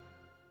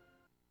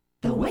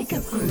Wake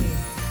Up Crew.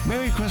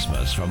 Merry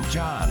Christmas from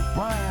John,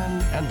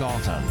 Brian, and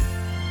Dalton.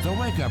 The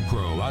Wake Up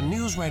Crew on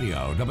News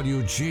Radio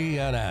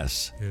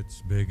WGNS.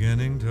 It's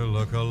beginning to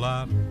look a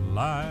lot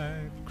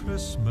like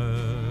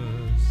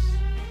Christmas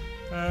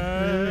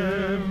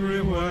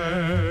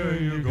everywhere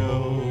you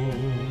go.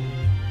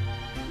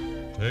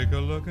 Take a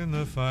look in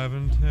the 5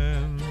 and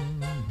 10,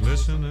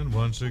 glistening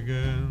once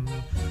again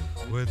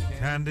with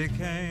candy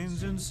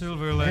canes and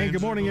silver lanes. Hey,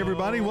 good morning,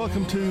 everybody.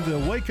 Welcome to the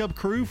Wake Up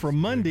Crew for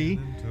Monday.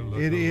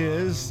 It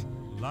is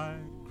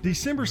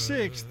December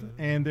 6th,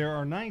 and there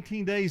are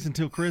 19 days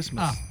until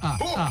Christmas.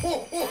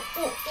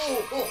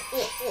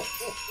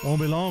 Won't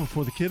be long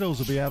before the kiddos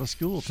will be out of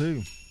school,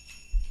 too.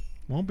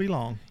 Won't be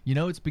long. You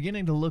know, it's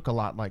beginning to look a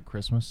lot like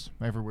Christmas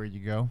everywhere you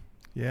go.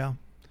 Yeah. A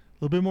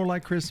little bit more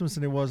like Christmas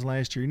than it was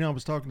last year. You know, I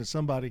was talking to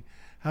somebody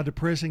how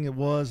depressing it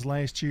was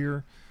last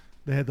year.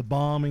 They had the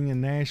bombing in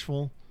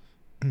Nashville.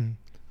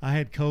 I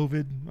had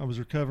COVID. I was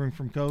recovering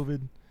from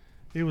COVID.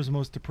 It was the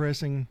most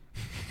depressing.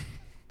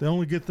 The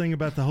only good thing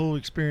about the whole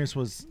experience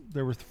was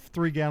there were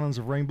 3 gallons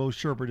of rainbow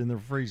sherbet in the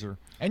freezer.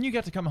 And you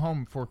got to come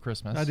home before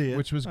Christmas. I did.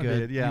 Which was good. I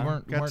did, yeah. You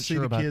weren't got to see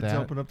sure the about kids that.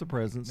 open up the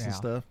presents and Yeah.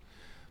 stuff.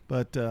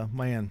 But,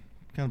 man,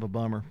 kind of a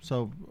bummer.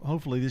 So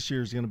hopefully this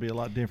year is going to be a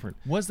lot different.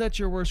 Was that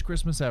your worst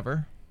Christmas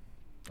ever?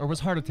 Or was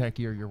Heart Attack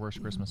year your worst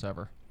Christmas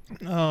ever?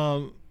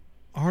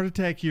 Heart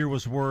attack year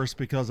was worse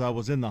because I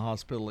was in the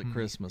hospital at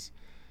Christmas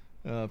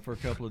for a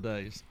couple of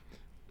days.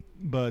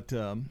 But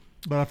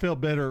I felt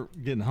better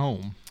getting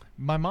home.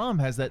 My mom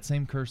has that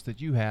same curse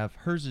that you have.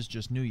 Hers is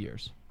just New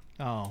Year's.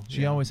 Oh,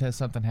 She always has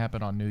something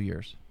happen on New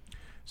Year's.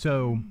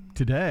 So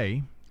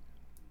today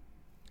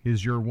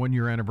is your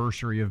 1-year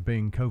anniversary of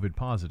being COVID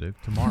positive.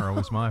 Tomorrow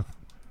is my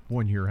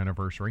 1-year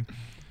anniversary.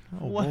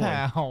 Oh, boy.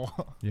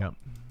 Wow. Yep.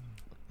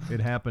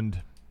 It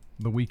happened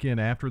the weekend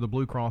after the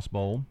Blue Cross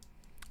Bowl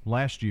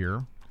last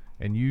year,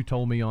 and you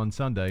told me on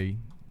Sunday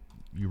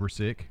you were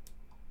sick,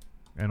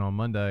 and on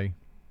Monday,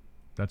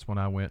 that's when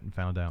I went and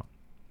found out.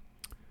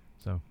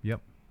 So,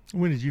 yep.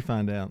 When did you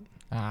find out?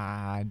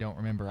 I don't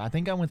remember. I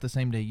think I went the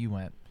same day you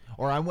went.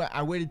 Or I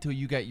waited till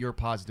you got your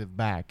positive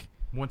back.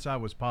 Once I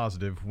was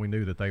positive, we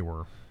knew that they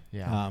were.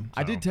 Yeah.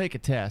 I did take a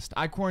test.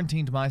 I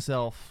quarantined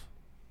myself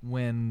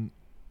when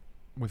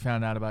we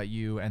found out about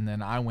you, and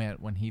then I went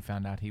when he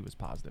found out he was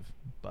positive.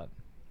 But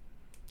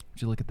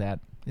would you look at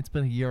that? It's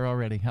been a year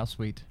already. How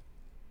sweet.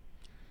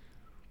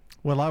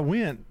 Well, I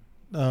went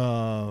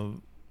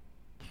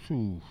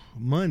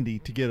Monday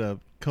to get a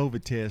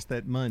COVID test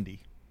that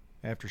Monday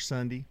after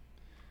Sunday.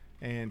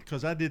 And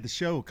because I did the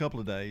show a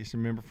couple of days,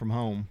 remember, from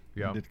home.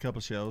 Yeah. I did a couple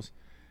of shows.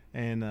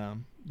 And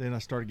then I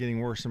started getting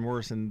worse and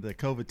worse, and the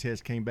COVID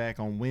test came back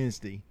on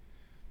Wednesday.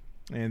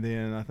 And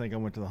then I think I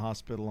went to the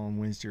hospital on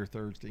Wednesday or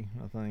Thursday,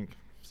 I think,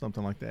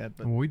 something like that.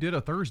 But Well, we did a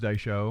Thursday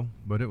show,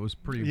 but it was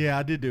pretty... yeah,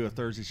 I did do a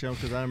Thursday show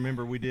because I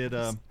remember we did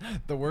The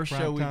worst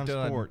show we've Primetime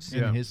done Sports. in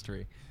Yeah.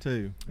 history.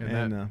 too.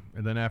 And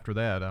then after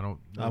that, I don't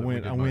know I that we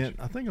went. did I much. went.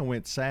 I think I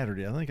went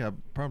Saturday. I think I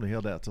probably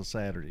held out till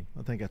Saturday.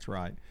 I think that's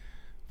right.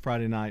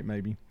 Friday night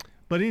maybe.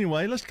 But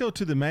anyway, let's go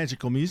to the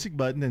magical music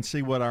button and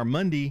see what our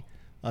Monday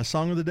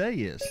song of the day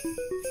is.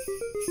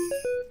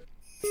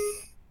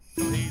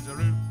 He's a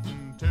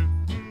rootin'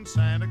 tootin'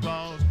 Santa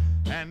Claus,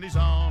 and he's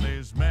on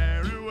his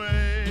merry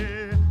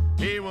way.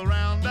 He will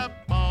round up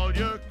all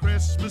your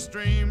Christmas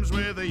dreams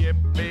with a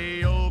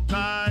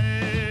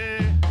yippee-o-ki-yay.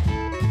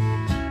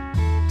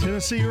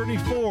 Tennessee Ernie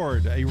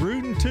Ford, a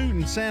rootin'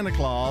 tootin' Santa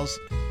Claus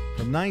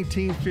from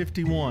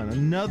 1951.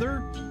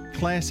 Another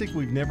classic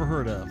we've never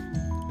heard of.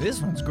 This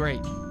one's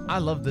great. I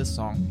love this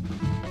song.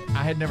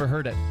 I had never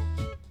heard it.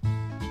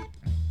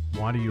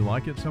 Why do you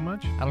like it so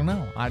much? I don't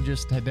know. I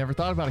just had never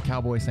thought about a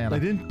cowboy Santa.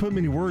 They didn't put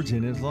many words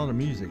in it. It's a lot of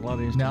music, a lot of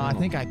No, instrumental. I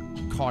think I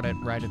caught it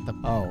right at the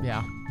part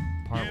Get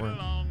where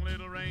along,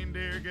 little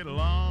reindeer, get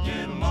along.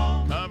 Get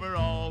along. Cover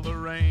all the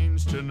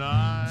range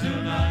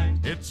tonight.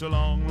 It's a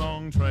long,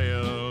 long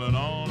trail, an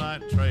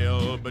all-night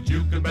trail, but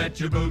you can bet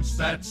your boots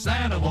that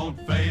Santa won't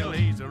fail.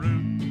 He's a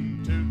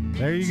rootin' tootin'.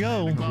 There you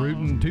go.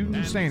 Rootin'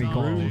 tootin' Santa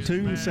Claus. Rootin'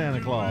 tootin'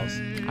 Santa Claus.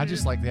 I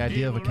just like the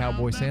idea of a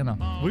cowboy Santa.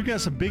 We've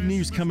got some big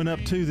news coming up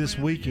too this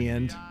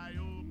weekend.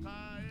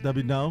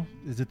 No,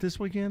 is it this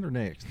weekend or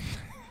next?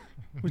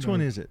 Which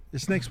one is it?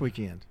 It's next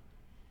weekend.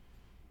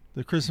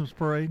 The Christmas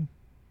parade.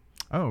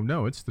 Oh,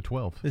 no, it's the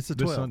 12th. It's the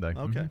This 12th. Sunday.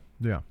 Okay. Mhm.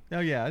 Yeah. Oh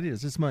yeah, it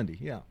is. It's Monday.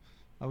 Yeah,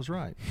 I was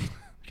right.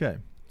 Okay,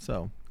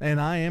 so and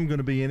I am going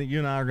to be in it. You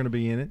and I are going to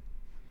be in it.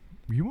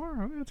 You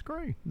are? Oh, that's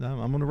great. I'm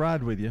going to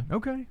ride with you.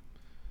 Okay.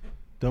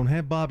 Don't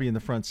have Bobby in the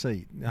front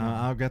seat.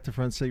 I've got the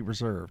front seat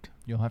reserved.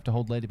 You'll have to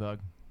hold Ladybug.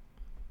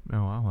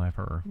 No, I'll have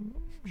her.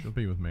 She'll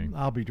be with me.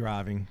 I'll be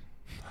driving.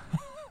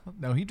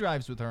 No, he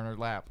drives with her in her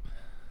lap.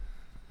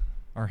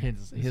 Or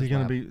his Is he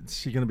going lap. to be? Is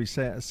she going to be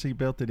seat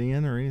belted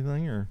in or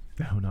anything? Or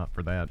No, not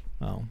for that.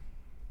 oh,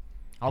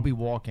 I'll be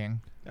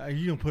walking. are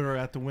you going to put her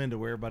out the window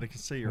where everybody can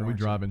see her? We'll be aren't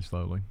you? driving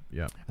slowly.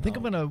 Yeah. I think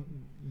I'm going to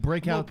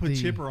break We'll out put the...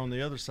 Chipper on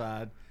the other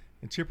side,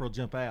 and Chipper will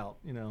jump out.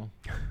 You know.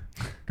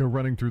 Go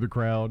running through the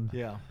crowd.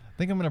 Yeah. I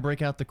think I'm going to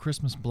break out the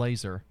Christmas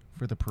blazer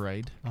for the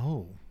parade.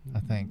 Oh, I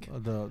think.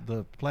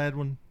 the plaid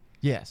one.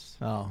 Yes.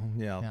 Oh,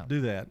 yeah. Yeah.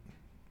 Do that.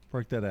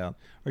 Break that out.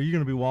 Are you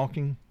going to be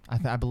walking?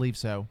 I believe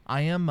so.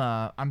 I am.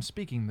 I'm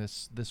speaking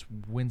this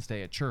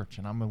Wednesday at church,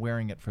 and I'm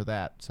wearing it for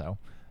that. So,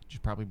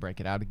 just probably break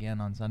it out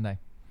again on Sunday.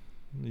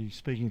 Are you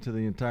speaking to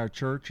the entire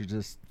church, or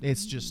just?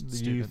 It's just the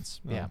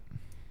students. youth? Yeah.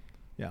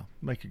 Yeah.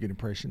 Make a good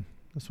impression.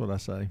 That's what I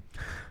say.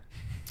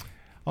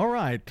 All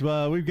right.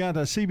 We've got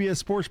a CBS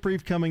Sports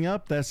Brief coming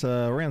up. That's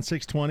around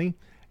 6:20,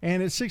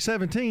 and at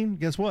 6:17.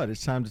 Guess what?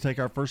 It's time to take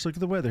our first look at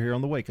the weather here on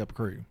the Wake Up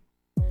Crew.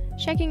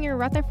 Checking your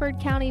Rutherford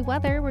County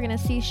weather, we're going to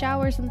see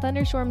showers and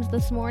thunderstorms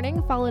this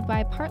morning, followed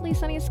by partly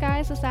sunny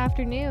skies this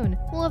afternoon.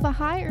 We'll have a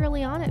high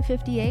early on at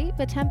 58,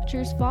 but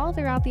temperatures fall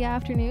throughout the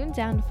afternoon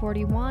down to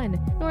 41.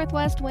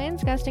 Northwest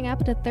winds gusting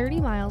up to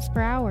 30 miles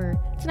per hour.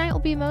 Tonight will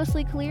be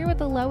mostly clear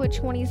with a low at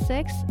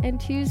 26,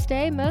 and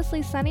Tuesday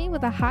mostly sunny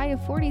with a high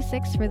of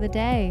 46 for the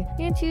day.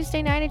 And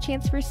Tuesday night a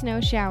chance for snow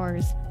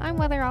showers. I'm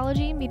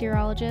weatherology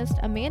meteorologist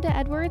Amanda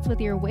Edwards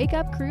with your Wake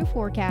Up Crew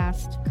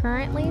forecast.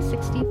 Currently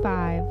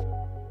 65.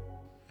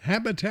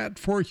 Habitat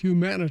for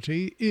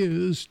Humanity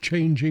is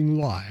changing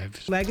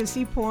lives.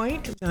 Legacy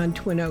Point on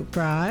Twin Oak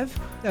Drive.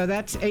 So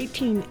that's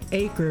 18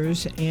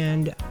 acres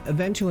and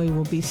eventually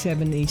will be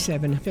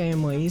 77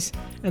 families.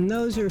 And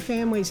those are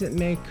families that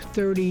make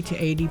 30 to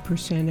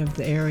 80% of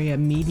the area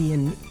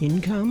median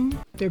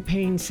income. They're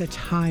paying such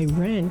high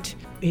rent,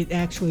 it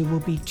actually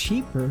will be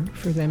cheaper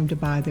for them to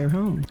buy their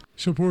home.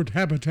 Support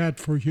Habitat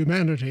for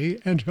Humanity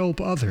and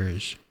help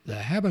others. The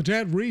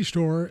Habitat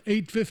Restore,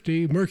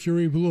 850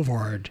 Mercury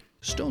Boulevard.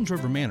 Stones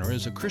River Manor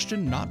is a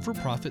Christian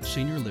not-for-profit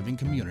senior living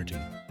community.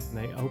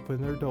 They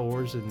opened their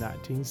doors in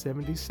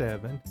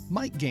 1977.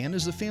 Mike Gann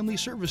is the Family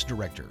Service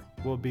Director.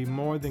 We'll be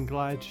more than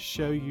glad to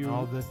show you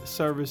all the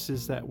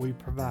services that we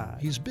provide.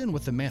 He's been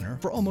with the Manor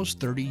for almost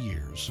 30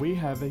 years. We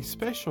have a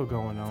special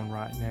going on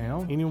right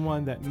now.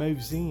 Anyone that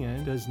moves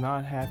in does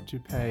not have to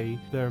pay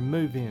their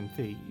move-in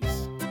fees.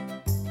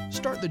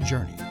 Start the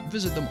journey.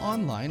 Visit them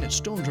online at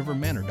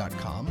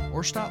stonesrivermanor.com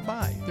or stop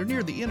by. They're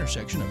near the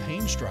intersection of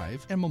Haynes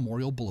Drive and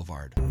Memorial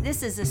Boulevard.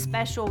 This is a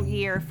special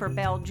year for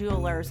Bell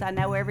Jewelers. I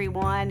know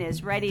everyone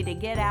is ready to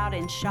get out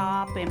and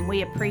shop, and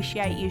we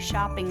appreciate you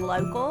shopping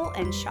local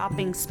and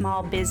shopping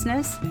small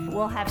business.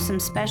 We'll have some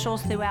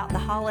specials throughout the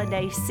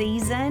holiday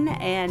season,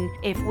 and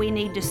if we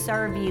need to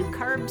serve you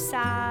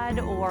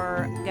curbside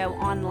or go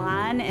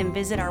online and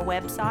visit our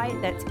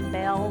website, that's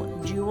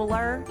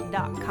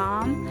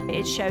belljeweler.com.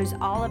 It shows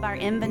all of our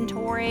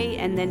inventory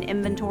and then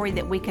inventory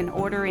that we can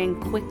order in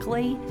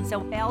quickly. So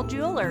Bell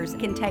Jewelers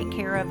can take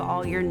care of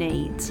all your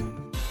needs.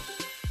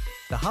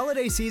 The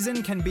holiday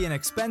season can be an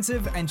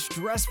expensive and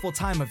stressful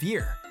time of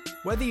year.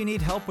 Whether you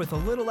need help with a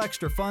little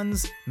extra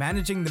funds,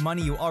 managing the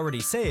money you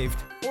already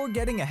saved, or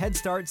getting a head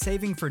start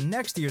saving for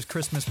next year's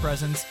Christmas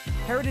presents,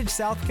 Heritage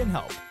South can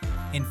help.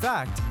 In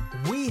fact,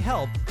 we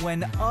help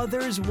when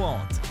others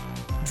won't.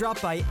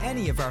 Drop by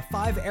any of our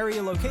 5 area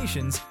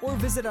locations or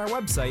visit our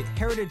website,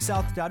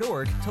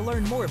 heritagesouth.org, to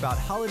learn more about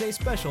holiday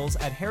specials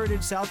at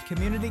Heritage South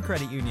Community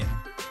Credit Union.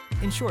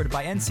 Insured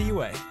by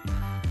NCUA.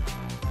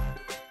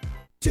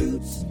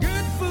 Toots,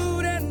 good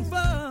food and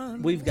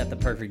fun. We've got the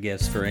perfect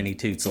gifts for any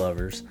Toots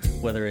lovers,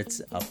 whether it's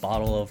a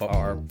bottle of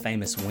our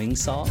famous wing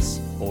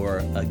sauce or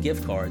a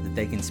gift card that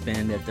they can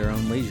spend at their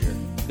own leisure.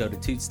 Go to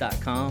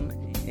toots.com.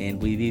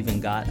 And we've even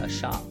got a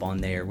shop on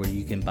there where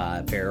you can buy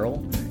apparel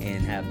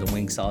and have the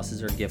wing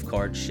sauces or gift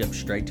cards shipped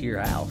straight to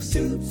your house.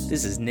 Toots.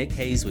 This is Nick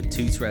Hayes with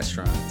Toots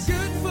Restaurants.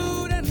 Good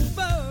food and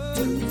fun.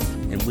 Toots.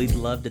 And we'd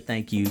love to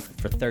thank you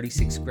for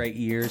 36 great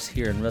years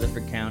here in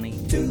Rutherford County.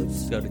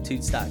 Toots. Go to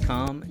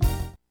toots.com.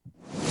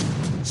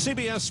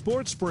 CBS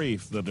Sports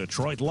Brief. The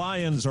Detroit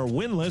Lions are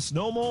winless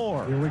no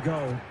more. Here we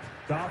go.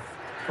 Goff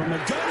from the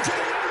gun to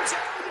the end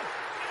zone.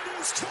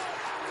 It is caught.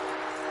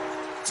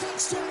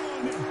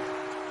 Touchdown.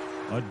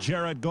 A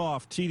Jared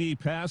Goff TD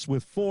pass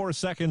with 4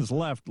 seconds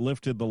left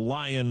lifted the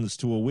Lions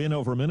to a win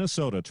over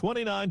Minnesota,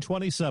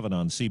 29-27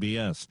 on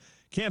CBS.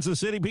 Kansas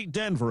City beat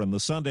Denver in the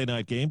Sunday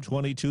night game,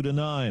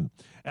 22-9.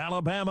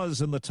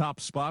 Alabama's in the top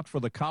spot for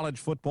the college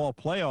football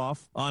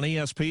playoff. On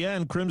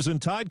ESPN, Crimson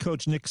Tide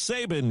coach Nick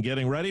Saban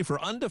getting ready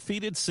for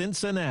undefeated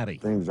Cincinnati.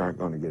 Things aren't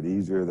going to get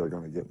easier. They're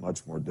going to get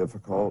much more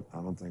difficult. I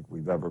don't think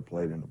we've ever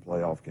played in a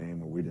playoff game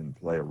where we didn't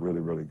play a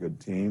really, really good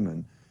team.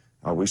 And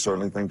we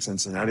certainly think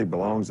Cincinnati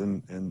belongs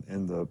in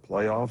the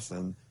playoffs,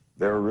 and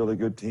they're a really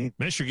good team.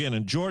 Michigan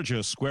and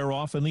Georgia square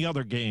off in the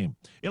other game.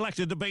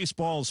 Elected to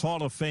baseball's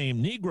Hall of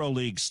Fame Negro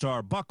League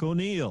star Buck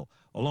O'Neil,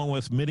 along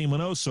with Minnie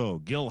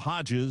Minoso, Gil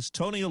Hodges,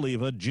 Tony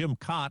Oliva, Jim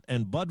Cott,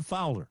 and Bud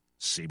Fowler.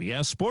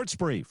 CBS Sports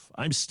Brief.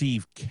 I'm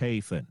Steve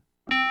Kathan.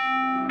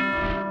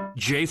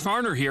 Jay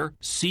Farner here,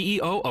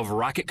 CEO of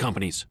Rocket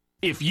Companies.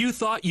 If you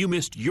thought you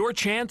missed your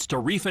chance to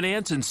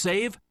refinance and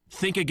save,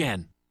 think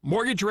again.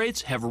 Mortgage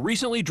rates have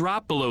recently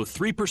dropped below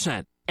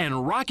 3%,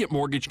 and Rocket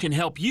Mortgage can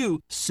help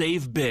you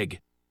save big.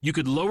 You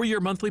could lower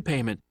your monthly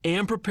payment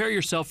and prepare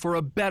yourself for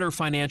a better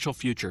financial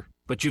future.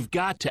 But you've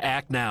got to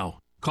act now.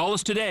 Call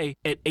us today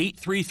at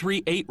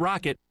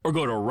 833-8ROCKET or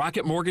go to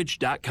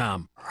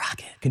rocketmortgage.com.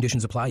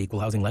 Conditions apply. Equal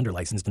housing lender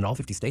licensed in all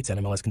 50 states.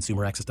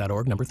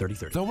 NMLSconsumeraccess.org, number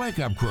 3030. The Wake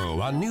Up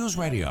Crew on News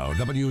Radio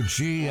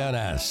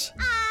WGNS.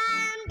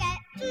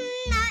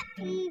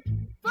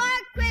 For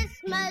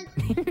Christmas.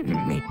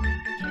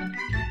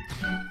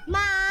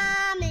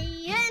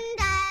 Mommy and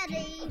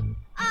Daddy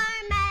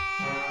are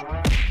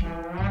mad.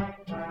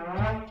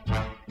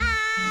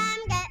 I'm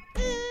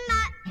getting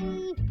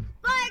nothing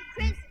for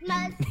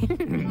Christmas.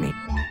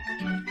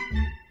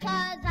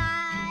 'Cause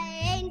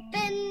I ain't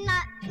been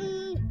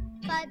nothing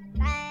but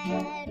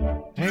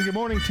bad. And good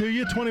morning to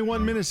you.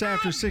 21 minutes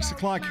after 6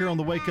 o'clock here on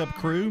the Wake Up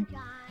Crew.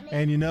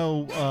 And you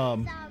know,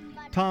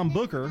 Tom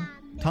Booker,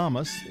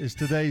 Thomas, is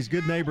today's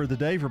Good Neighbor of the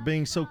Day for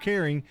being so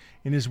caring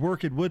in his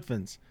work at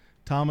Woodfins.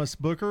 Thomas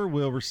Booker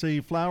will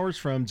receive flowers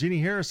from Jeannie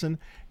Harrison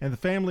and the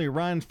family at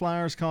Ryan's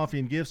Flowers, Coffee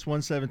and Gifts,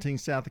 117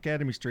 South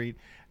Academy Street,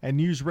 and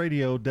News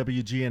Radio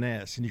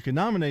WGNS. And you can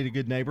nominate a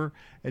good neighbor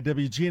at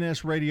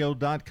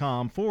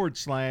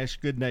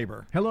WGNSradio.com/good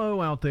neighbor.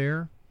 Hello out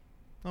there.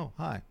 Oh,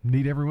 hi.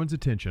 Need everyone's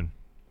attention.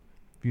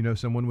 If you know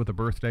someone with a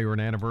birthday or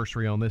an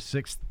anniversary on this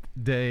 6th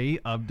day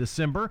of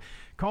December,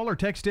 call or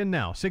text in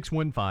now,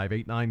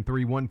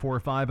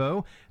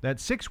 615-893-1450.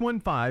 That's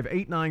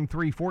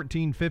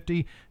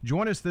 615-893-1450.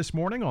 Join us this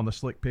morning on the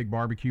Slick Pig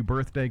Barbecue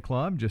Birthday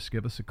Club. Just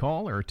give us a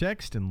call or a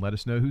text and let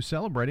us know who's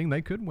celebrating.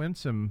 They could win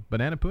some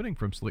banana pudding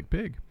from Slick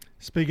Pig.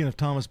 Speaking of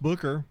Thomas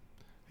Booker,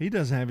 he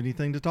doesn't have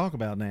anything to talk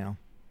about now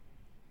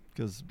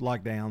because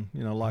lockdown,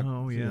 you know,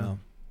 Oh, yeah. you know,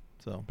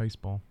 so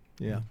baseball.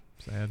 Yeah.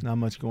 Sad. Not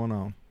much going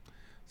on.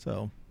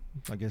 So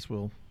I guess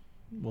we'll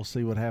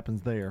see what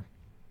happens there.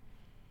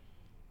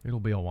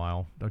 It'll be a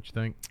while, don't you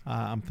think?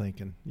 I'm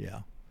thinking, yeah.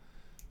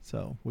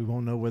 So we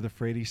won't know whether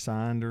Freddie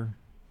signed or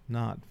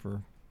not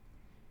for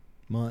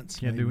months.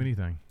 Can't do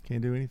anything.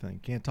 Can't do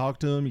anything. Can't talk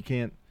to him. You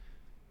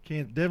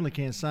definitely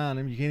can't sign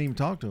him. You can't even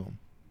talk to him.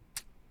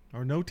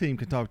 Or no team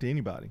can talk to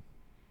anybody.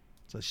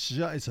 It's a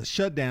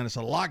shutdown. It's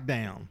a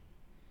lockdown.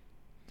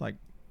 It's like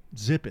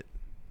zip it.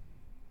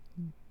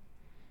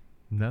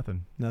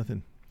 Nothing. Not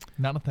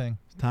a thing.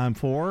 It's time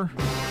for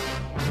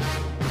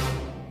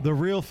The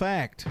Real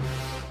Fact.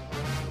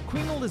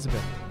 Queen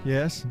Elizabeth.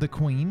 Yes. The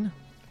Queen.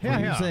 Yeah,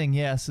 You're yeah. saying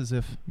yes as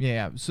if,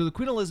 yeah. So the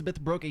Queen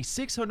Elizabeth broke a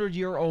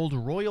 600-year-old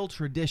royal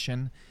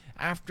tradition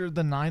after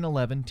the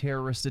 9/11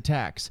 terrorist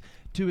attacks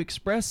to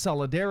express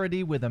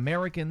solidarity with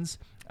Americans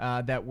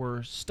that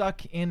were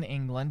stuck in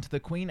England. The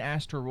Queen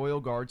asked her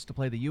royal guards to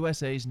play the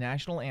USA's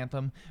national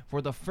anthem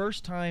for the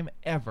first time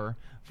ever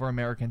for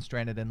Americans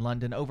stranded in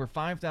London. Over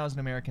 5,000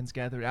 Americans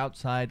gathered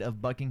outside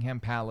of Buckingham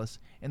Palace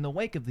in the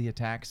wake of the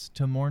attacks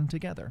to mourn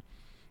together.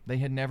 They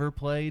had never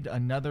played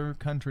another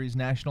country's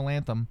national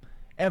anthem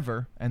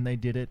ever, and they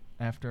did it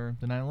after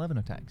the 9/11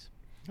 attacks.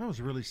 That was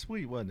really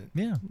sweet, wasn't it?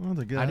 Yeah. Well,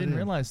 that's a good I didn't idea.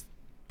 realize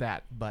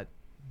that, but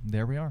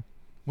there we are.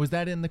 Was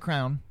that in The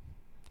Crown,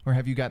 or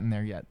have you gotten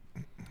there yet?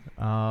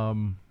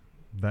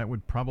 That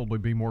would probably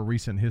be more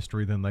recent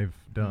history than they've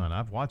done.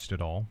 I've watched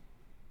it all.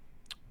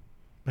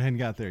 I hadn't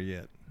got there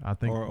yet. I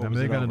think Or they've was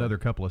it got over? another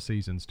couple of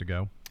seasons to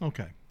go.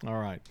 Okay. All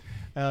right.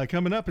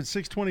 Coming up at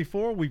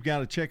 6:24, we've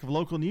got a check of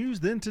local news,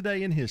 then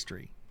Today in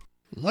History.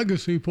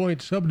 Legacy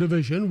Point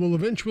subdivision will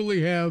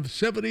eventually have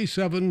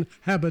 77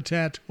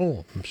 Habitat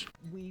homes.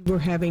 We were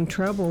having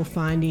trouble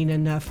finding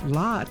enough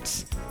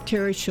lots.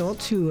 Terry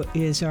Schultz, who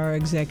is our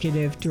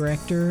executive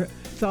director,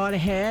 thought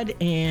ahead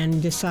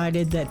and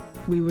decided that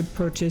we would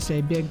purchase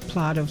a big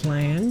plot of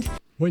land.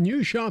 When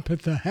you shop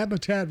at the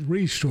Habitat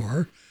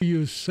Restore,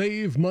 you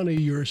save money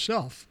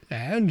yourself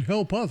and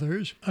help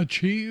others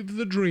achieve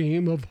the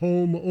dream of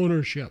home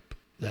ownership.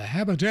 The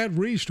Habitat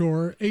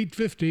Restore,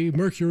 850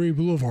 Mercury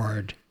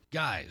Boulevard.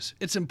 Guys,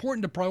 it's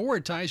important to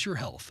prioritize your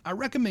health. I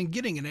recommend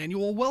getting an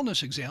annual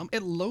wellness exam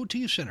at Low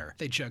T Center.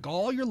 They check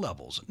all your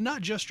levels,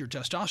 not just your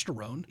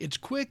testosterone. It's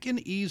quick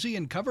and easy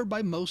and covered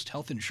by most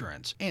health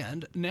insurance.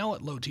 And now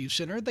at Low T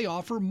Center, they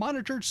offer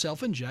monitored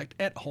self-inject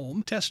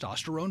at-home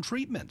testosterone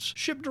treatments.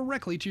 Shipped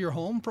directly to your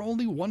home for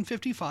only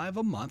 $155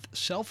 a month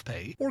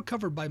self-pay or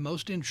covered by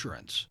most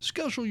insurance.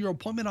 Schedule your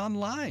appointment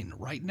online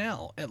right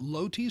now at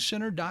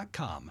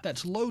lowtcenter.com.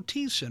 That's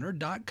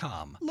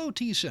lowtcenter.com. Low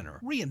T Center,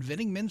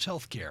 reinventing men's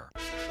health care.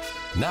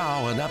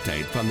 Now an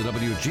update from the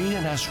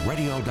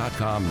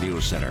WGNSradio.com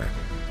News Center.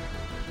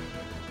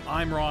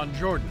 I'm Ron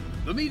Jordan.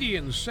 The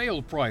median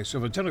sale price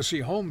of a Tennessee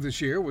home this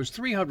year was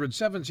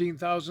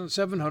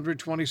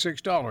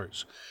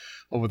 $317,726.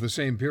 Over the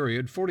same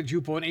period,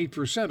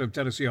 42.8% of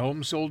Tennessee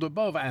homes sold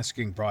above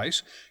asking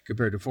price,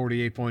 compared to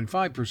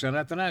 48.5%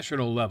 at the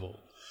national level.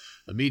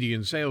 The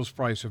median sales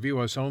price of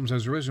U.S. homes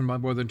has risen by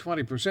more than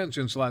 20%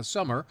 since last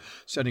summer,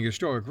 setting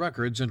historic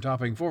records and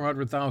topping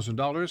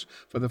 $400,000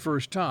 for the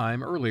first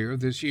time earlier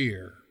this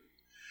year.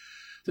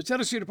 The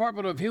Tennessee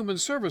Department of Human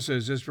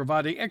Services is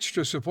providing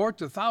extra support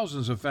to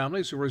thousands of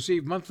families who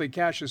receive monthly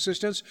cash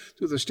assistance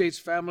through the state's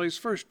Families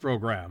First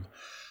program.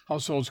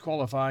 Households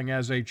qualifying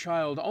as a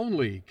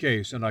child-only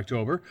case in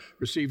October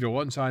received a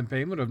one-time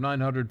payment of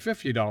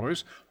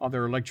 $950 on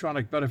their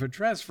electronic benefit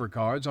transfer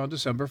cards on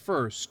December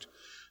 1st.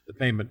 The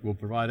payment will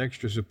provide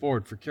extra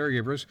support for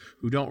caregivers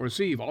who don't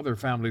receive all their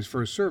family's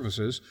first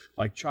services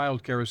like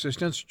child care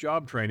assistance,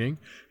 job training,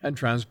 and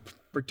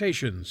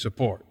transportation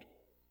support.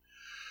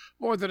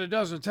 More than a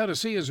dozen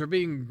Tennesseans are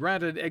being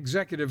granted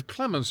executive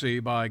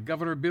clemency by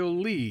Governor Bill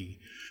Lee.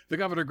 The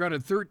governor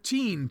granted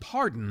 13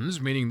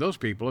 pardons, meaning those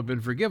people have been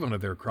forgiven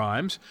of their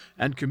crimes,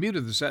 and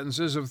commuted the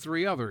sentences of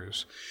 3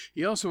 others.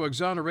 He also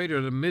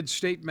exonerated a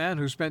mid-state man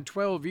who spent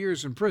 12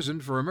 years in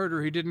prison for a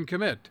murder he didn't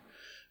commit.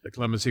 The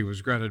clemency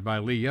was granted by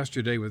Lee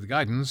yesterday with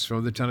guidance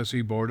from the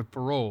Tennessee Board of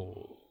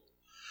Parole.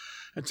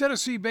 A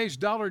Tennessee-based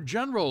Dollar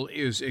General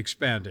is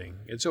expanding.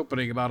 It's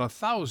opening about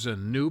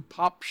 1,000 new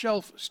pop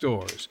shelf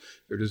stores.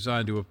 They're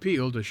designed to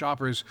appeal to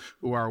shoppers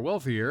who are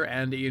wealthier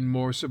and in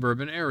more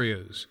suburban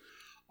areas.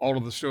 All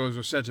of the stores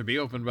are set to be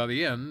open by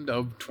the end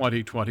of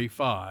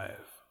 2025.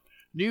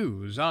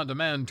 News on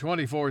demand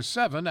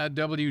 24/7 at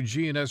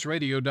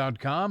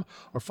WGNSradio.com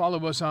or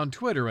follow us on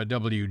Twitter at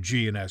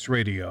WGNS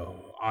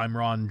Radio. I'm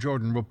Ron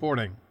Jordan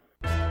reporting.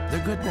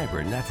 The Good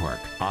Neighbor Network,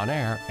 on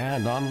air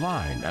and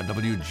online at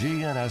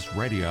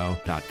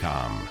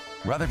WGNSradio.com.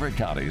 Rutherford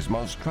County's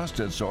most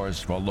trusted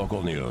source for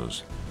local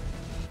news.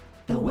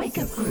 The Wake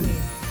Up Crew.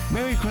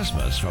 Merry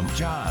Christmas from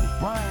John,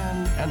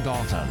 Ryan, and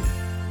Dalton.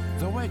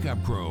 The Wake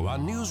Up Crew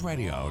on News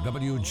Radio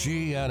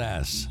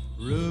WGNS.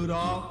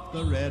 Rudolph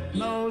the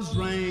red-nosed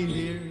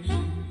reindeer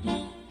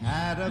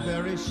had a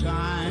very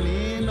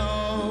shiny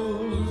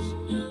nose,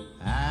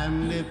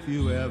 and if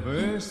you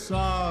ever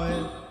saw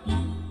it,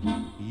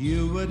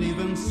 you would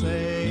even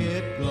say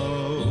it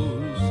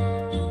glows.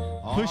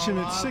 Pushing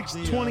at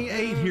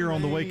 6:28 here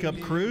on the Wake Up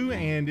Crew,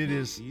 and we're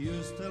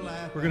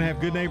going to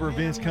have Good Neighbor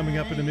events coming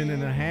up in a minute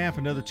and a half.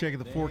 Another check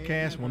of the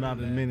forecast. Well, not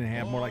in a minute and a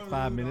half, more like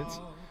 5 minutes.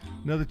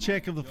 Another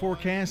check of the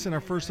forecast and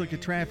our first look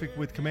at traffic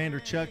with Commander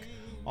Chuck.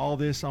 All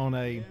this on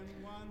a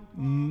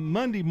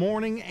Monday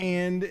morning,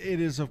 and it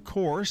is, of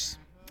course,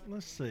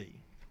 let's see,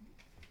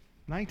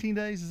 19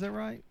 days, is that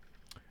right?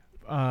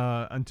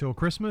 Until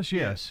Christmas,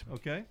 yes.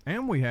 Okay.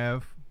 And we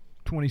have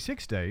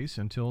 26 days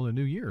until the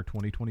new year,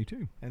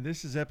 2022. And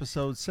this is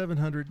episode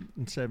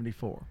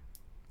 774.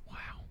 Wow,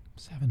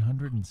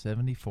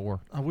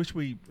 774. I wish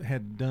we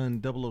had done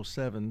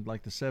 007,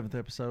 like the 7th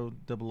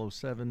episode,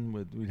 007,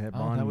 we'd have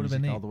Bond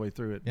music all the way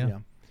through it. Yeah.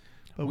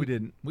 But we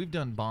didn't. We've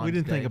done Bond. We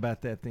didn't think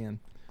about that then.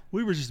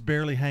 We were just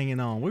barely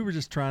hanging on. We were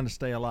just trying to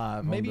stay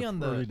alive. Maybe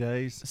on the early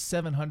days.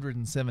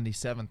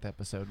 777th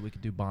episode, we could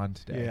do Bond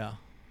today. Yeah.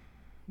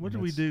 What did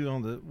we do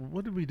on the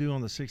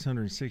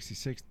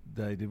 666th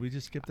day? Did we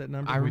just skip that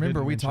number? I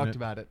remember we talked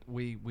about it.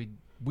 We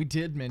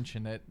did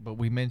mention it, but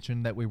we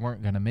mentioned that we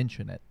weren't going to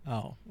mention it.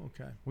 Oh,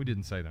 okay. We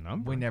didn't say the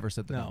number. We never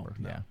said the number.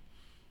 No. Yeah.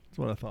 That's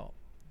what I thought.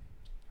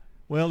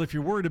 Well, if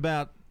you're worried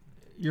about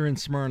you're in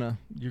Smyrna,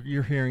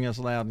 you're hearing us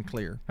loud and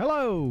clear.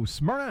 Hello,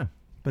 Smyrna.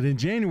 But in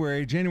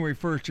January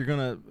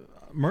 1st,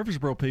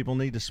 Murfreesboro people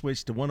need to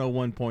switch to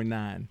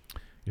 101.9.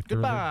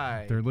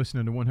 Goodbye. If they're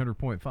listening to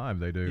 100.5,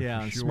 they do.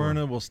 Yeah, and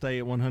Smyrna will stay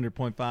at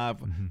 100.5.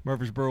 Mm-hmm.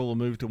 Murfreesboro will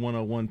move to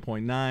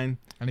 101.9.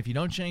 And if you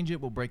don't change it,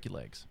 we'll break your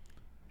legs.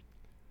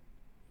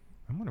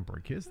 I'm going to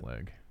break his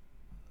leg.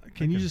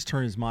 Can you just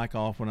turn his mic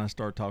off when I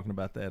start talking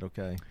about that,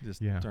 okay?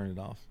 Just turn it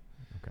off.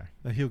 Okay.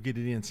 He'll get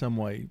it in some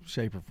way,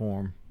 shape, or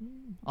form.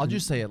 I'll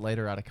just say it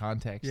later out of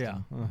context. Yeah.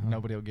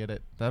 Nobody will get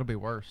it. That'll be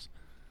worse.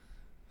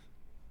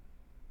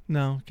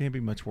 No, can't be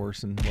much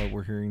worse than what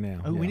we're hearing now.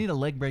 Oh, we need a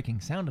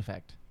leg-breaking sound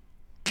effect.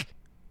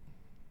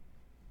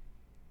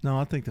 No,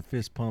 I think the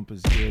fist pump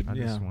is good. I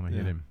just want to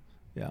hit him.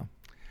 Yeah.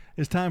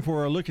 It's time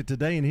for our look at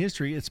Today in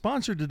History. It's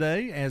sponsored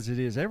today, as it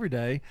is every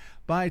day,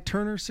 by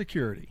Turner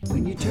Security.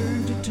 When you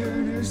turn to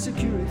Turner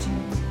Security,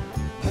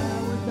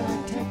 powered by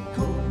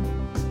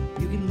TechCore,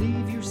 you can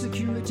leave your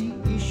security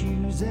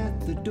issues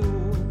at the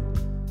door.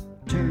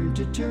 Turn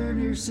to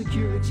Turner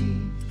Security.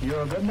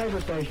 Your Good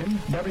Neighbor Station,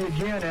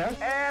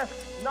 WGNS. Ask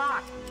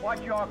not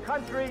what your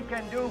country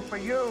can do for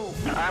you.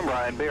 I'm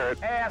Ryan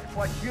Barrett. Ask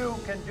what you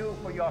can do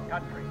for your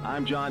country.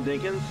 I'm John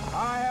Dinkins.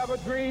 I have a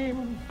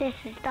dream. This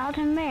is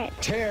Dalton Merritt.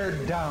 Tear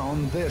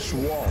down this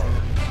wall.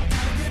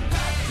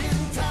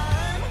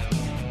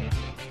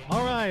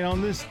 All right,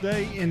 on this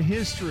day in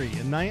history,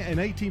 in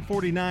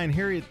 1849,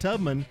 Harriet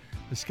Tubman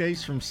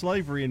escapes from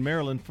slavery in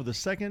Maryland for the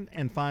second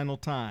and final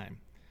time.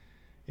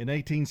 In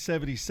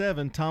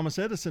 1877, Thomas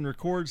Edison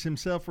records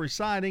himself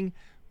reciting,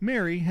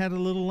 "Mary Had a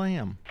Little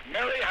Lamb."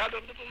 Mary had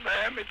a little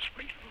lamb, its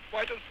fleece was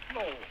white as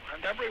snow,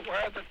 and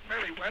everywhere that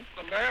Mary went,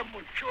 the lamb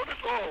was sure to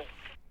go.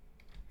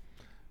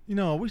 You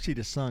know, I wish he'd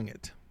have sung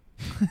it.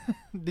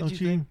 Did you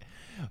think?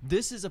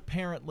 This is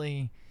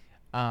apparently,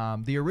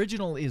 the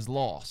original is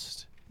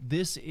lost.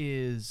 This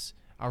is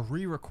a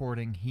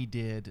re-recording he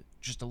did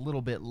just a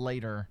little bit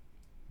later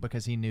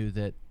because he knew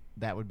that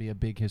that would be a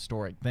big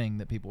historic thing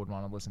that people would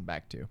want to listen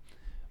back to.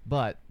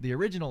 But the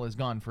original is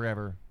gone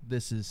forever.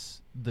 This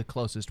is the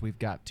closest we've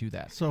got to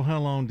that. So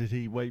how long did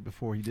he wait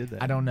before he did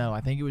that? I don't know.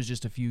 I think it was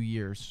just a few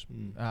years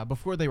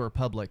before they were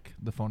public,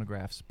 the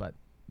phonographs. But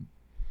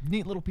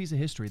neat little piece of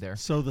history there.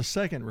 So the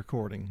second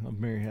recording of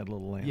Mary Had a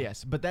Little Lamb.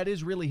 Yes, but that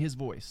is really his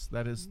voice.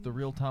 That is the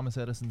real Thomas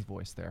Edison's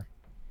voice there.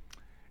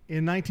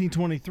 In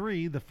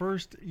 1923, the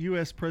first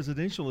U.S.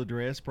 presidential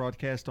address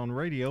broadcast on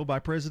radio by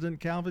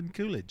President Calvin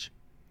Coolidge.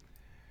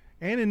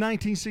 And in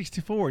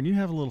 1964, and you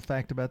have a little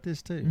fact about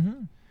this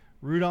too,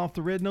 Rudolph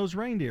the Red-Nosed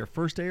Reindeer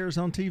first airs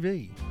on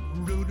TV.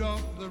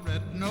 Rudolph the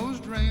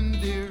red-nosed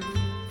reindeer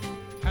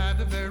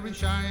had a very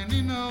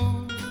shiny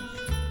nose,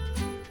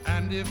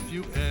 and if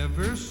you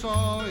ever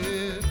saw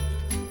it,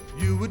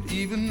 you would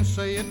even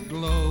say it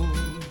glows.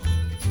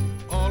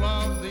 All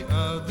of the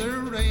other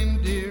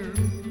reindeer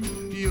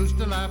used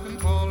to laugh and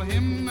call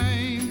him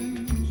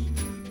names.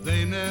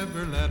 They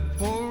never let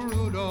poor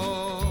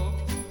Rudolph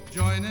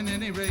join in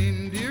any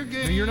reindeer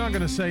game. Now, you're not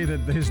going to say that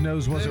his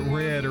nose wasn't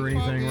red or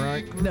anything,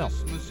 right? No.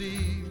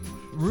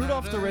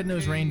 Rudolph the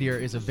Red-Nosed Reindeer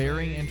is a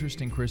very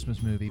interesting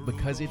Christmas movie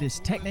because it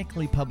is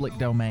technically public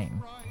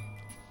domain.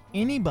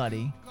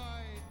 Anybody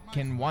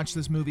can watch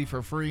this movie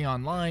for free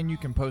online. You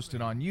can post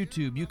it on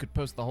YouTube. You could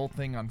post the whole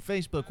thing on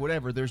Facebook,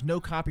 whatever. There's no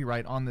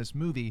copyright on this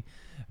movie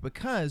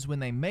because when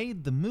they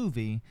made the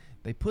movie,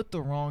 they put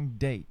the wrong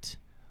date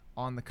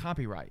on the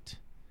copyright.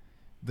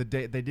 The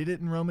date, they did it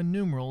in Roman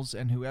numerals,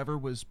 and whoever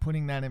was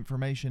putting that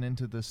information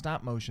into the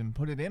stop motion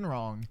put it in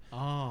wrong.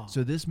 Oh.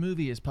 So this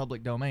movie is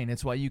public domain.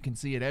 It's why you can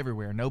see it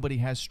everywhere. Nobody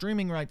has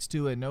streaming rights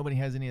to it. Nobody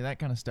has any of that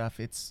kind of stuff.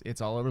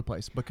 It's all over the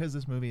place because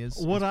this movie is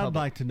What I'd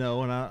public. like to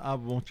know, and I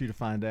want you to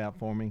find out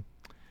for me,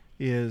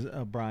 is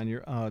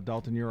Brian,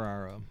 Dalton, you're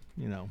our,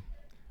 you don't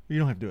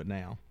have to do it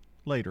now,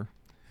 later,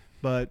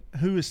 but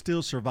who is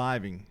still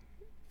surviving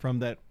from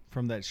that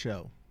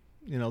show?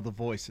 The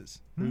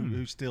voices.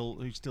 Who's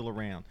still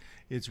around?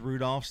 Is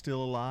Rudolph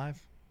still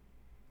alive?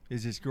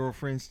 Is his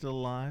girlfriend still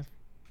alive?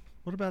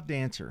 What about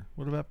Dancer?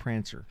 What about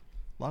Prancer?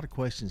 A lot of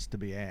questions to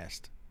be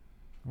asked.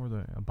 Or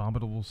the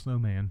abominable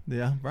snowman.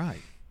 Yeah, right.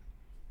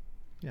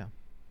 Yeah.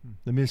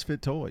 The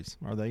Misfit Toys.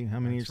 Are they? How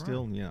many That's are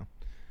still? Yeah.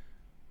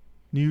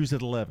 News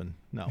at 11.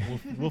 No,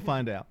 we'll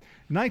find out.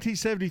 In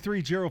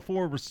 1973, Gerald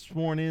Ford was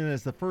sworn in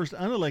as the first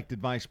unelected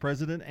vice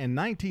president. And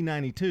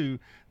 1992,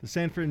 the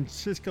San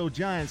Francisco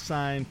Giants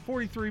signed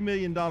 $43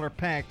 million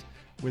pact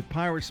with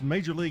Pirates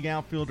Major League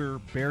outfielder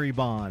Barry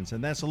Bonds.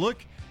 And that's a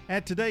look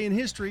at Today in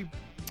History.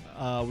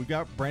 We've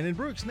got Brandon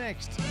Brooks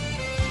next.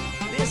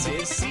 This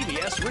is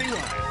CBS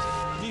Rewind.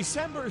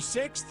 December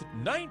 6th,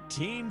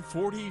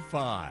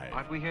 1945.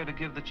 Aren't we here to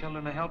give the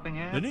children a helping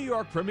hand? The New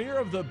York premiere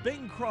of the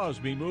Bing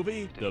Crosby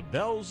movie, The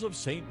Bells of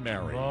St.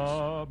 Mary's.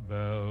 The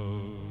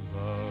bells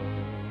of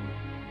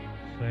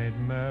St.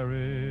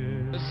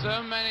 Mary's. There's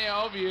so many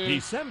of you.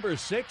 December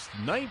 6th,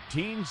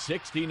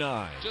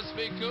 1969. Just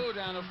be cool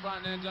down the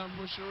front and don't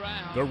push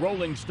around. The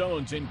Rolling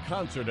Stones in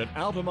concert at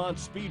Altamont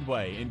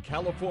Speedway in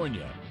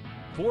California.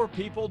 4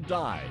 people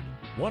died,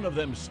 one of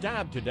them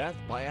stabbed to death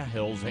by a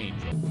Hell's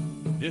Angel.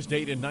 This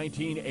date in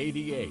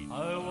 1988,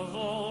 I was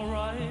all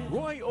right.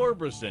 Roy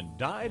Orbison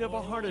died of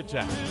a heart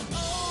attack.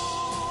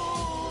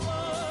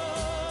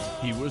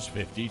 He was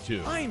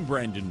 52. I'm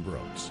Brandon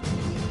Brooks.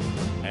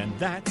 And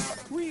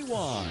that's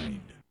Rewind.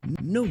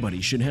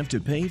 Nobody should have to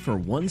pay for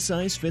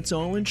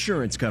one-size-fits-all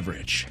insurance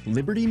coverage.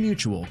 Liberty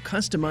Mutual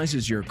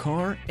customizes your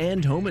car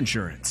and home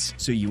insurance,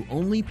 so you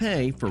only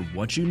pay for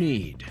what you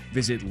need.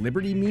 Visit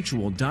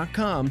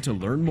libertymutual.com to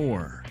learn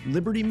more.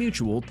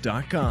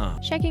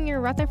 libertymutual.com. Checking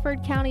your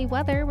Rutherford County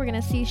weather, we're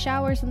going to see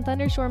showers and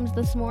thunderstorms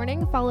this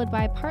morning, followed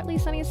by partly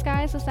sunny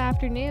skies this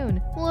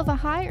afternoon. We'll have a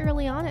high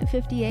early on at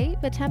 58,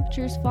 but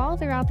temperatures fall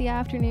throughout the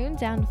afternoon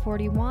down to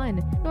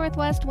 41.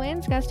 Northwest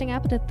winds gusting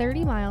up to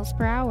 30 miles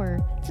per hour.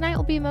 Tonight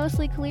will be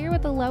mostly clear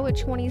with a low at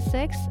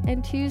 26,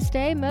 and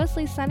Tuesday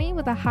mostly sunny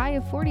with a high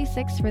of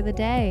 46 for the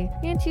day.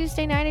 And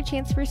Tuesday night a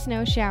chance for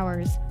snow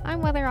showers.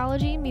 I'm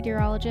weatherology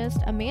meteorologist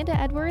Amanda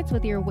Edwards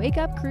with your Wake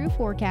Up Crew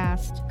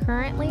forecast.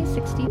 Currently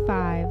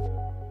 65.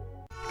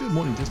 Good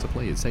morning. Just to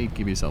play it safe,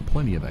 give yourself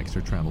plenty of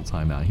extra travel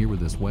time out here with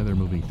this weather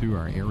moving through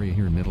our area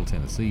here in Middle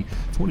Tennessee.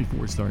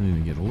 24 is starting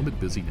to get a little bit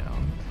busy now.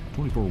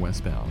 24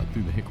 westbound and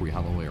through the Hickory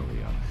Hollow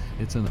area.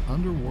 It's an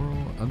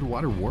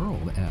underwater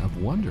world of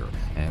wonder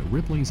at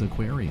Ripley's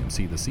Aquarium.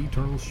 See the sea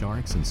turtles,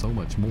 sharks, and so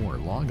much more.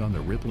 Log on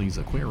to Ripley's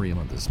Aquarium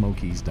on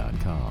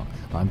thesmokies.com.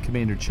 I'm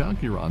Commander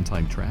Chuck. You're on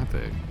time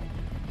traffic.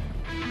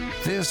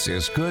 This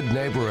is Good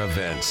Neighbor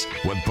Events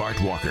with Bart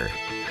Walker.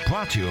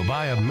 Brought to you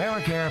by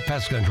AmeriCare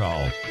Pest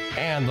Control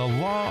and the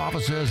law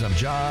offices of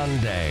John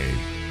Day.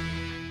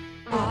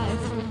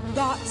 I've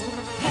got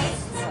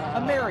pets.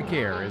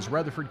 AmeriCare is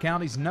Rutherford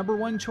County's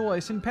 #1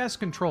 choice in pest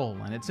control,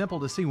 and it's simple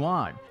to see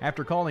why.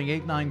 After calling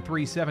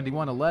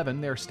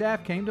 893-7111, their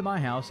staff came to my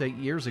house 8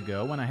 years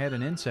ago when I had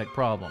an insect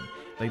problem.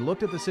 They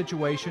looked at the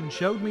situation,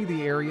 showed me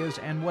the areas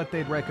and what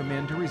they'd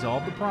recommend to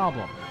resolve the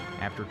problem.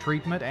 After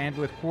treatment and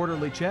with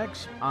quarterly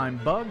checks, I'm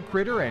bug,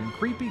 critter, and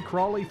creepy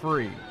crawly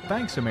free.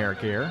 Thanks,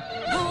 AmeriCare.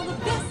 Call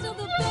the best of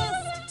the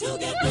best to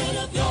get rid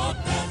of your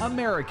pest.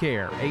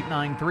 AmeriCare,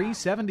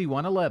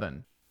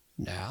 893-7111.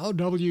 Now,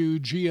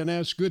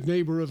 WGNS Good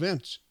Neighbor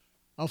Events.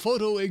 A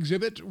photo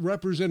exhibit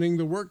representing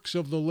the works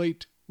of the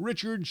late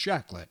Richard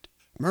Shacklett,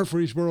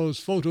 Murfreesboro's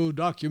photo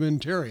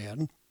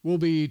documentarian, will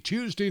be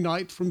Tuesday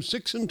night from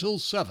 6 until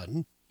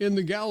 7 in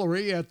the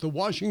gallery at the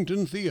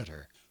Washington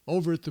Theater.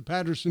 over at the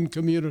Patterson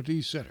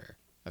Community Center.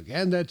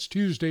 Again, that's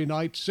Tuesday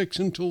night, 6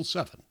 until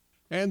 7.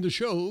 And the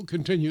show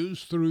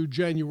continues through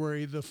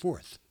January the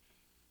 4th.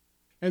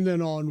 And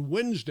then on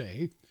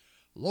Wednesday,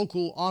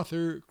 local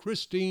author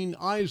Christine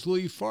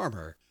Isley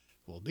Farmer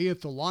will be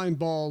at the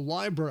Linebaugh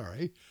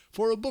Library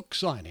for a book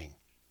signing.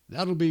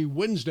 That'll be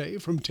Wednesday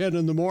from 10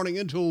 in the morning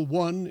until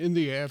 1 in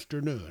the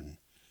afternoon.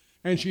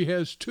 And she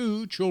has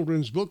 2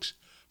 children's books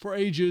for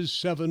ages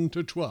 7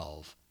 to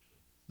 12.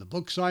 The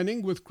book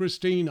signing with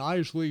Christine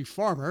Isley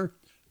Farmer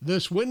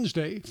this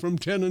Wednesday from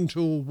 10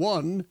 until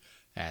 1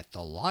 at the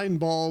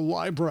Linebaugh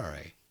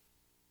Library.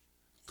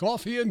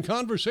 Coffee and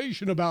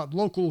conversation about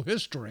local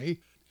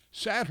history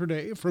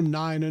Saturday from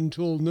 9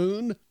 until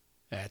noon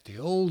at the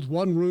old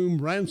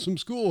one-room Ransom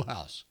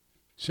Schoolhouse,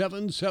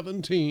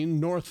 717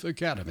 North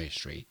Academy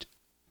Street.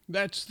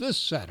 That's this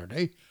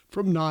Saturday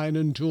from 9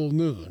 until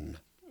noon.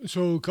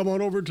 So come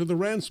on over to the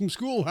Ransom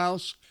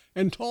Schoolhouse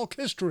and talk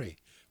history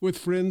with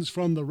friends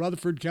from the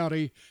Rutherford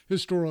County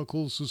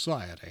Historical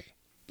Society.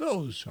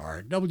 Those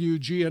are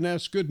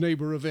WGNS Good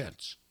Neighbor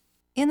events.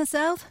 In the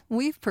South,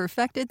 we've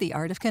perfected the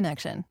art of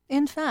connection.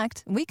 In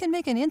fact, we can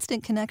make an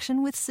instant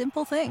connection with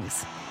simple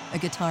things. A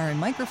guitar and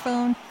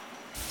microphone,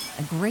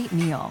 a great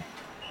meal,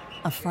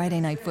 a Friday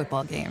night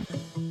football game.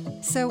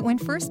 So when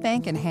First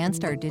Bank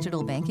enhanced our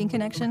digital banking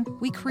connection,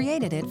 we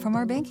created it from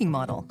our banking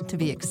model to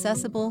be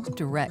accessible,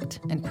 direct,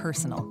 and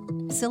personal.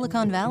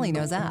 Silicon Valley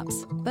knows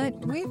apps, but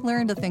we've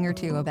learned a thing or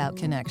two about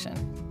connection.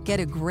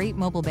 Get a great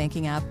mobile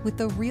banking app with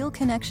the real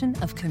connection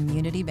of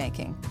community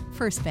banking.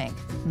 First Bank,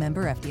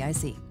 member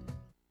FDIC.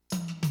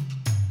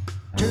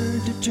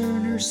 Turn to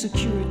Turner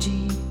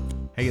Security.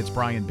 Hey, it's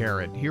Brian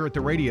Barrett. Here at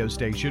the radio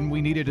station,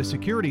 we needed a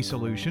security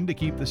solution to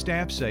keep the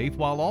staff safe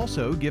while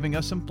also giving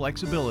us some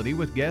flexibility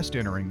with guests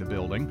entering the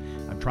building.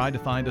 I've tried to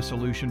find a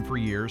solution for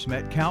years,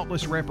 met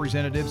countless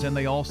representatives, and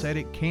they all said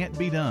it can't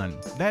be done.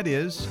 That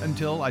is,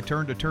 until I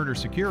turned to Turner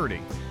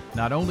Security.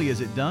 Not only is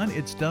it done,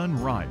 it's done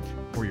right.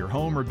 For your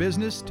home or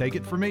business, take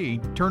it from me.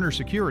 Turner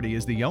Security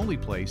is the only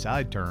place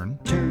I'd turn.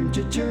 Turn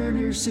to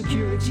Turner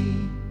Security.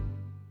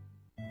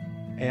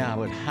 And I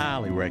would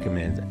highly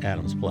recommend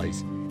Adams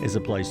Place. It's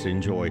a place to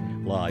enjoy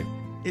life.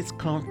 It's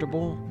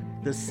comfortable.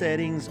 The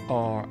settings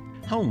are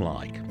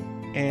home-like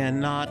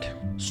and not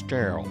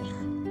sterile.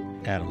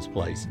 Adams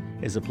Place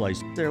is a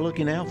place they're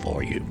looking out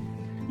for you.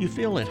 You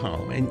feel at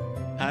home, and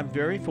I'm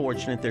very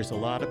fortunate there's a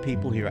lot of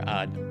people here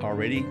I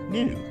already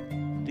knew.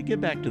 To get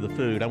back to the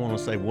food, I want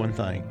to say one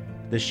thing.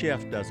 The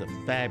chef does a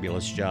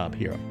fabulous job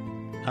here.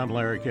 I'm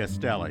Larry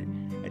Castelli.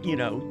 You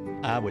know,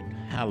 I would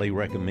highly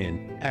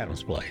recommend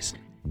Adams Place.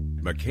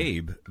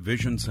 McCabe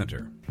Vision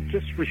Center.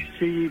 Just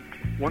received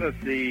one of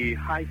the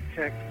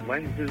high-tech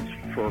lenses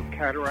for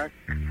cataract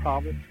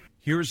problems.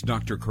 Here's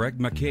Dr. Craig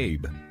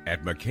McCabe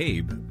at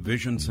McCabe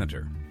Vision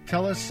Center.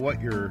 Tell us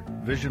what your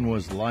vision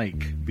was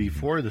like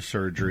before the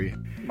surgery.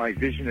 My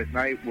vision at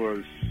night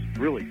was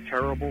really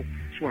terrible.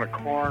 So when a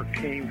car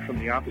came from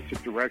the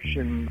opposite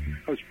direction,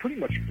 I was pretty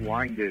much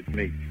blinded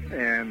me.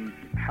 And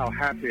how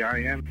happy I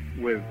am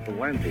with the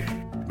lenses.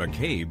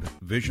 McCabe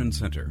Vision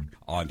Center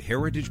on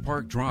Heritage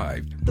Park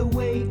Drive. The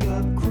Wake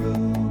Up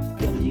Crew,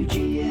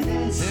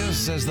 WGNS.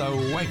 This is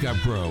the Wake Up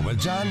Crew with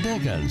John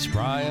Dinkins,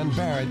 Brian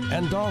Barrett,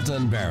 and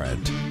Dalton Barrett.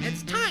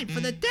 It's time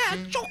for the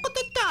dad joke of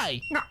the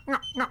day.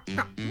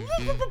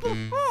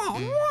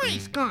 Oh,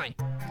 nice guy.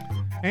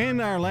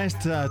 And our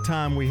last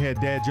time we had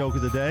Dad Joke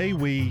of the Day,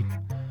 we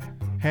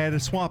had a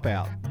swap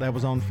out. That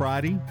was on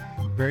Friday.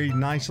 Very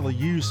nicely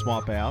used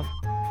swap out.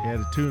 He had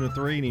a 2 and a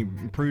 3, and he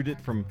improved it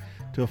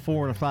to a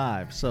 4 and a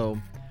 5. So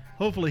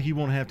hopefully he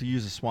won't have to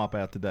use a swap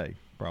out today.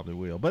 Probably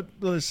will. But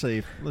let's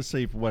see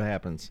what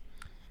happens.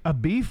 A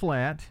B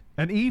flat,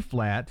 an E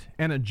flat,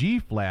 and a G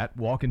flat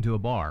walk into a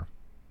bar.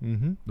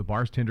 Mm-hmm. The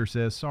bartender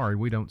says, "Sorry,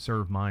 we don't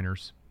serve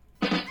minors."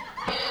 Pretty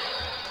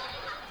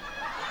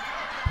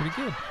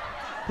good.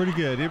 Pretty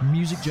good.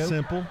 Music joke.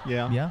 Simple.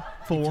 Yeah. Yeah.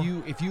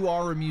 4. If you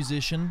are a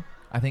musician,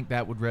 I think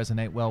that would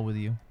resonate well with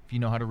you. If you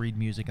know how to read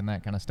music and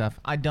that kind of stuff.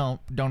 I don't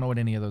know what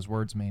any of those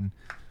words mean.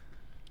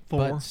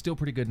 4. But still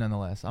pretty good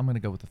nonetheless. I'm going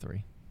to go with the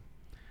 3.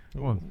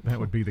 Well, that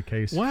would be the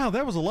case. Wow,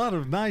 that was a lot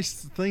of nice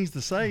things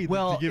to say.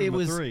 Well, to give him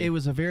a 3. it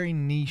was a very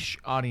niche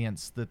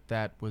audience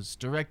that was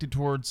directed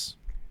towards.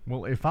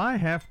 Well, if I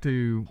have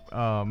to,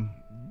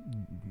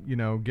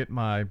 get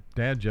my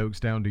dad jokes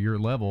down to your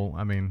level,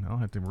 I mean, I'll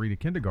have to read a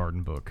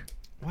kindergarten book.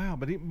 Wow,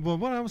 but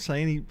what I was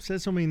saying, he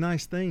said so many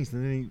nice things,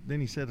 and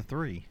then he said a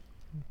 3.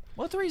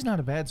 Well, 3 is not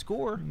a bad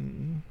score.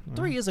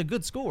 3 is a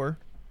good score.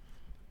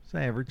 It's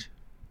average.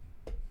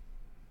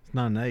 It's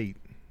not an 8.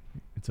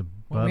 It's above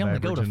well, we only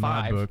average go to in 5.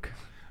 my book.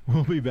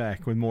 We'll be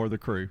back with more of the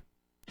crew.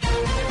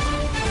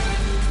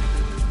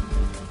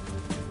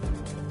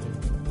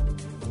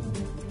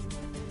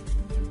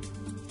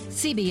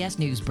 CBS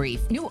News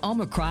Brief. New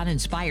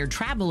Omicron-inspired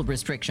travel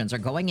restrictions are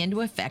going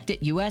into effect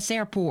at U.S.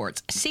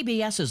 airports.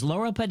 CBS's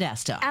Laura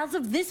Podesta. As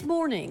of this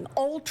morning,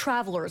 all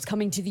travelers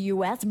coming to the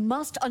U.S.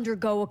 must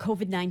undergo a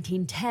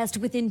COVID-19 test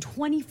within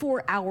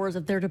 24 hours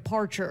of their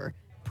departure.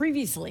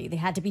 Previously, they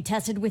had to be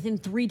tested within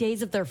 3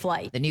 days of their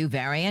flight. The new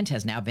variant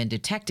has now been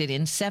detected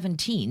in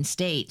 17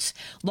 states.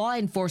 Law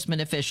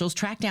enforcement officials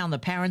tracked down the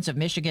parents of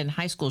Michigan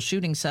high school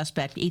shooting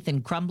suspect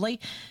Ethan Crumbley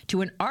to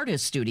an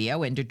artist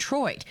studio in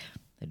Detroit.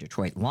 The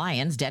Detroit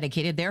Lions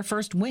dedicated their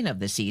first win of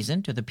the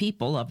season to the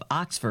people of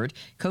Oxford.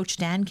 Coach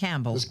Dan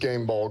Campbell. This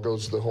game ball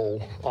goes to the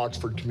whole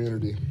Oxford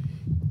community.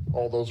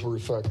 All those were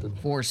affected.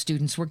 4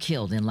 students were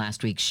killed in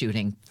last week's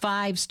shooting.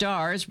 5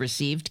 stars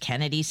received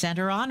Kennedy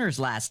Center honors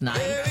last night.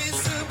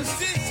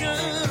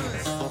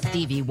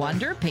 Stevie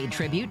Wonder paid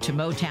tribute to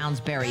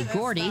Motown's Berry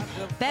Gordy.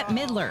 Bette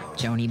Midler,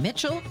 Joni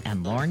Mitchell,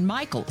 and Lorne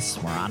Michaels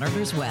were honored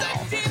as well.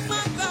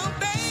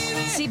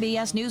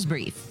 CBS News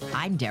Brief.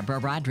 I'm Deborah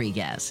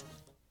Rodriguez.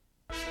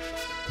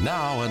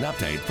 Now an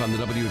update from the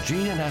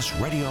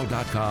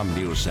WGNSradio.com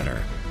News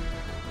Center.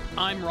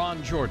 I'm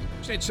Ron Jordan.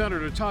 State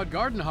Senator Todd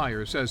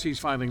Gardenhire says he's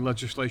filing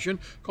legislation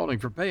calling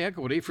for pay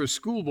equity for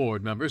school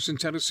board members in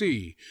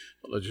Tennessee.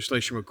 The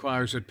legislation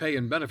requires that pay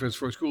and benefits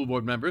for school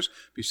board members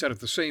be set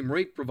at the same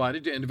rate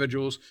provided to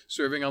individuals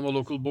serving on the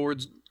local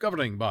board's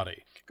governing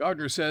body.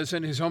 Gardner says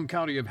in his home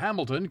county of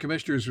Hamilton,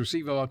 commissioners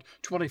receive about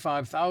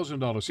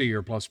 $25,000 a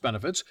year plus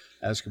benefits,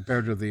 as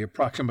compared to the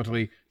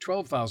approximately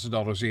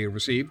 $12,000 a year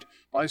received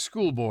by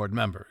school board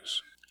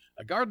members.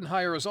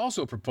 Gardenhire has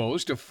also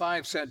proposed a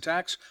 5-cent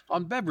tax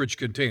on beverage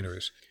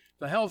containers.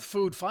 The Health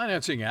Food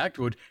Financing Act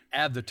would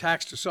add the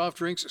tax to soft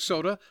drinks,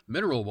 soda,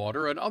 mineral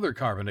water, and other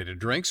carbonated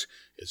drinks.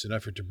 It's an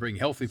effort to bring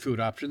healthy food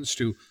options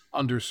to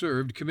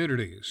underserved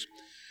communities.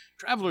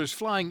 Travelers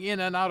flying in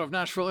and out of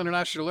Nashville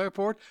International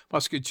Airport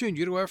must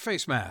continue to wear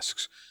face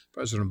masks.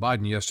 President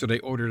Biden yesterday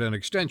ordered an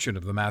extension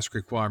of the mask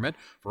requirement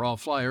for all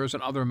flyers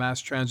and other mass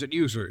transit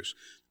users.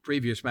 The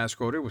previous mask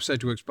order was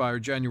said to expire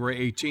January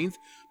 18th,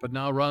 but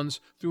now runs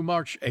through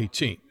March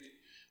 18th.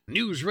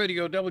 News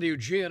Radio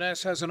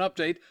WGNS has an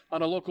update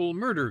on a local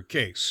murder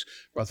case.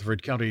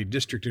 Rutherford County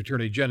District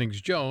Attorney Jennings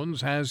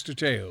Jones has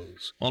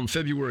details. On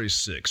February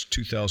 6,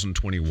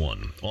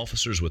 2021,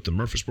 officers with the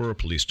Murfreesboro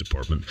Police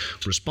Department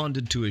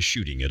responded to a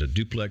shooting at a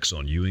duplex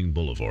on Ewing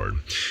Boulevard.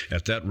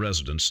 At that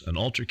residence, an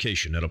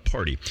altercation at a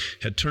party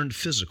had turned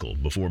physical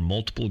before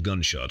multiple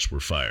gunshots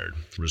were fired,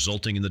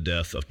 resulting in the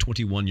death of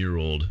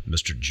 21-year-old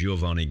Mr.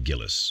 Giovanni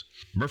Gillis.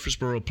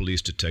 Murfreesboro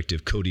Police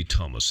Detective Cody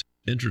Thomas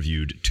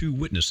interviewed 2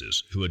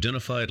 witnesses who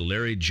identified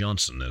Larry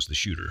Johnson as the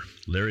shooter.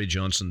 Larry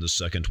Johnson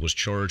II was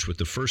charged with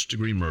the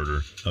first-degree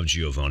murder of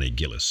Giovanni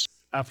Gillis.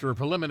 After a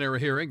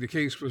preliminary hearing, the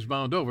case was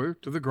bound over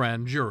to the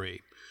grand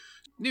jury.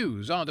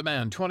 News on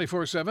demand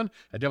 24/7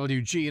 at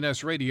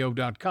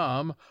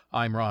WGNSradio.com.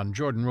 I'm Ron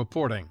Jordan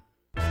reporting.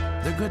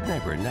 The Good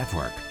Neighbor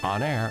Network,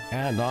 on air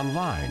and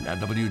online at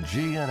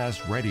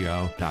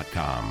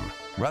WGNSradio.com.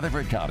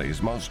 Rutherford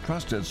County's most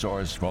trusted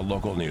source for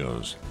local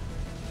news.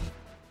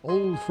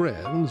 Old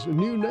friends,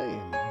 new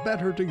name,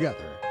 better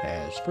together,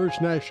 as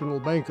First National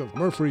Bank of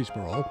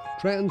Murfreesboro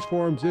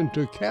transforms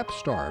into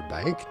Capstar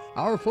Bank.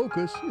 Our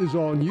focus is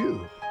on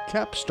you.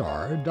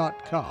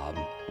 Capstar.com.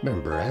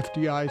 Member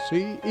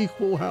FDIC,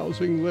 equal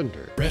housing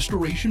lender.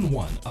 Restoration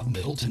One of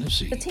Middle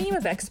Tennessee. A team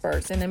of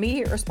experts and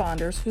immediate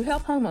responders who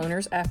help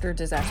homeowners after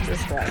disaster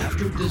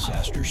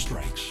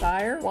strikes.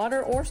 Fire,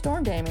 water, or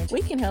storm damage,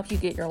 we can help you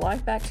get your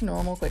life back to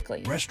normal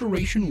quickly.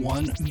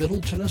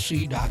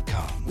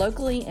 Restoration1MiddleTennessee.com.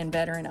 Locally and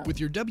veteran owned. With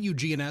your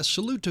WGNS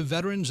Salute to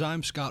Veterans,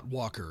 I'm Scott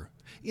Walker.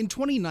 In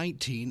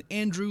 2019,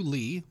 Andrew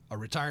Lee, a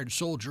retired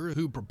soldier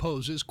who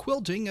proposes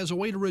quilting as a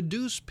way to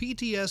reduce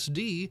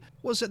PTSD,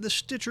 was at the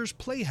Stitchers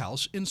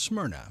Playhouse in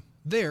Smyrna.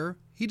 There,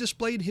 he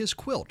displayed his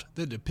quilt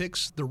that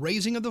depicts the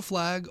raising of the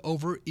flag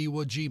over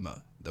Iwo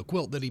Jima. The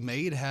quilt that he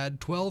made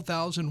had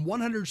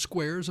 12,100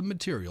 squares of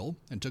material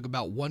and took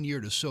about 1 year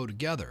to sew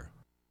together.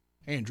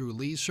 Andrew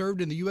Lee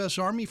served in the U.S.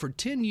 Army for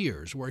 10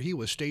 years, where he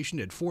was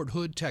stationed at Fort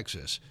Hood,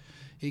 Texas.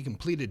 He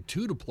completed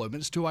 2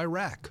 deployments to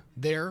Iraq.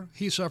 There,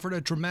 he suffered a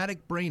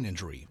traumatic brain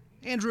injury.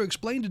 Andrew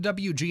explained to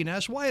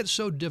WGNS why it's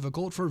so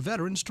difficult for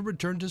veterans to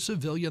return to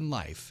civilian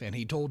life, and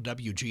he told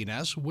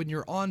WGNS when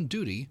you're on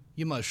duty,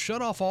 you must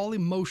shut off all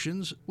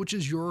emotions, which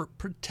is your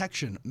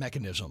protection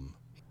mechanism.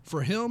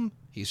 For him,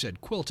 he said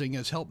quilting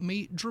has helped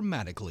me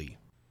dramatically.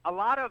 A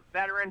lot of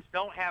veterans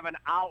don't have an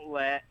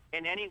outlet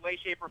in any way,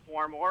 shape, or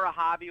form, or a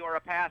hobby or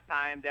a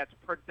pastime that's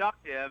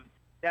productive,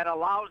 that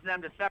allows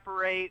them to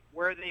separate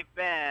where they've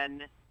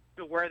been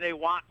to where they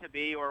want to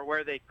be or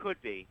where they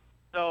could be.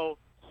 So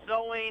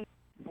sewing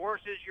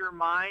forces your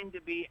mind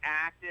to be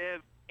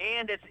active,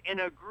 and it's in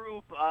a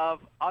group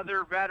of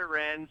other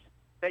veterans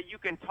that you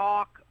can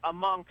talk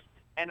amongst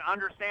and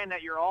understand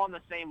that you're all on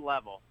the same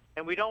level.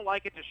 And we don't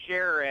like it to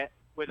share it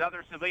with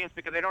other civilians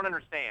because they don't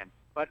understand.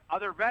 But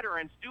other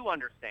veterans do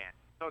understand.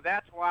 So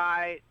that's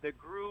why the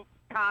group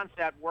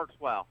concept works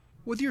well.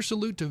 With your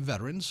Salute to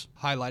Veterans,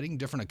 highlighting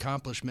different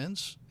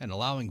accomplishments and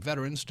allowing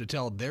veterans to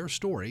tell their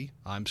story,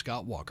 I'm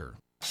Scott Walker.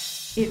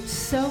 It's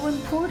so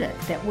important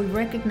that we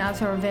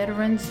recognize our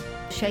veterans,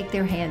 shake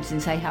their hands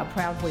and say how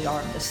proud we are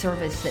of the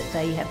service that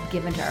they have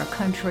given to our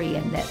country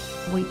and that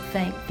we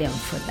thank them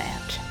for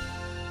that.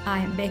 I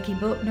am Becky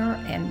Bookner,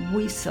 and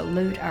we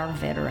salute our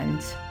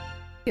veterans.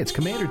 It's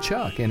Commander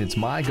Chuck, and it's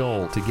my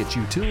goal to get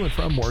you to and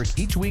from work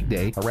each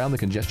weekday around the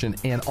congestion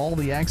and all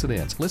the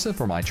accidents. Listen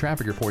for my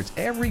traffic reports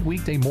every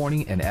weekday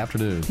morning and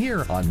afternoon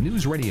here on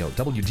News Radio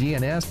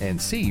WGNS,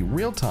 and see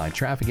real-time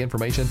traffic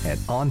information at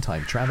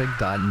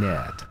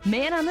ontimetraffic.net.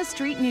 Man on the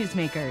Street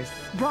Newsmakers,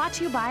 brought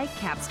to you by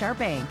Capstar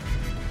Bank.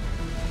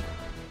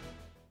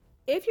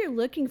 If you're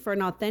looking for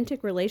an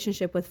authentic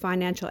relationship with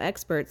financial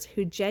experts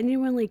who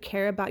genuinely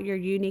care about your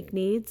unique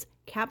needs,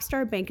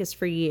 Capstar Bank is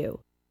for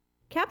you.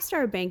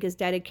 Capstar Bank is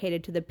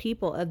dedicated to the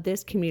people of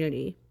this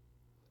community.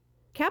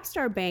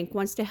 Capstar Bank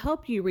wants to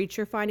help you reach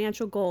your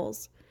financial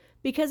goals,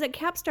 because at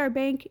Capstar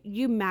Bank,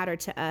 you matter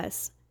to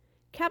us.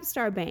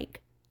 Capstar Bank,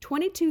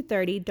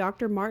 2230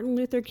 Dr. Martin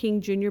Luther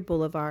King Jr.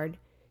 Boulevard,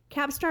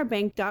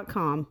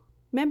 capstarbank.com.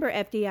 Member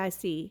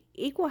FDIC,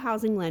 Equal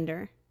Housing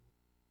Lender.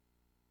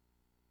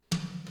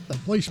 The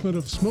placement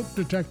of smoke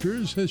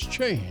detectors has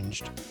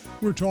changed.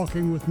 We're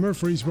talking with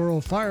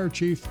Murfreesboro Fire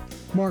Chief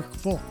Mark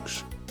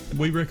Fulks.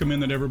 We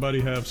recommend that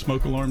everybody have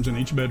smoke alarms in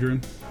each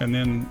bedroom, and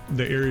then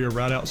the area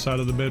right outside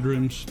of the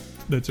bedrooms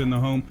that's in the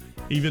home.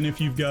 Even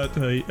if you've got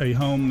a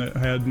home that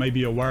had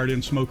maybe a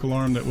wired-in smoke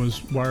alarm that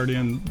was wired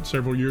in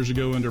several years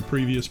ago under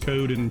previous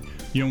code, and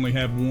you only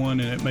have one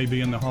and it may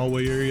be in the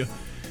hallway area,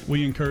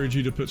 we encourage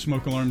you to put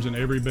smoke alarms in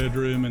every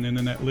bedroom and then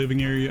in that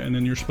living area, and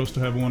then you're supposed to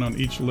have one on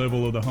each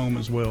level of the home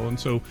as well. And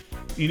so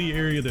any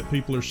area that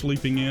people are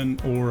sleeping in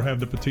or have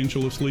the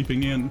potential of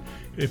sleeping in,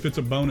 if it's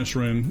a bonus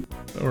room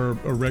or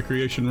a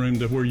recreation room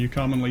to where you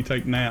commonly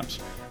take naps,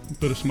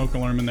 put a smoke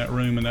alarm in that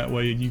room, and that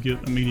way you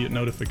get immediate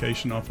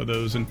notification off of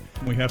those. And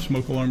we have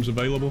smoke alarms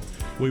available.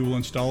 We will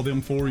install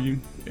them for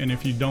you. And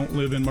if you don't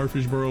live in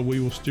Murfreesboro,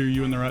 we will steer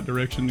you in the right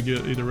direction to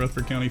get either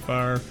Rutherford County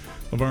Fire,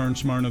 Laverne,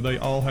 Smyrna. They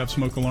all have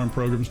smoke alarm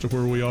programs to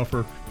where we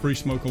offer free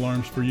smoke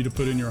alarms for you to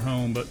put in your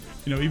home. But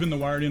even the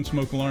wired-in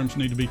smoke alarms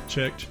need to be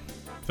checked.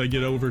 If they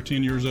get over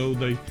 10 years old,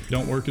 they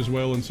don't work as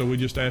well, and so we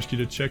just ask you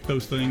to check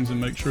those things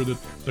and make sure that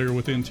they're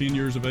within 10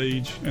 years of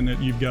age and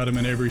that you've got them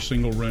in every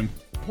single room.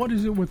 What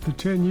is it with the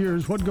 10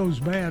 years? What goes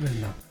bad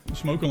in them?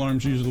 Smoke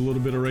alarms use a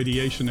little bit of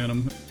radiation in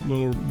them, a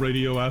little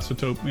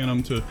radioisotope in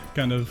them to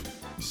kind of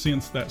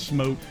sense that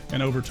smoke,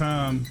 and over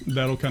time,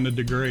 that'll kind of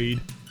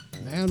degrade.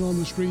 Man on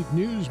the Street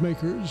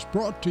Newsmakers,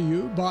 brought to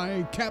you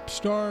by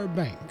Capstar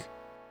Bank.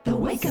 The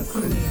Wake Up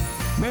Crew.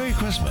 Merry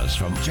Christmas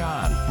from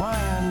John,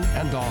 Brian,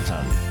 and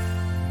Dalton.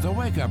 The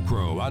Wake Up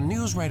Crew on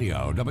News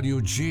Radio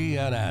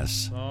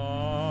WGNS.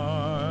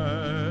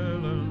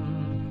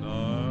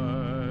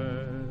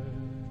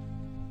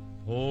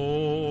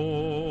 Holy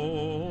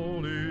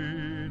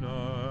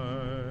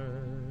night,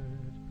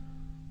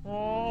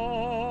 all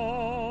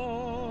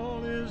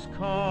is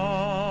calm,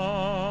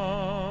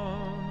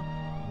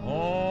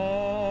 all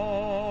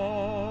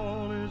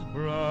is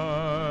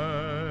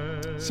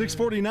bright.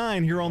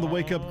 6:49 here on the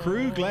Wake Up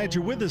Crew. Glad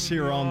you're with us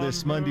here on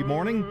this Monday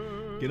morning.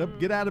 Get up,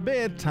 get out of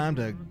bed. Time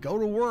to go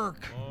to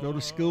work, go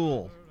to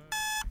school.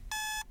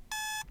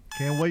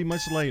 Can't wait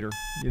much later.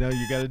 You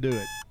got to do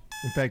it.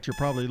 In fact, you're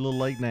probably a little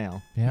late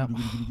now. Yeah,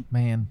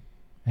 man.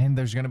 And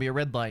there's going to be a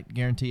red light.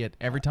 Guarantee it.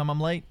 Every time I'm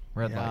late,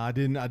 red light. I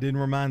didn't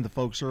remind the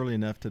folks early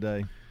enough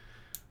today.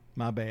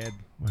 My bad.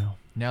 Well,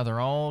 now they're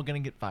all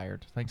going to get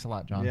fired. Thanks a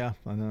lot, John. Yeah,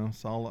 I know.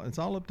 It's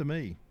all up to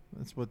me.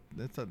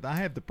 I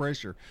have the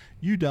pressure.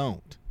 You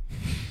don't.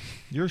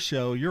 Your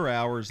show, your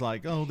hours,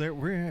 like, oh,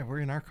 we're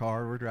in our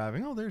car, we're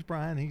driving. Oh, there's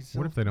Brian.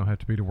 What if they don't have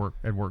to be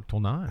at work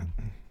till 9?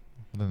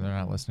 Then they're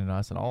not listening to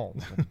us at all.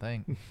 That's the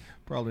thing.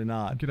 Probably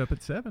not. Get up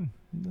at 7.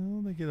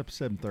 No, they get up at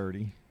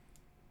 7:30.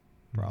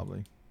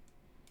 Probably.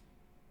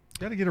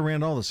 Got to get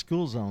around all the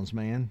school zones,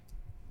 man.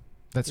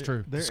 That's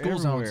true. They're school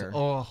everywhere. zones.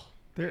 Oh,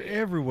 they're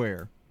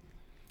everywhere.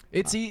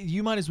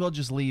 You might as well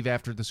just leave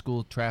after the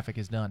school traffic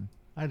is done.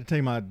 I had to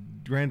take my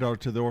granddaughter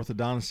to the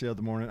orthodontist the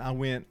other morning. I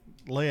went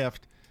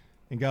left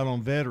and got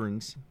on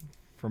Veterans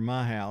from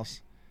my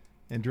house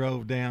and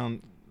drove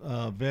down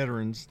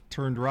Veterans,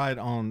 turned right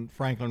on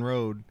Franklin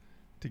Road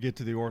to get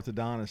to the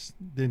orthodontist.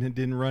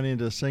 Didn't run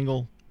into a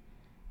single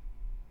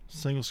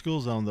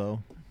school zone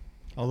though.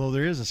 Although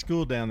there is a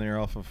school down there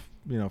off of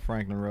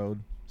Franklin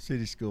Road,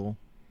 City School.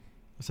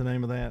 What's the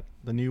name of that?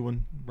 The new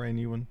one, brand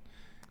new one.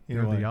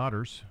 They're the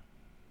Otters.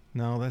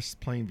 No, that's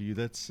Plainview.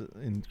 That's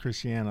in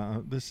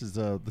Christiana. This is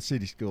the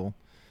City School.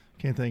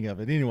 Can't think of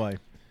it. Anyway,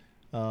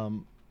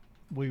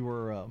 we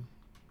were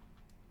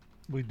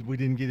we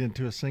didn't get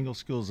into a single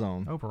school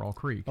zone. Overall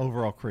Creek.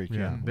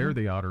 Yeah. They're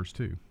the Otters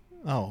too.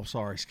 Oh,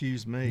 sorry.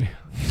 Excuse me.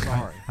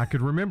 Sorry. I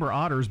could remember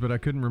Otters, but I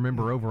couldn't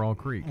remember Overall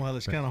Creek. Well,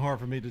 it's kind of hard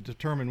for me to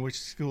determine which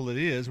school it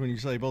is when you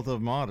say both of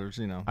them Otters,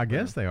 I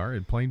guess they are.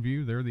 At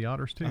Plainview, they're the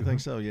Otters too. I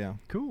think so, yeah.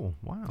 Cool.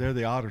 Wow. They're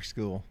the Otter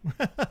School.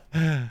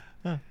 They're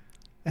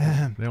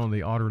on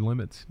the Otter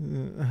limits.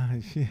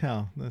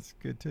 Yeah, that's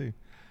good too.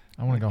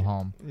 I want to go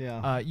home.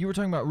 Yeah. You were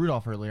talking about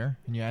Rudolph earlier,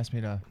 and you asked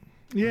me to.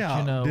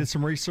 Yeah, did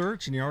some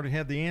research, and you already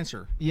had the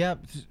answer.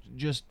 Yep,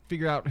 just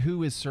figure out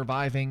who is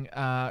surviving.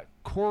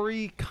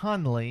 Corey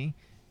Conley,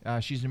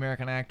 she's an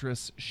American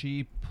actress.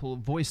 She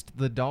voiced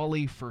the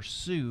dolly for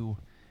Sue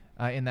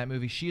in that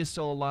movie. She is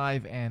still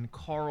alive, and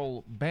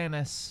Carl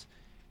Banas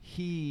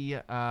he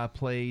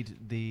played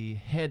the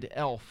head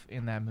elf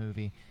in that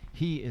movie.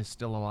 He is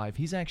still alive.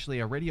 He's actually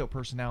a radio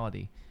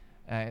personality,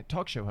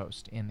 talk show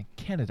host in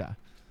Canada.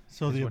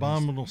 So the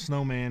Abominable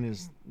Snowman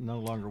is no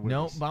longer with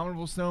us. No,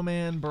 Abominable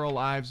Snowman, Burl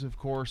Ives, of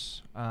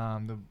course,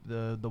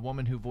 the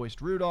woman who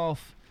voiced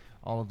Rudolph,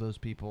 all of those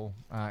people,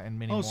 and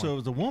many more. Oh, so it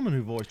was a woman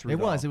who voiced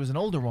Rudolph. It was an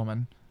older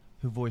woman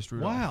who voiced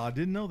Rudolph. Wow, I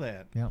didn't know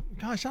that. Yeah.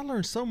 Gosh, I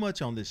learned so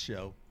much on this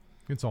show.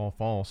 It's all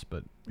false,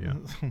 but yeah.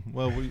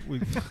 Well, we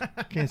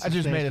can't. I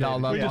just made it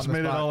all up. We just made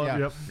it all up.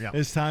 Yeah. Yep.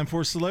 It's time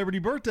for celebrity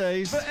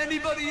birthdays. For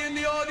anybody in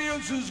the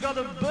audience who's got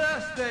a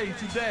birthday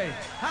today,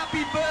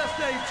 happy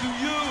birthday to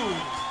you.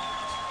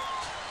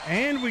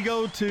 And we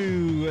go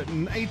to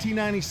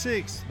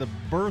 1896, the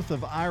birth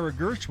of Ira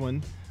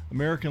Gershwin,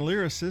 American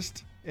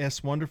lyricist.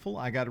 S. Wonderful,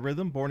 I Got a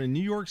Rhythm, born in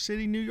New York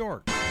City, New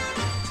York.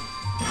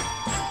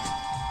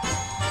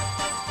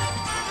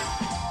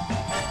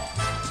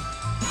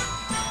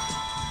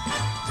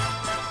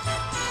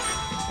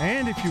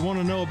 And if you want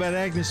to know about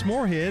Agnes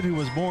Moorehead, who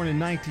was born in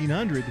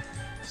 1900,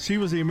 she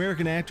was the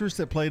American actress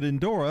that played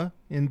Endora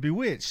in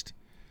Bewitched,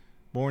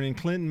 born in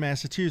Clinton,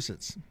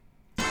 Massachusetts.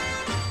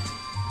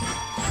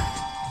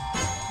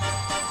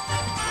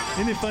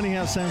 Isn't it funny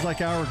how it sounds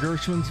like Ira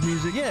Gershwin's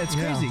music? Yeah, it's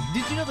crazy.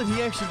 Did you know that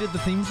he actually did the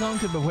theme song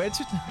to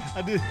Bewitched?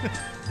 I did.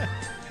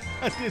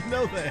 I didn't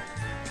know that.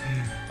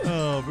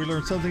 Oh, we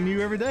learn something new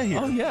every day here.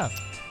 Oh, yeah.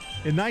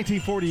 In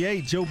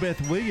 1948, Jo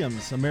Beth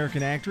Williams,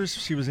 American actress,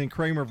 she was in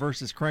Kramer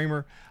versus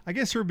Kramer. I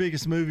guess her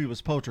biggest movie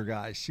was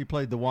Poltergeist. She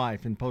played the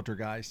wife in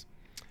Poltergeist.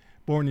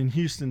 Born in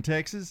Houston,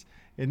 Texas.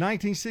 In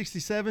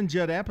 1967,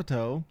 Judd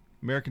Apatow,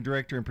 American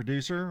director and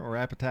producer, or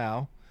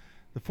Apatow,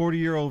 the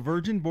 40-year-old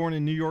virgin, born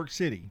in New York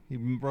City. He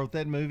wrote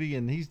that movie,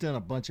 and he's done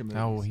a bunch of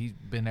movies. Oh, he's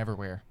been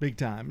everywhere. Big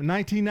time. In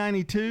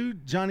 1992,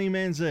 Johnny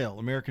Manziel,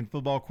 American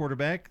football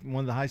quarterback,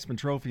 won the Heisman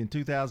Trophy in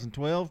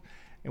 2012,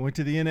 and went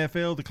to the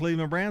NFL, the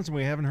Cleveland Browns, and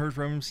we haven't heard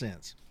from him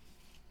since.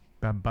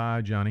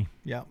 Bye-bye, Johnny.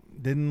 Yeah,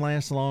 didn't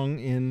last long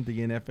in the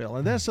NFL.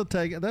 And that's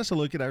a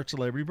look at our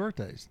celebrity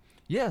birthdays.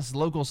 Yes,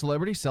 local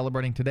celebrities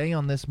celebrating today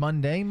on this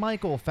Monday.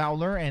 Michael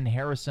Fowler and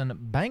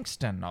Harrison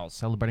Bankston all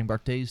celebrating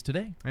birthdays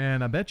today.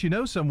 And I bet you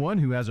know someone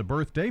who has a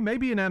birthday,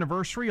 maybe an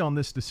anniversary on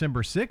this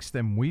December 6th,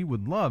 and we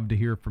would love to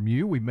hear from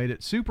you. We've made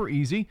it super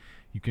easy.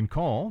 You can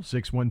call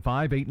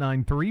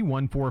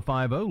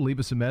 615-893-1450. Leave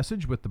us a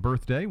message with the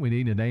birthday. We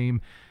need a name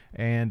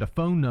and a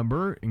phone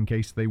number in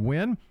case they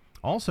win.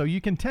 Also, you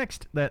can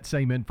text that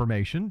same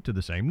information to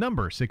the same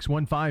number,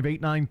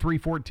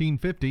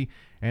 615-893-1450.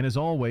 And as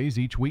always,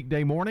 each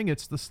weekday morning,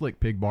 it's the Slick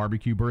Pig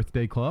Barbecue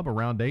Birthday Club.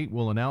 Around 8,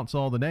 we'll announce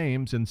all the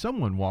names, and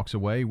someone walks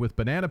away with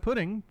banana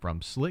pudding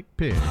from Slick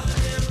Pig.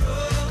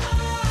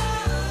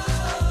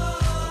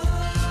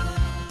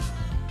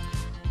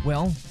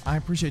 Well, I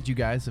appreciate you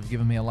guys have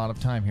given me a lot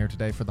of time here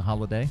today for the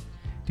holiday.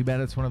 Too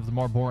bad it's one of the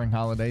more boring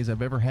holidays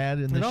I've ever had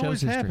in the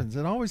show's history.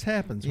 It always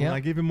happens. Yep. When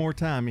I give him more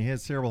time, he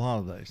has several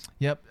holidays.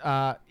 Yep.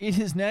 It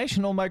is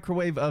National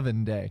Microwave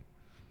Oven Day.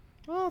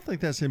 Well, I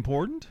think that's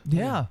important.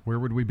 Yeah. Where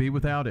would we be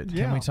without it?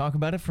 Can we talk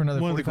about it for another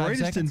 45 seconds? One of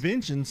the greatest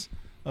inventions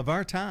of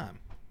our time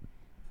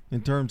in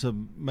terms of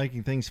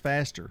making things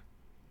faster.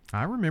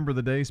 I remember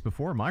the days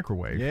before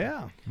microwave.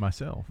 Yeah.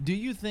 Myself. Do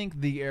you think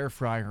the air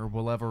fryer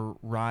will ever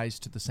rise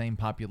to the same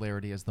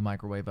popularity as the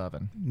microwave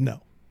oven?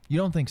 No. You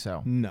don't think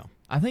so? No.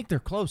 I think they're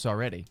close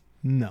already.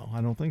 No,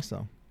 I don't think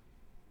so.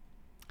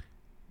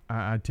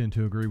 I tend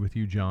to agree with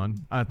you,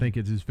 John. I think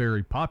it is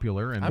very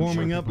popular. And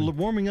warming up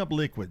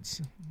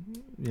liquids,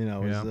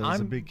 is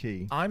a big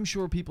key. I'm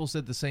sure people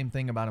said the same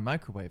thing about a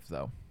microwave,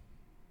 though.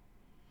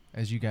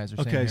 As you guys are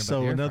saying. Okay,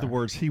 so in other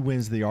words, he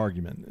wins the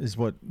argument, is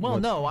what. Well,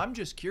 no, I'm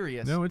just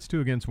curious. No, it's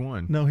 2 against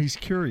 1. No, he's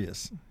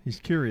curious.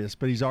 He's curious,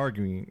 but he's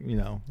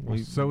arguing. Well,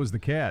 so is the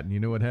cat, and you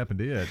know what happened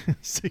to it.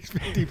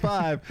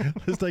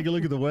 6:55. Let's take a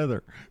look at the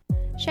weather.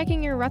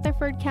 Checking your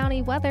Rutherford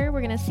County weather, we're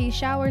going to see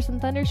showers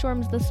and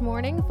thunderstorms this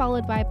morning,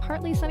 followed by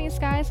partly sunny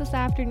skies this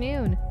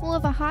afternoon. We'll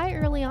have a high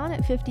early on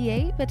at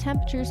 58, but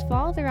temperatures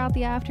fall throughout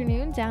the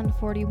afternoon down to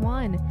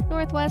 41.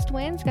 Northwest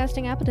winds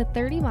gusting up to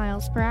 30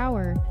 miles per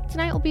hour.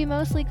 Tonight will be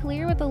mostly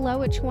clear with a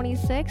low at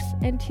 26,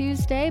 and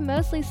Tuesday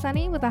mostly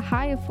sunny with a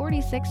high of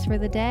 46 for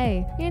the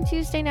day. And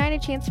Tuesday night a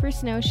chance for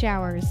snow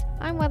showers.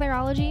 I'm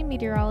weatherology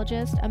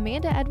meteorologist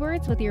Amanda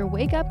Edwards with your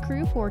Wake Up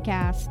Crew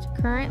forecast.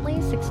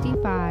 Currently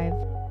 65.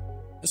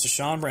 This is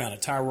Sean Brown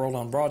at Tire World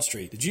on Broad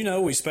Street. Did you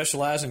know we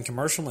specialize in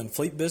commercial and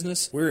fleet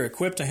business? We're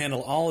equipped to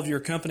handle all of your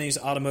company's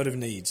automotive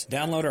needs.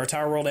 Download our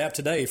Tire World app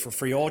today for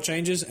free oil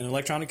changes and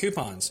electronic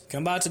coupons.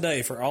 Come by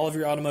today for all of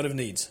your automotive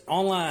needs.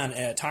 Online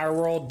at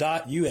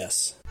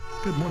tireworld.us.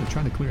 Good morning.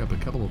 Trying to clear up a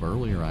couple of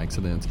earlier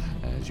accidents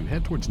as you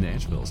head towards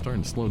Nashville.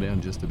 Starting to slow down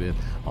just a bit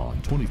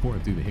on 24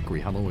 through the Hickory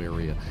Hollow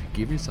area.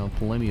 Give yourself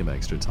plenty of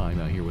extra time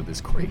out here with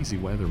this crazy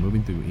weather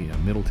moving through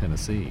Middle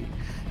Tennessee.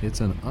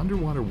 It's an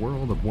underwater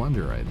world of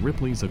wonder at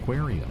Ripley's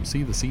Aquarium.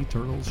 See the sea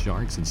turtles,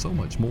 sharks, and so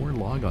much more.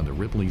 Log on to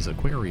Ripley's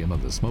Aquarium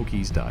of the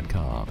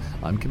Smokies.com.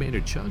 I'm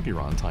Commander Chug.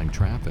 You're on time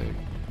traffic.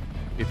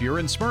 If you're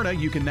in Smyrna,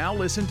 you can now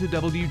listen to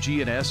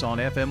WGNS on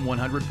FM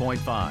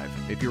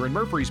 100.5. If you're in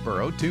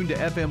Murfreesboro, tune to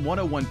FM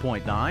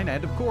 101.9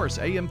 and, of course,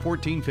 AM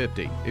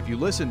 1450. If you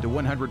listen to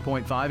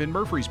 100.5 in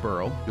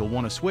Murfreesboro, you'll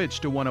want to switch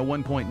to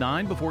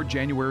 101.9 before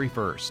January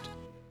 1st.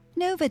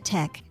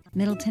 Novatech,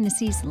 Middle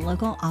Tennessee's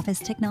local office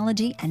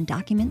technology and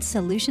document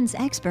solutions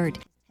expert.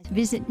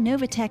 Visit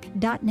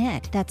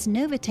Novatech.net. That's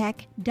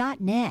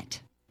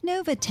Novatech.net.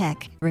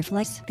 Novatech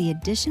reflects the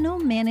additional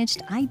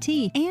managed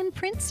IT and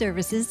print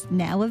services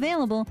now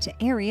available to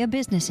area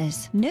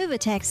businesses.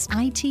 Novatech's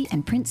IT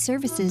and print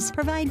services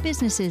provide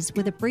businesses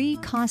with a free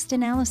cost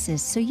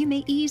analysis so you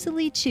may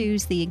easily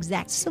choose the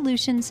exact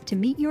solutions to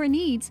meet your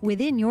needs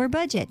within your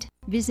budget.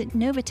 Visit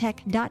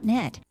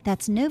Novatech.net.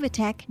 That's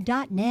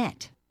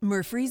Novatech.net.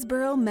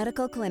 Murfreesboro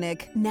Medical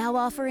Clinic, now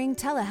offering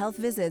telehealth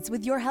visits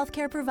with your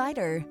healthcare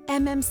provider.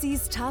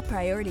 MMC's top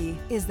priority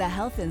is the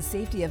health and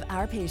safety of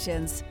our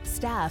patients,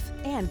 staff,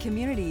 and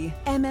community.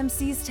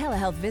 MMC's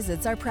telehealth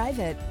visits are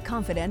private,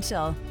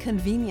 confidential,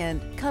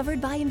 convenient,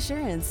 covered by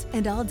insurance,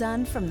 and all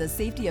done from the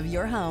safety of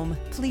your home.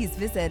 Please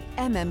visit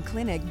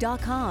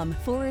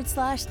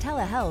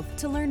mmclinic.com/telehealth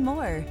to learn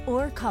more,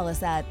 or call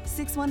us at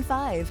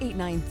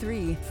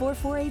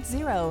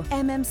 615-893-4480.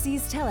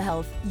 MMC's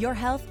Telehealth, your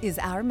health is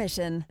our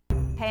mission.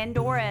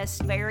 Pandora is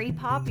very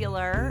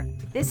popular.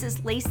 This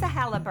is Lisa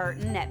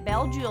Halliburton at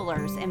Bell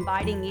Jewelers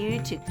inviting you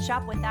to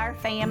shop with our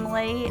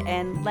family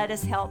and let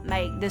us help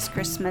make this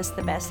Christmas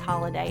the best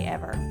holiday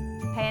ever.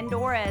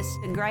 Pandora is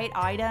a great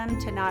item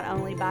to not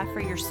only buy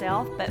for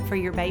yourself, but for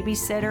your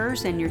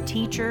babysitters and your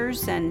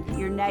teachers and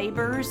your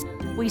neighbors.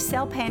 We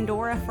sell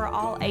Pandora for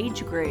all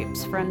age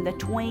groups, from the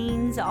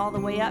tweens all the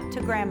way up to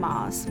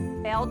grandmas.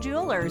 Bell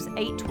Jewelers,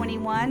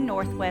 821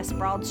 Northwest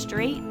Broad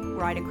Street,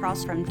 right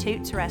across from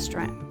Toots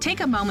Restaurant. Take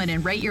a moment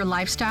and rate your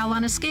lifestyle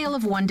on a scale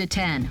of 1 to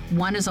 10.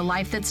 1 is a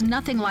life that's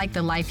nothing like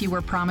the life you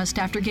were promised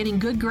after getting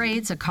good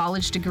grades, a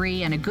college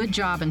degree, and a good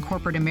job in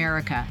corporate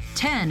America.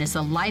 10 is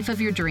the life of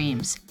your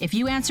dreams. If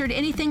you answered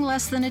anything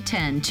less than a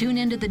 10, tune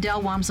into the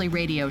Del Walmsley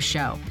Radio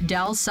Show.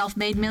 Del,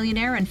 self-made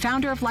millionaire and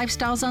founder of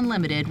Lifestyles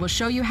Unlimited, will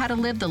show you how to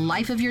live the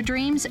life of your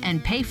dreams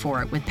and pay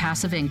for it with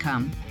passive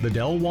income. The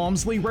Del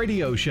Walmsley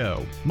Radio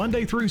Show,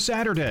 Monday through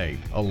Saturday,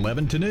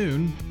 11 to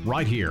noon,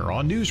 right here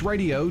on News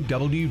Radio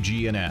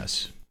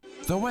WGNS.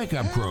 The Wake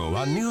Up Crew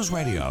on News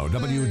Radio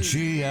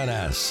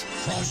WGNS.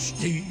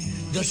 Frosty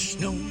the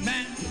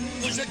Snowman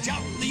was a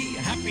jolly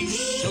happy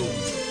soul,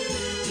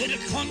 with a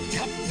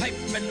corn-cob pipe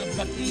and a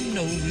button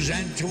nose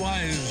and 2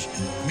 eyes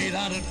made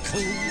out of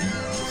coal.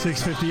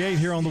 6:58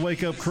 here on the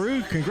Wake Up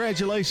Crew.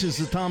 Congratulations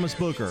to Thomas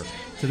Booker,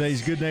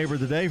 today's Good Neighbor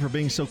of the Day, for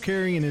being so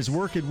caring in his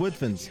work at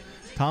Woodfins.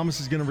 Thomas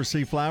is going to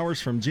receive flowers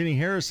from Jenny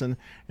Harrison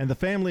and the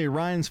family at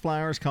Ryan's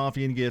Flowers,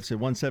 Coffee, and Gifts at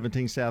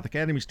 117 South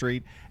Academy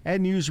Street at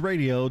News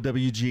Radio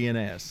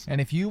WGNS. And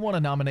if you want to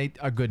nominate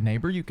a good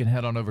neighbor, you can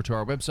head on over to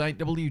our website,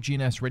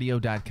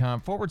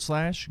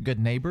 WGNSradio.com/good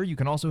neighbor. You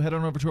can also head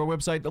on over to our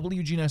website,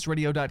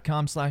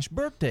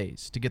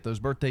 WGNSradio.com/birthdays, to get those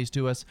birthdays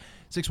to us.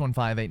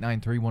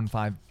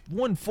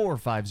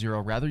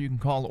 615-893-1450 rather. You can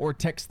call or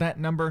text that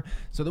number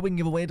so that we can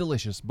give away a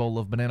delicious bowl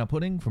of banana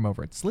pudding from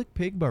over at Slick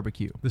Pig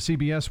Barbecue. The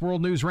CBS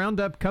World News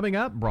Roundup coming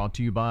up, brought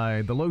to you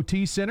by the Low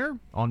T Center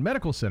on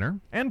Medical Center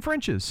and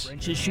French's.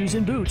 French's Shoes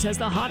and Boots has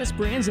the hottest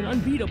brands and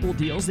unbeatable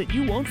deals that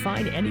you won't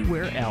find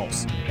anywhere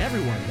else.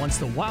 Everyone wants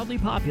the wildly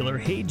popular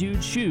Hey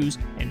Dude shoes,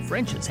 and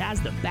French's has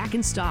them back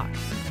in stock.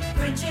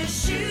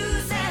 French's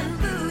Shoes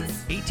and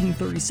Boots,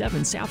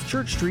 1837 South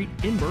Church Street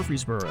in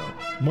Murfreesboro.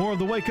 More of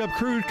the Wake Up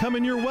Crew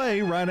coming your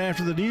way right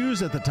after the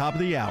news at the top of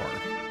the hour.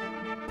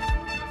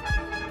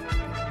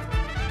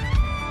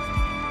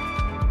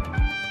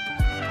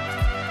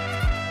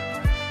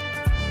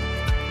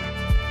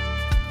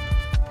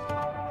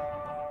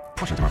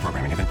 Portions of our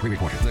programming have been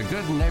pre-recorded. The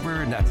Good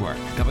Neighbor Network,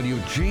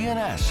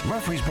 WGNS,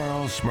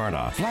 Murfreesboro,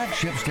 Smyrna,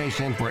 flagship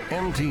station for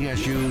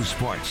MTSU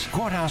Sports.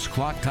 Courthouse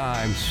clock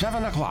time,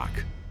 7 o'clock.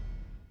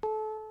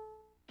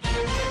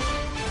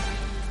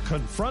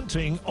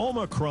 Confronting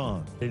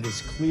Omicron. It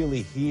is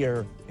clearly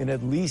here in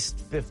at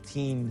least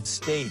 15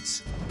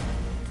 states.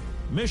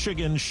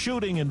 Michigan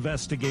shooting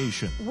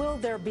investigation. Will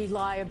there be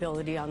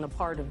liability on the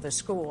part of the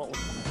school?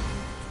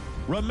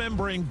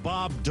 Remembering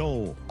Bob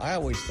Dole. I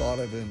always thought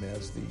of him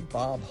as the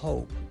Bob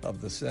Hope of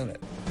the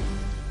Senate.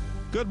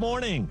 Good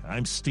morning.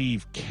 I'm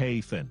Steve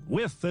Kathan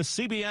with the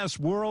CBS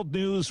World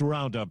News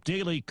Roundup.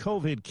 Daily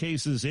COVID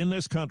cases in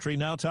this country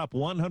now top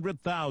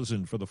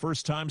 100,000 for the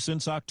first time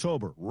since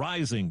October,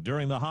 rising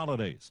during the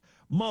holidays.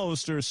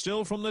 Most are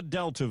still from the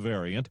Delta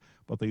variant,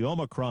 but the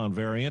Omicron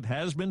variant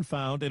has been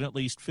found in at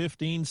least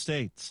 15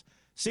 states.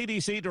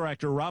 CDC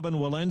Director Robin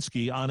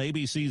Walensky on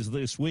ABC's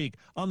This Week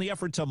on the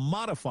effort to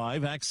modify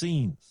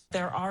vaccines.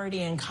 They're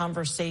already in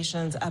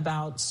conversations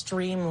about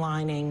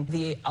streamlining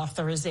the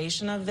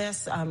authorization of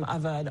this,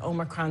 of an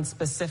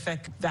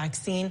Omicron-specific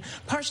vaccine,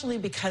 partially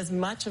because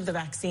much of the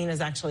vaccine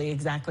is actually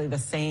exactly the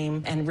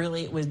same, and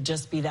really it would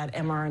just be that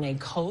mRNA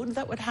code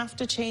that would have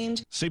to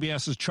change.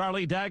 CBS's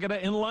Charlie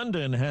D'Agata in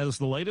London has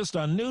the latest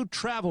on new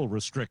travel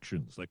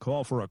restrictions that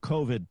call for a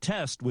COVID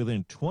test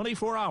within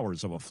 24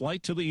 hours of a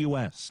flight to the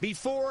U.S.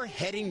 Before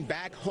heading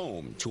back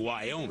home to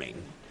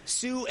Wyoming,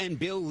 Sue and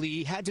Bill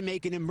Lee had to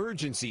make an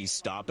emergency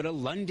stop at a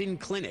London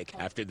clinic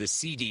after the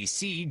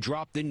CDC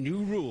dropped the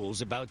new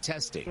rules about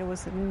testing. It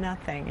was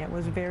nothing. It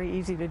was very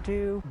easy to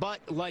do. But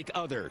like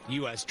other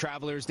U.S.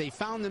 travelers, they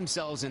found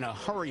themselves in a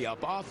hurry-up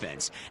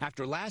offense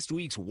after last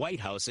week's White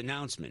House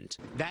announcement.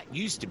 That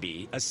used to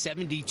be a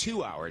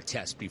 72-hour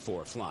test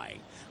before flying,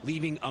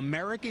 leaving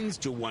Americans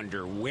to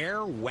wonder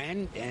where,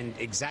 when, and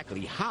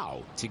exactly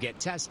how to get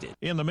tested.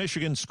 In the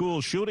Michigan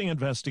school shooting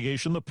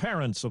investigation, the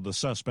parents of the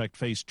suspect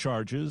faced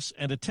charges,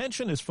 and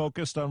attention is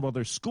focused on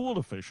whether school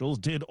officials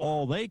did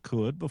all they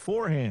could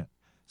beforehand.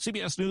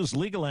 CBS News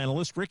legal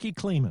analyst Ricky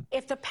Kleeman.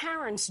 If the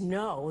parents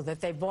know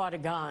that they bought a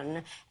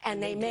gun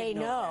and they may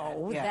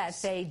know that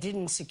they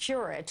didn't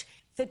secure it,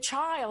 the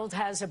child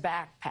has a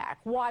backpack.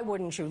 Why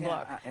wouldn't you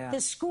look?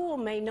 The school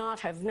may not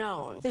have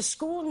known. The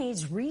school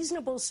needs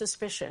reasonable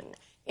suspicion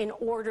in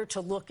order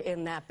to look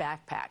in that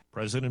backpack.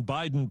 President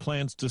Biden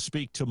plans to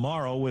speak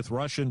tomorrow with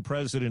Russian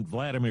President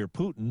Vladimir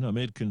Putin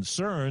amid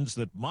concerns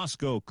that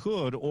Moscow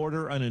could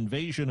order an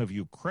invasion of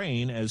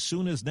Ukraine as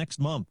soon as next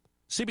month.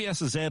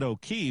 CBS's Ed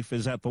O'Keefe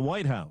is at the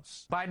White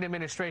House. Biden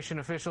administration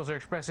officials are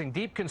expressing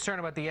deep concern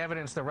about the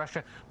evidence that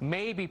Russia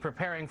may be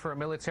preparing for a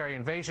military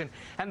invasion.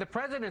 And the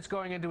president's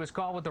going into his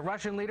call with the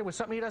Russian leader with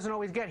something he doesn't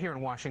always get here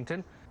in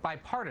Washington: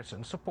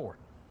 bipartisan support.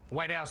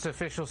 White House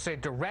officials say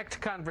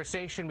direct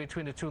conversation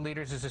between the two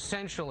leaders is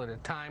essential at a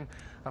time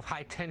of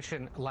high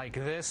tension like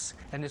this,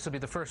 and this will be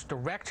the first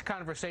direct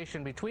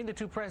conversation between the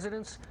two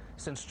presidents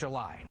since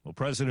July. Well,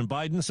 President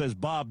Biden says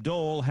Bob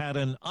Dole had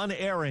an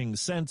unerring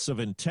sense of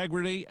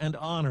integrity and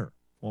honor.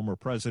 Former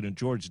President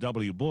George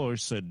W.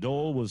 Bush said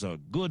Dole was a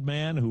good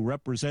man who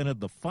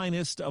represented the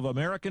finest of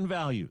American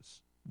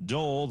values.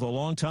 Dole, the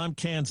longtime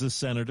Kansas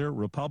senator,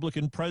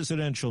 Republican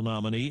presidential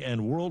nominee,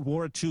 and World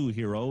War II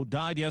hero,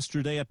 died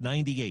yesterday at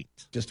 98.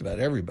 Just about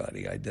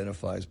everybody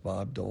identifies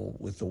Bob Dole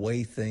with the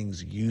way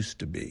things used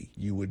to be.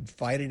 You would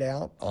fight it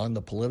out on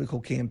the political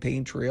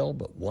campaign trail,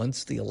 but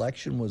once the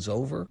election was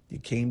over, you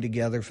came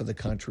together for the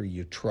country.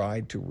 You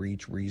tried to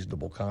reach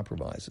reasonable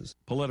compromises.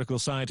 Political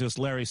scientist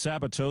Larry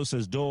Sabato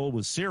says Dole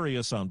was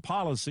serious on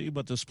policy,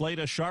 but displayed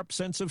a sharp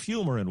sense of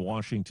humor in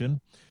Washington.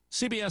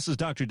 CBS's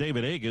Dr.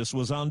 David Agus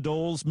was on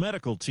Dole's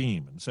medical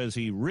team and says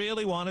he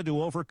really wanted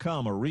to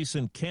overcome a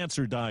recent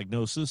cancer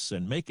diagnosis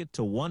and make it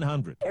to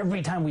 100.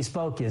 Every time we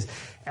spoke is,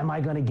 am I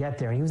going to get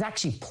there? He was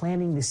actually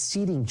planning the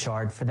seating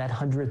chart for that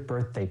 100th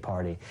birthday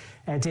party.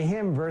 And to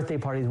him, birthday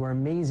parties were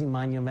amazing,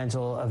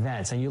 monumental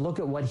events. And you look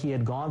at what he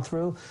had gone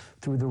through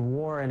the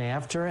war and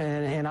after,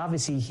 and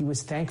obviously he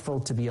was thankful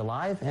to be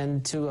alive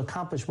and to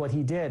accomplish what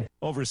he did.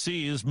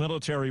 Overseas,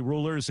 military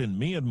rulers in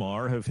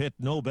Myanmar have hit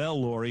Nobel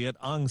laureate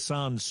Aung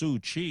San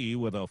Suu Kyi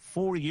with a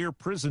 4-year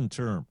prison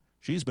term.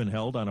 She's been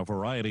held on a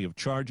variety of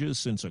charges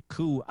since a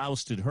coup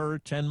ousted her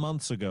 10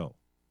 months ago.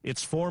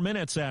 It's 4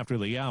 minutes after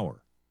the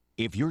hour.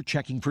 If you're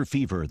checking for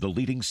fever, the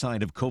leading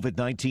sign of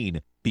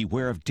COVID-19,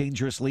 beware of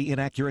dangerously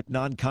inaccurate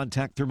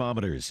non-contact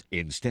thermometers.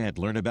 Instead,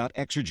 learn about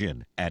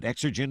Exergen at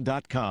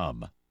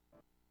Exergen.com.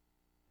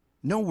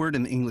 No word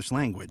in the English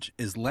language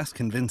is less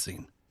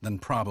convincing than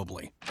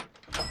probably.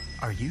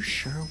 Are you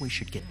sure we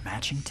should get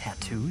matching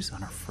tattoos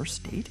on our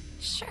first date?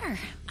 Sure.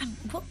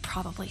 We'll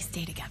probably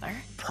stay together.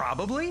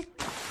 Probably?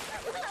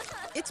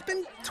 It's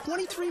been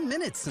 23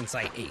 minutes since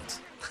I ate.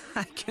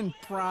 I can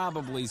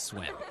probably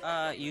swim.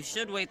 You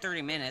should wait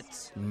 30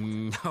 minutes.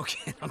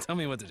 Okay, now tell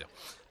me what to do.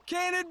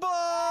 Cannonball!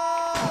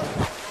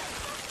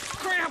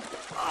 Cramp!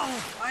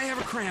 Oh, I have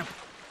a cramp.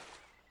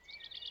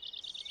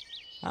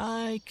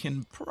 I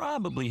can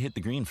probably hit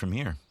the green from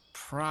here.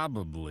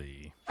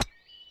 Probably.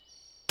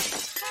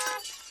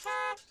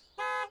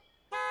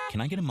 Can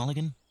I get a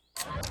mulligan?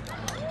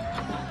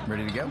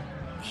 Ready to go?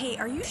 Hey,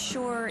 are you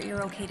sure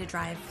you're okay to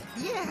drive?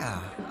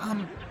 Yeah,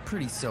 I'm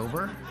pretty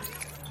sober.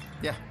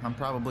 Yeah, I'm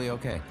probably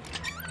okay.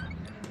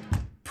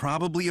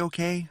 Probably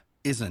okay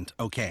isn't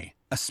okay,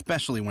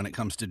 especially when it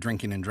comes to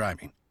drinking and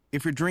driving.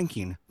 If you're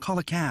drinking, call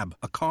a cab,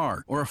 a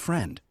car, or a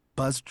friend.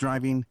 Buzzed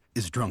driving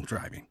is drunk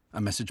driving.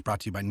 A message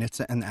brought to you by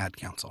NHTSA and the Ad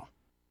Council.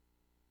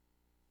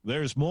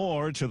 There's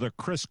more to the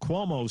Chris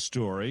Cuomo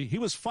story. He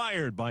was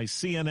fired by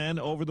CNN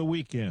over the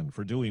weekend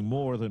for doing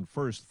more than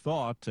first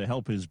thought to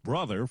help his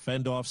brother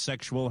fend off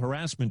sexual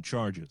harassment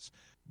charges.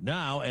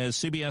 Now, as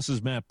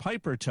CBS's Matt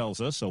Piper tells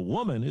us, a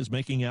woman is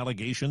making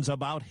allegations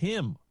about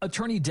him.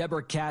 Attorney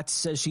Deborah Katz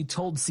says she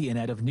told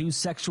CNN of new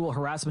sexual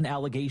harassment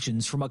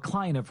allegations from a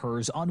client of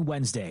hers on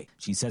Wednesday.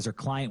 She says her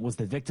client was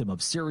the victim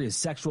of serious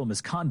sexual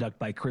misconduct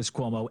by Chris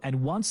Cuomo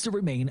and wants to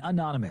remain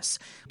anonymous.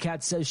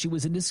 Katz says she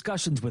was in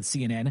discussions with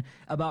CNN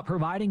about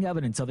providing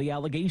evidence of the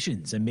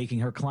allegations and making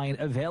her client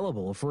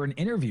available for an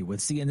interview with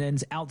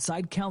CNN's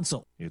outside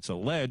counsel. It's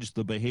alleged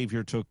the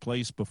behavior took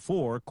place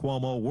before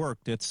Cuomo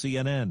worked at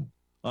CNN.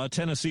 A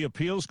Tennessee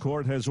appeals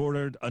court has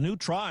ordered a new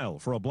trial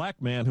for a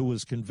black man who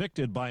was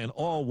convicted by an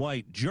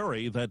all-white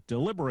jury that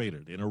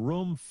deliberated in a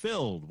room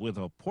filled with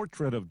a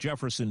portrait of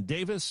Jefferson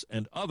Davis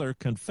and other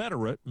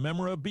Confederate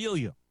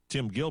memorabilia.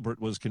 Tim Gilbert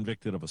was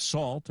convicted of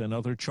assault and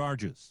other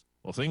charges.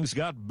 Well, things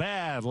got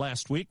bad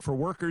last week for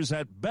workers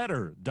at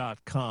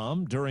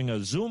Better.com during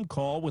a Zoom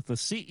call with the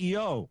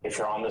CEO. If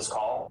you're on this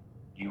call,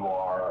 you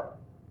are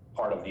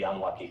part of the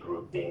unlucky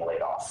group being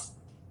laid off.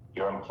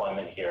 Your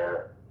employment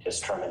here is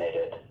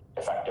terminated,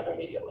 effective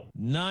immediately.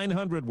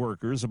 900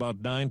 workers,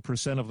 about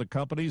 9% of the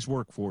company's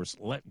workforce,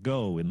 let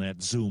go in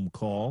that Zoom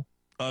call.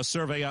 A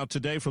survey out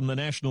today from the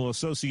National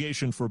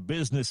Association for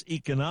Business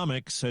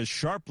Economics has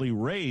sharply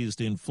raised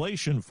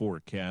inflation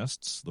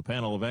forecasts. The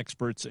panel of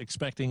experts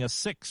expecting a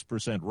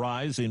 6%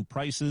 rise in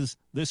prices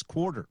this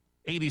quarter.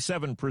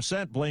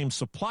 87% blame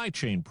supply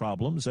chain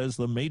problems as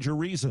the major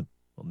reason.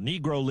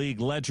 Negro League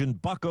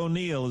legend Buck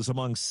O'Neil is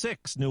among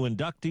 6 new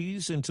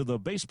inductees into the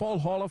Baseball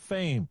Hall of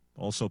Fame.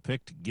 Also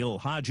picked Gil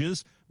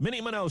Hodges,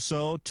 Minnie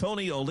Minoso,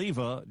 Tony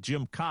Oliva,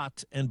 Jim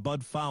Cott, and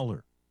Bud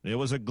Fowler. It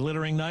was a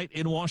glittering night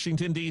in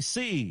Washington,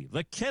 D.C.,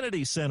 the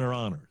Kennedy Center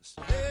honors.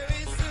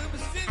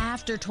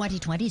 After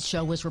 2020's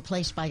show was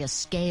replaced by a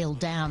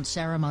scaled-down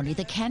ceremony,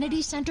 the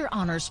Kennedy Center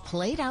honors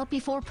played out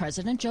before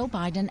President Joe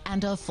Biden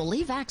and a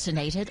fully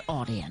vaccinated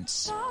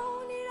audience.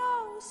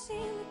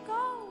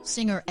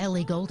 Singer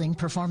Ellie Goulding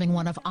performing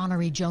one of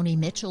honoree Joni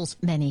Mitchell's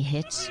many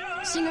hits.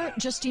 Singer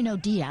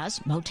Justino Diaz,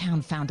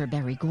 Motown founder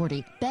Berry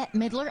Gordy, Bette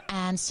Midler,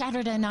 and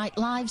Saturday Night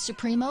Live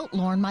Supremo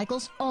Lorne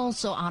Michaels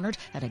also honored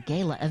at a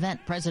gala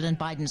event President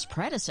Biden's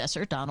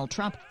predecessor, Donald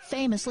Trump,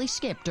 famously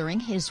skipped during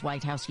his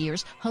White House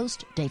years,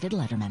 host David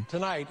Letterman.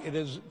 Tonight, it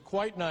is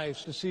quite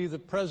nice to see the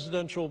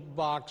presidential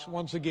box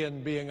once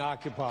again being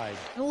occupied.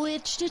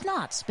 Which did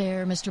not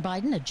spare Mr.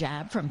 Biden a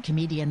jab from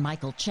comedian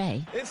Michael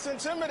Che. It's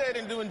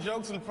intimidating doing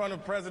jokes in front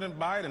of President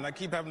Biden. I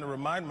keep having to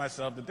remind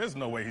myself that there's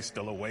no way he's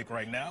still awake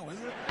right now, is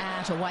it?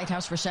 At a White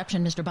House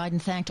reception, Mr. Biden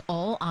thanked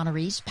all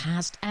honorees,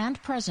 past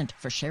and present,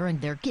 for sharing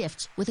their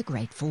gifts with a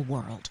grateful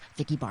world.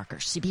 Vicki Barker,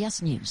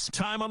 CBS News.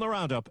 Time on the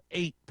roundup,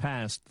 8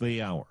 past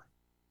the hour.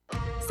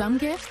 Some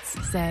gifts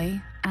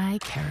say, I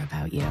care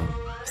about you.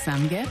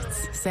 Some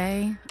gifts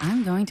say,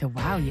 I'm going to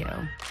wow you.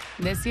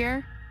 This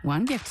year,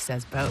 one gift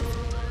says both.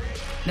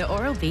 The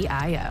Oral-B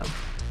iO.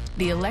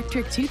 The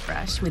electric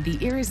toothbrush with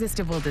the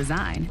irresistible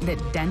design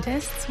that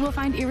dentists will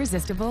find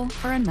irresistible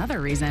for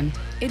another reason.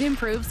 It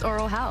improves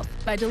oral health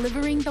by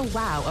delivering the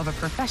wow of a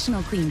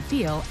professional clean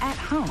feel at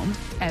home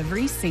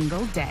every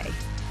single day.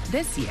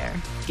 This year,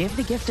 give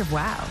the gift of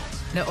wow.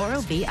 The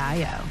Oral-B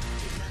iO.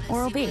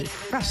 Oral-B,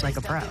 brush like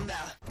a pro.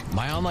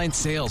 My online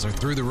sales are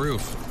through the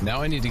roof.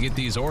 Now I need to get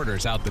these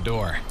orders out the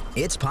door.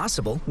 It's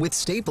possible with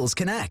Staples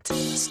Connect.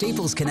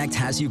 Staples Connect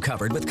has you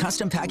covered with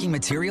custom packing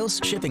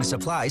materials, shipping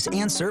supplies,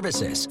 and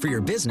services for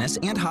your business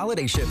and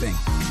holiday shipping.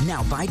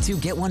 Now buy 2,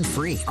 get 1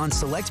 free on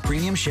select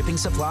premium shipping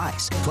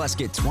supplies. Plus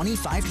get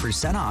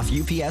 25% off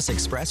UPS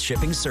Express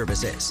shipping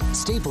services.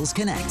 Staples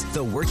Connect,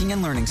 the working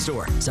and learning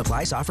store.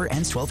 Supplies offer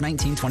ends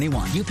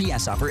 12/19/21.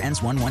 UPS offer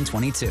ends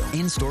 1/1/22.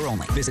 In store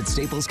only. Visit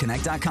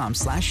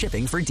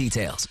staplesconnect.com/shipping for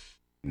details.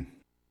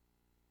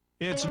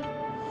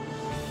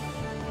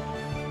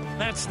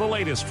 That's the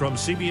latest from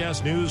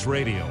CBS News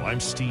Radio. I'm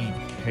Steve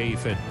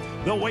Kathan.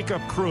 The Wake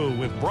Up Crew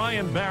with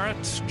Brian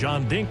Barrett,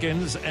 John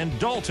Dinkins, and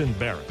Dalton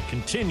Barrett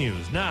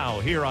continues now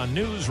here on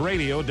News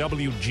Radio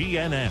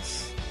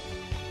WGNS.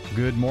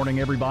 Good morning,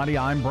 everybody.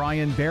 I'm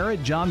Brian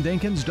Barrett. John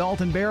Dinkins,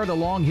 Dalton Barrett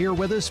along here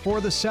with us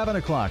for the 7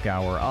 o'clock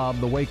hour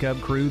of the Wake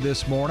Up Crew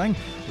this morning.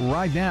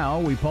 Right now,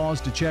 we pause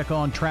to check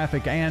on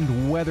traffic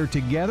and weather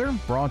together.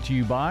 Brought to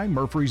you by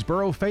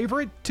Murfreesboro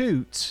favorite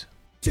Toots.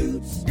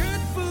 Toots,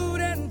 good food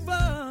and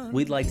fun.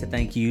 We'd like to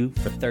thank you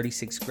for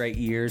 36 great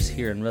years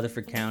here in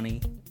Rutherford County.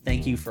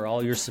 Thank you for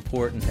all your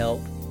support and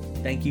help.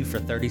 Thank you for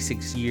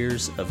 36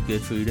 years of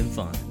good food and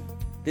fun.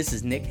 This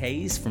is Nick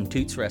Hayes from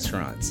Toots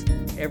Restaurants.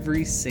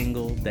 Every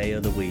single day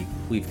of the week,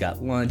 we've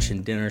got lunch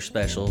and dinner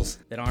specials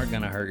that aren't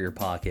going to hurt your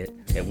pocket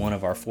at one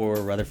of our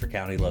 4 Rutherford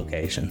County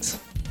locations.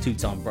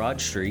 Toots on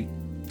Broad Street,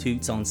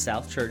 Toots on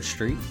South Church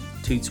Street,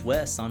 Toots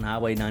West on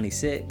Highway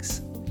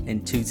 96,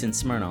 and Toots in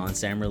Smyrna on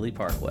Sam Ridley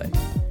Parkway.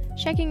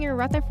 Checking your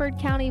Rutherford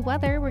County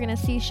weather, we're going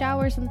to see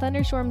showers and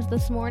thunderstorms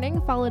this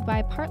morning, followed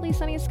by partly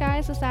sunny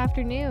skies this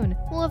afternoon.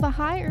 We'll have a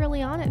high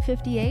early on at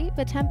 58,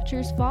 but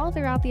temperatures fall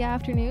throughout the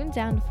afternoon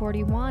down to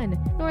 41.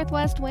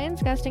 Northwest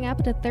winds gusting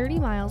up to 30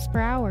 miles per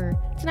hour.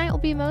 Tonight will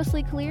be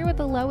mostly clear with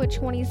a low at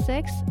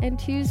 26, and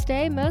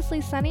Tuesday mostly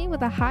sunny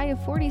with a high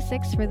of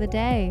 46 for the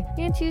day.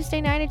 And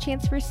Tuesday night a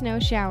chance for snow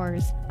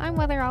showers. I'm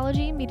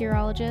weatherology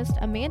meteorologist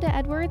Amanda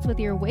Edwards with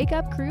your Wake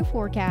Up Crew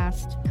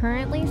forecast.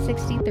 Currently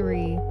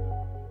 63.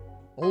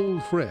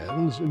 Old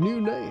friends, new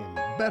name,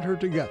 better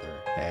together,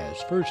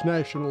 as First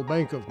National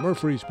Bank of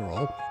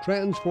Murfreesboro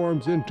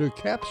transforms into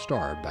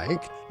Capstar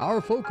Bank.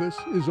 Our focus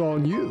is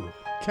on you.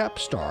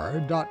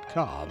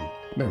 Capstar.com.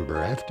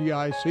 Member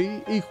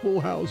FDIC, equal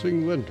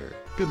housing lender.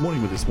 Good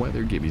morning. With this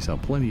weather, give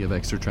yourself plenty of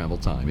extra travel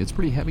time. It's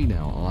pretty heavy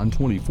now on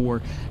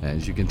 24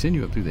 as you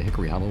continue up through the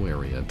Hickory Hollow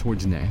area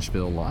towards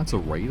Nashville. Lots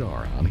of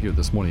radar out here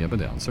this morning up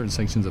and down certain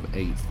sections of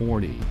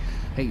 840.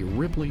 Hey,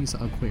 Ripley's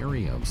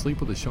Aquarium,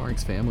 Sleep with the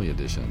Sharks Family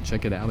Edition.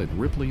 Check it out at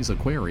Ripley's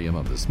Aquarium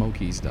of the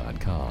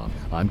Smokies.com.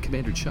 I'm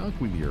Commander Chuck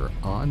with your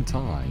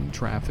on-time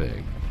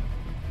traffic.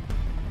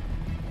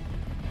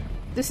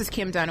 This is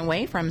Kim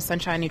Dunaway from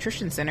Sunshine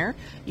Nutrition Center.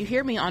 You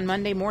hear me on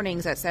Monday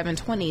mornings at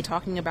 7:20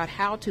 talking about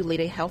how to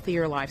lead a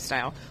healthier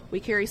lifestyle. We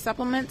carry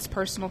supplements,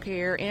 personal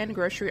care, and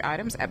grocery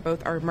items at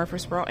both our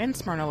Murfreesboro and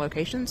Smyrna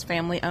locations,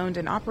 family owned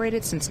and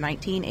operated since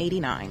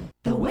 1989.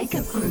 The Wake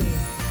Up Crew.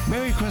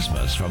 Merry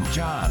Christmas from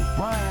John,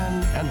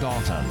 Brian, and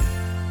Dalton.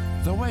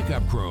 The Wake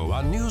Up Crew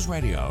on News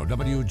Radio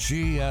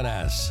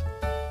WGNS.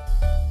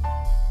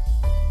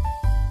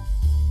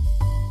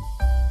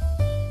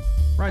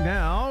 Right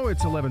now,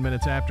 it's 11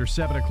 minutes after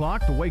 7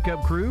 o'clock. The Wake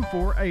Up Crew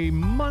for a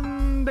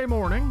Monday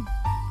morning.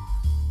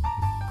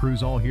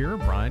 Crew's all here.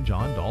 Brian,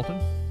 John, Dalton.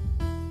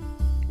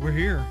 We're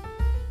here.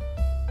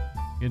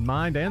 In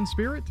mind and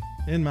spirit?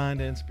 In mind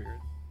and spirit.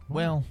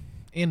 Well,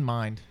 in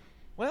mind.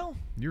 Well,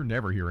 you're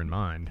never here in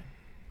mind.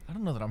 I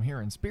don't know that I'm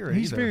here in spirit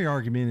He's either. very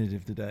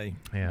argumentative today.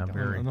 Yeah,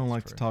 very. I don't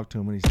like to talk to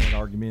him when he's that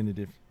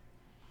argumentative.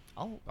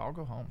 I'll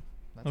go home.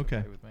 That's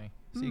okay with me.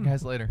 See you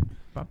guys later.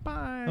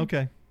 Bye-bye.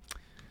 Okay.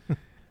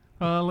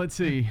 Let's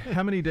see.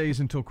 How many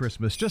days until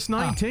Christmas? Just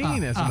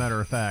 19, as a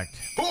matter of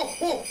fact.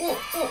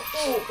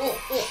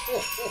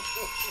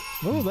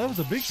 Oh, that was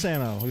a big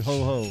Santa. Ho,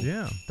 ho.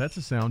 Yeah, that's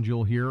a sound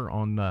you'll hear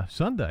on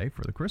Sunday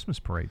for the Christmas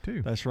parade,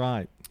 too. That's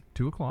right.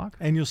 2 o'clock.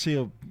 And you'll see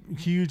a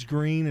huge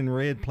green and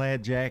red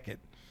plaid jacket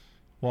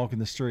walking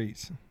the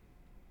streets.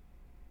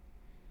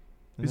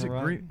 Is it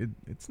right? green?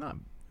 It's not.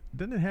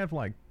 Doesn't it have,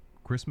 like,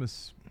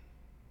 Christmas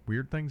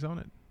weird things on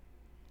it?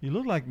 You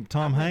look like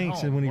Tom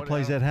Hanks when he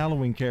plays that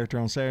Halloween character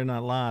on Saturday Night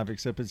Live,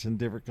 except it's in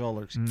different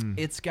colors.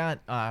 It's got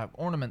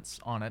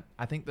ornaments on it.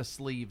 I think the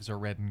sleeves are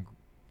red and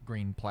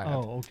green plaid.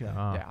 Oh, okay.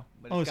 Yeah.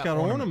 But it's got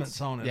ornaments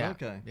on it. Yeah.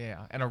 Okay.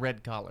 Yeah, and a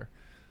red collar.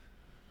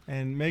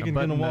 And Megan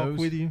going to walk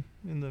with you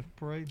in the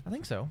parade? I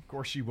think so. Of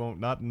course she won't.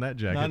 Not in that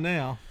jacket. Not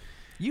now.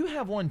 You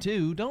have one,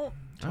 too. Don't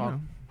talk.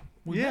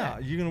 Yeah.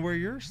 You going to wear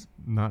yours?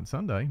 Not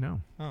Sunday,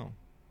 no. Oh,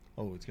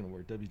 it's going to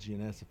wear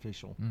WGNS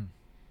official.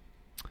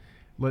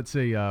 Let's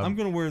see. I'm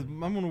gonna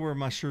wear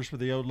my shirts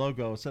with the old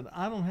logo. I said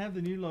I don't have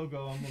the new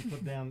logo. I'm gonna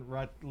put down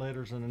right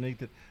letters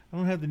underneath it. I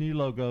don't have the new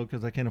logo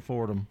because I can't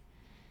afford them.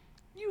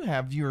 You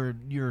have your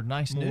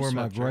nice new wear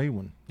my sweatshirt. gray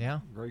one. Yeah,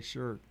 gray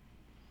shirt.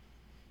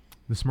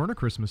 The Smyrna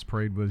Christmas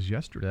parade was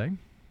yesterday.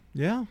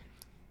 Yeah.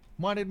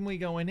 Why didn't we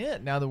go in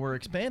it now that we're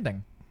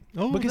expanding?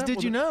 Oh, because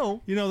did you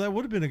know? You know that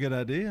would have been a good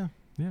idea.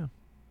 Yeah.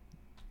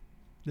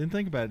 Didn't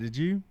think about it. Did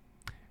you?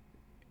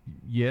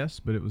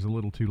 Yes, but it was a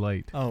little too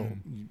late. Oh,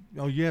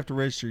 you have to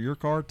register your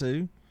car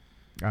too?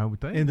 I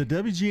would think. In the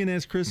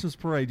WGNS Christmas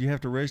parade, you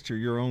have to register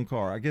your own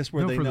car. I guess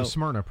where they for know. the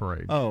Smyrna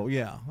parade. Oh,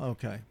 yeah.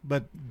 Okay.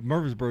 But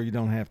Murfreesboro, you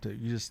don't have to.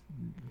 You just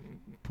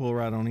pull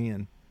right on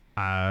in.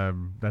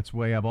 That's the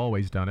way I've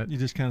always done it. You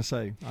just kind of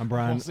say, I'm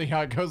Brian. We'll see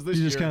how it goes this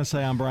year. You just kind of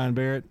say, I'm Brian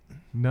Barrett.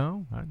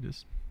 No, I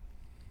just,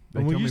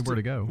 they tell me where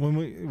to go.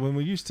 When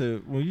we used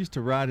to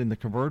ride in the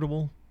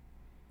convertible,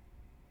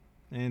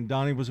 and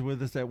Donnie was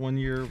with us that one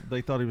year.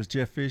 They thought he was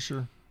Jeff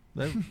Fisher.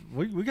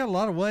 We got a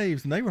lot of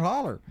waves, and they would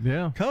holler,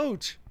 "Yeah,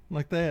 Coach!"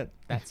 like that.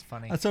 That's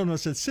funny. I told him, I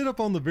said, "Sit up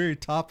on the very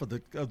top of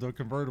the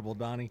convertible,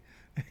 Donnie."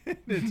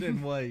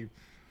 and wave.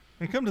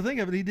 And come to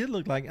think of it, he did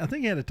look like. I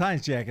think he had a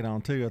Titans jacket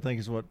on too. I think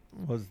is what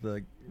was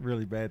the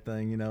really bad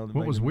thing. You know.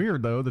 What was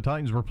weird though, the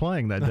Titans were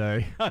playing that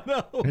day. I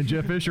know. And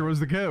Jeff Fisher was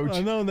the coach. I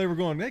know, and they were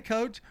going, "Hey,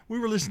 Coach, we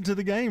were listening to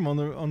the game on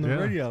the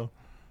radio."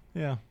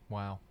 Yeah.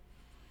 Wow.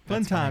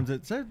 Fun times.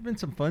 There's been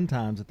some fun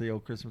times at the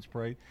old Christmas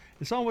parade.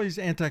 It's always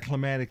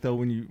anticlimactic though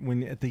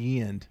when at the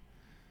end,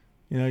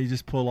 you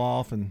just pull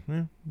off and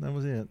that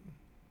was it.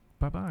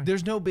 Bye-bye.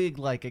 There's no big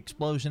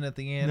explosion at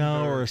the end.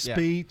 No, or a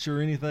speech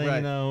or anything.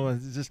 Right.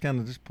 It's just kind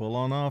of just pull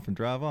on off and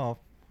drive off.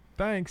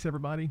 Thanks,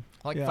 everybody.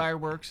 Like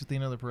fireworks at the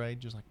end of the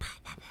parade, just like. Pow,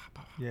 pow, pow,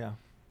 pow. Yeah.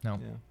 No.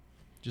 Yeah.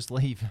 Just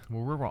leave.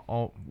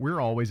 Well, we're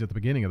always at the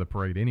beginning of the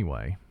parade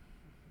anyway.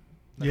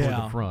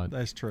 Yeah. The front.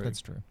 That's true.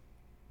 That's true.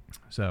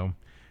 So,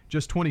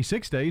 just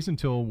 26 days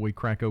until we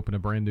crack open a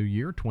brand new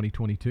year,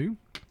 2022.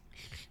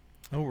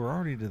 Oh, we're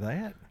already to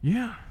that?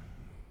 Yeah.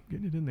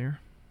 Getting it in there.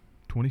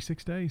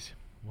 26 days.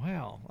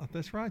 Wow.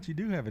 That's right. You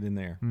do have it in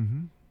there.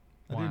 Mm-hmm.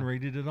 I didn't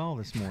read it at all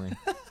this morning.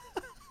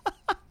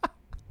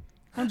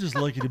 I'm just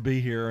lucky to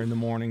be here in the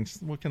mornings.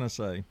 What can I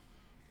say?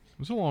 It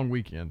was a long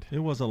weekend. It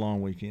was a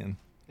long weekend.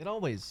 It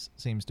always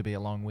seems to be a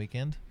long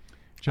weekend.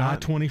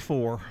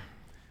 I-24.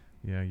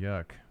 Yeah,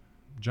 yuck.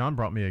 John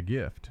brought me a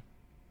gift.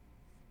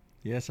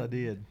 Yes, I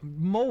did.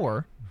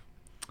 More.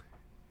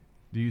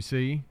 Do you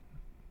see?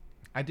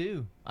 I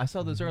do. I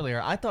saw those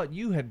earlier. I thought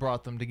you had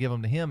brought them to give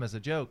them to him as a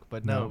joke,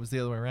 but no, it was the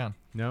other way around.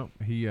 No,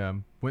 he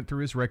went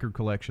through his record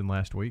collection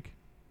last week.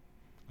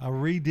 I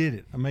redid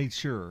it. I made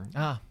sure.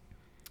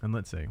 And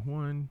let's see.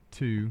 1,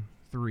 2,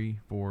 3,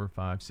 4,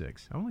 5,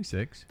 6. Only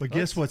 6. But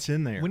guess what's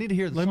in there? We need to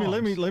hear the Let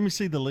songs. me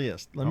see the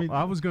list.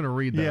 I was going to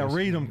read those. Yeah,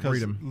 read them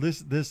because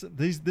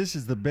this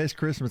is the best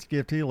Christmas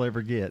gift he'll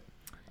ever get.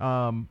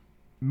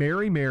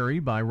 Mary Mary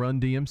by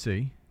Run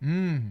DMC.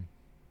 Mm.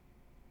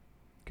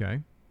 Okay,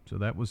 so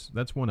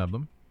that's one of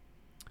them.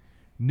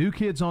 New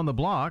Kids on the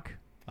Block.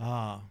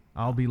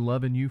 I'll Be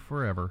Loving You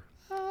Forever.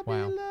 I'll be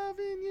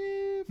loving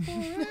you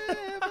forever.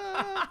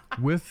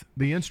 With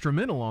the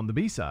instrumental on the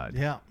B-side.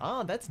 Yeah.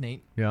 Oh, that's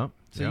neat. Yeah.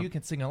 So you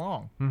can sing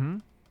along.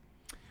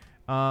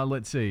 Mm-hmm.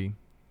 Let's see.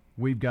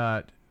 We've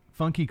got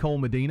Funky Cole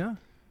Medina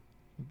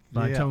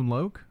by Tone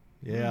Loc.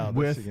 Yeah,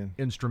 with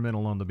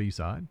instrumental on the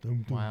B-side.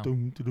 Wow.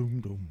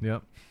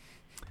 Yep.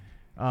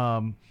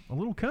 A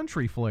little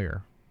country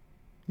flair.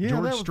 Yeah,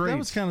 George that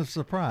was kind of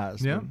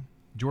surprised. Yeah.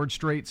 George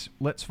Strait's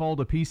Let's Fall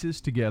to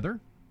Pieces Together.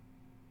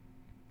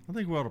 I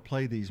think we ought to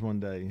play these one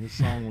day, his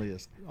song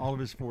list, all of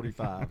his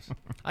 45s.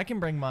 I can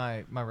bring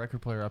my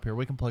record player up here.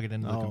 We can plug it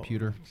into the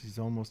computer. She's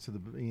almost to the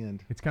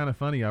end. It's kind of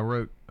funny. I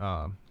wrote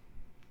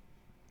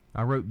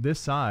this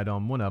side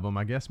on one of them.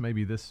 I guess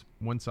maybe this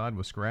one side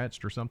was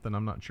scratched or something.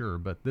 I'm not sure.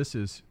 But this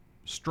is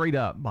Straight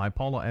Up by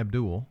Paula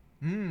Abdul.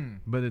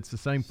 But it's the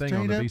same thing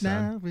on the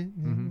B-side.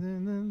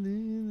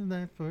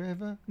 That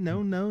forever.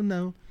 No, no,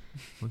 no.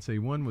 Let's see.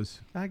 One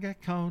was... I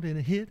got caught in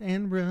a hit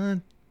and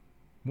run.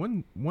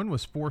 One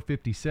was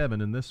 457,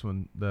 and this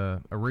one,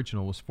 the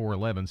original, was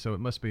 411, so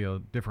it must be a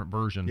different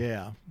version.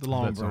 Yeah, the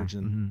long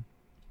version. Mm-hmm.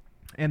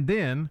 And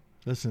then...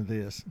 Listen to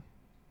this.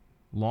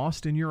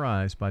 Lost in Your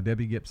Eyes by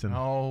Debbie Gibson.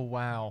 Oh,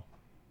 wow.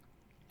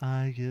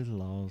 I get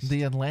lost.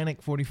 The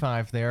Atlantic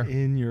 45 there.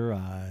 In your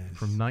eyes.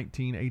 From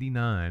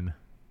 1989.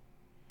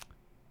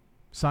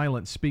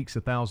 Silence Speaks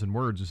 1,000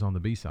 Words is on the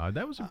B-side.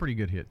 That was a pretty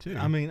good hit, too.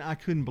 I mean, I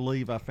couldn't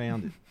believe I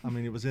found it. I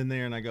mean, it was in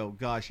there, and I go,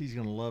 gosh, he's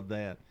going to love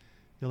that.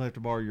 He'll have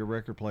to borrow your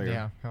record player.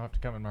 Yeah, he'll have to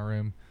come in my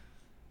room.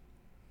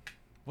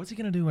 What's he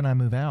going to do when I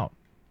move out?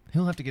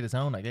 He'll have to get his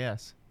own, I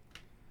guess.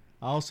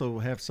 I also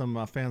have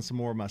I found some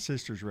more of my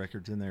sister's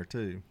records in there,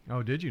 too.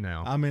 Oh, did you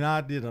now? I mean,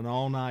 I did an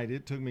all night.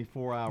 It took me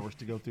 4 hours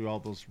to go through all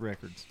those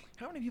records.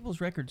 How many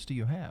people's records do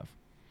you have?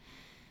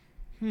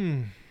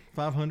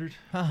 500,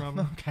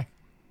 probably. Okay.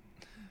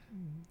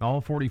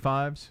 All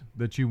 45s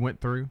that you went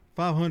through?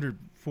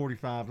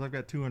 545s. I've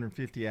got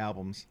 250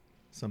 albums,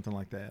 something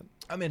like that.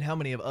 I mean, how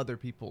many of other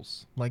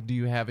people's, do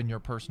you have in your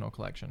personal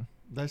collection?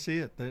 That's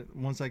it.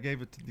 Once I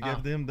gave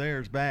them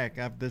theirs back,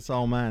 that's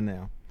all mine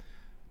now.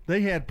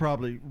 They had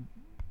I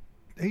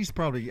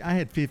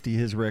had 50 of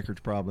his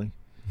records probably,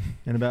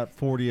 and about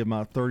 30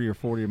 or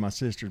 40 of my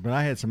sisters, but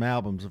I had some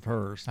albums of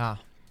hers.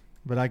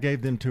 But I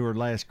gave them to her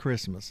last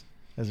Christmas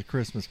as a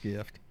Christmas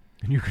gift.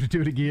 And you're going to do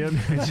it again?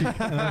 And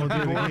I'm going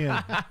to do it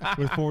again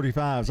with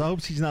 45s. I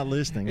hope she's not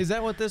listening. Is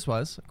that what this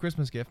was? A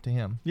Christmas gift to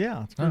him?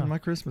 Yeah, it's my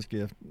Christmas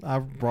gift. I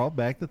brought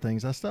back the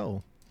things I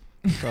stole.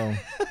 So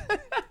I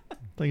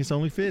think it's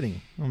only fitting.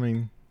 I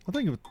mean, I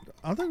think it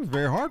was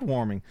very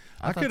heartwarming.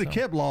 I could have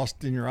kept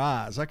Lost in Your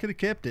Eyes. I could have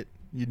kept it.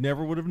 You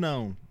never would have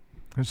known.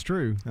 That's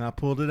true. And I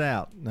pulled it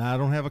out. Now I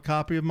don't have a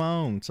copy of my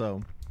own,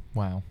 so.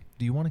 Wow.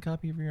 Do you want a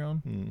copy of your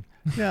own?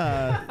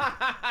 Yeah.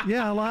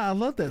 I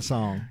love that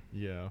song.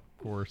 Yeah, of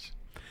course.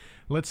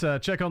 Let's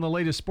check on the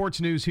latest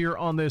sports news here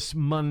on this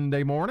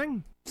Monday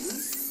morning.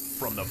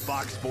 From the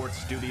Fox Sports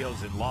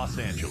Studios in Los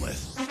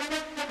Angeles,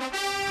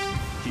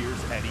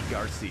 here's Eddie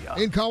Garcia.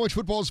 In college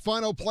football's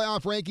final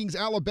playoff rankings,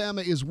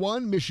 Alabama is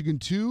 1, Michigan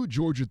 2,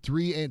 Georgia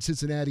 3, and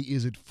Cincinnati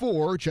is at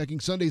 4. Checking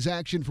Sunday's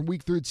action from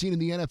Week 13 in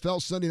the NFL.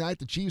 Sunday night,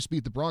 the Chiefs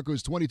beat the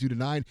Broncos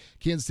 22-9.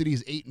 Kansas City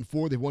is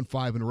 8-4. They've won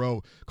 5 in a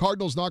row.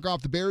 Cardinals knock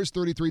off the Bears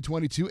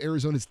 33-22.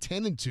 Arizona's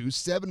 10-2,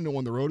 7-0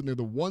 on the road, and they're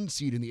the 1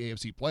 seed in the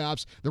AFC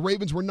playoffs. The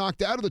Ravens were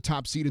knocked out of the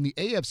top seed in the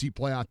AFC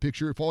playoff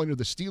picture, falling to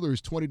the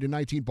Steelers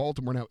 20-19.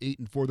 Baltimore now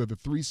 8-4. They're the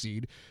 3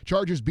 seed.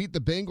 Chargers beat the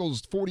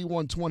Bengals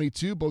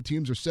 41-22. Both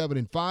teams are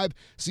 7-5.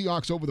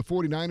 Seahawks over the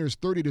 49ers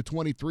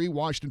 30-23.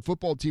 Washington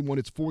football team won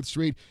its 4th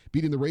straight,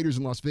 beating the Raiders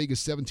in Las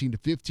Vegas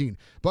 17-15.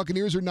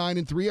 Buccaneers are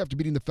 9-3 after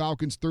beating the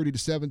Falcons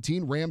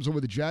 30-17. Rams over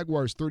the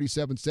Jaguars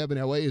 37-7.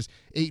 LA is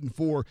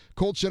 8-4.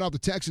 Colts shut out the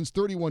Texans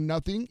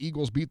 31-0.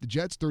 Eagles beat the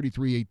Jets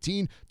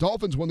 33-18.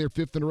 Dolphins won their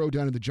 5th in a row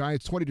down in the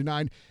Giants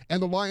 20-9.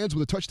 And the Lions,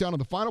 with a touchdown on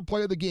the final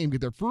play of the game,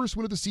 get their first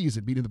win of the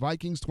season, beating the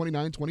Vikings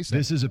 29-27.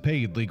 This is a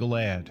paid legal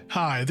ad.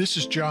 Hi, this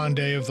is John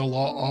Day of the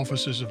Law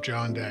Offices of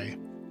John Day.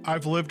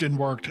 I've lived and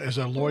worked as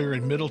a lawyer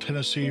in Middle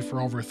Tennessee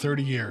for over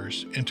 30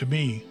 years, and to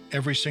me,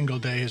 every single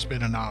day has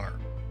been an honor.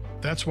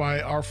 That's why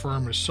our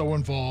firm is so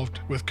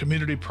involved with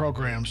community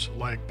programs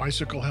like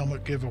bicycle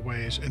helmet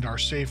giveaways and our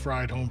Safe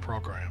Ride Home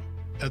program.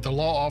 At the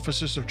law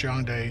offices of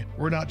John Day,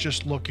 we're not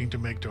just looking to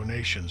make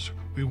donations.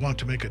 We want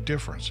to make a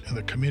difference in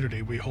the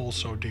community we hold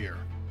so dear.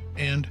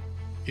 And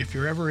if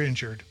you're ever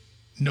injured,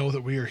 know that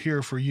we are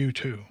here for you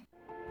too.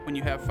 When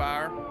you have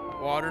fire,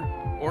 water,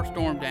 or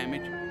storm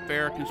damage,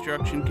 Farrah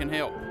Construction can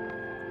help.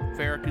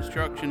 Farrah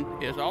Construction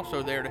is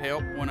also there to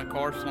help when a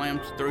car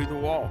slams through the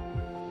wall.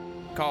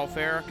 Call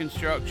Farrah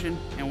Construction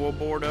and we'll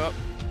board up,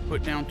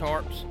 put down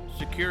tarps,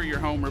 secure your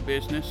home or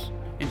business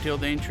until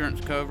the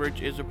insurance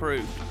coverage is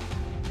approved.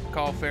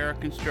 Call Farrah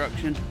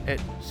Construction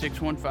at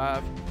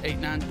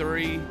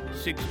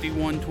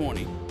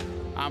 615-893-6120.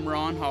 I'm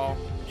Ron Hall.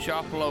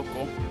 Shop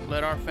local.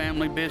 Let our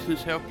family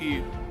business help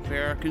you.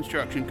 Farrah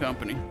Construction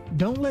Company.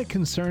 Don't let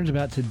concerns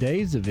about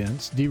today's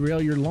events derail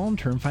your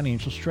long-term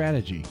financial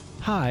strategy.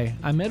 Hi,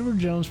 I'm Edward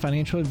Jones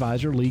financial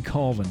advisor Lee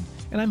Colvin,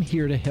 and I'm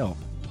here to help.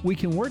 We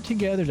can work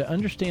together to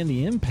understand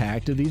the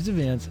impact of these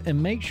events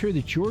and make sure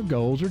that your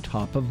goals are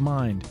top of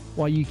mind.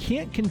 While you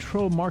can't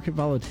control market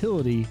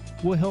volatility,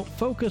 we'll help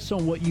focus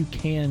on what you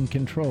can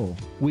control.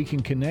 We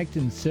can connect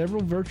in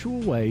several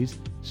virtual ways.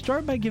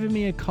 Start by giving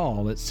me a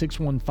call at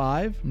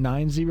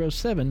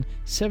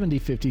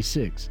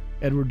 615-907-7056.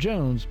 Edward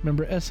Jones,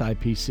 member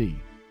SIPC.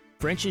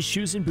 French's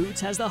Shoes and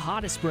Boots has the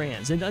hottest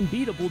brands and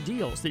unbeatable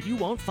deals that you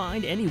won't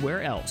find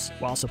anywhere else.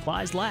 While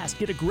supplies last,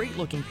 get a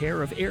great-looking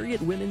pair of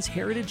Ariat Women's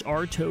Heritage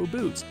R-Toe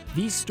boots.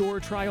 These store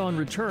try-on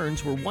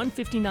returns were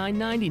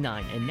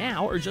 $159.99 and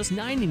now are just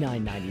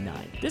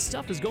 $99.99. This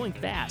stuff is going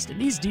fast, and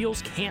these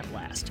deals can't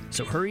last.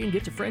 So hurry and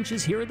get to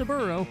French's here at the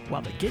Borough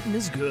while the getting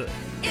is good.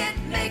 It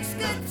makes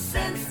good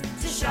sense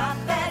to shop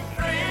at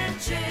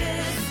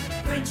French's.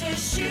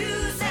 French's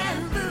Shoes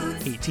and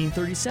Boots.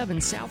 1837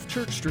 South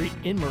Church Street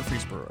in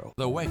Murfreesboro.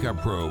 The Wake Up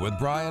Crew with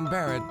Brian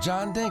Barrett,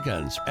 John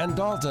Dinkins, and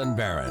Dalton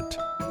Barrett.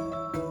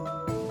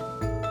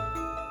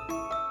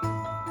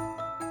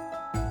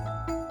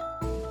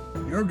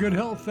 Your good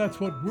health, that's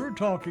what we're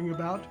talking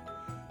about.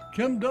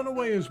 Kim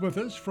Dunaway is with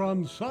us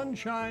from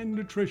Sunshine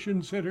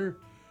Nutrition Center.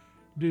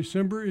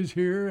 December is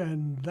here,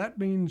 and that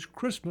means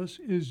Christmas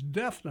is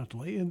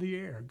definitely in the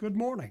air. Good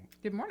morning.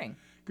 Good morning.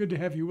 Good to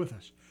have you with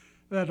us.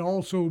 That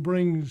also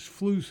brings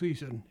flu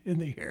season in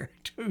the air,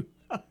 too.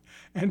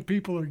 And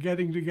people are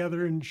getting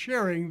together and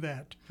sharing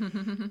that.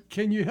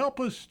 Can you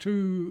help us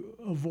to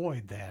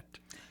avoid that?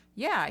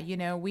 Yeah, you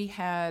know, we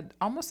had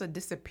almost a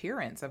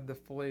disappearance of the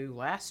flu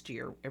last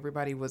year.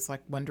 Everybody was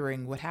like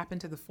wondering what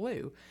happened to the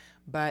flu.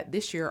 But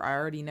this year, I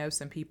already know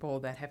some people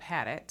that have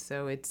had it.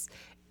 So it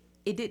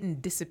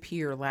didn't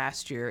disappear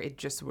last year. It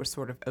just was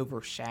sort of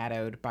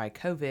overshadowed by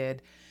COVID.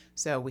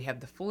 So we have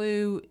the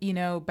flu, you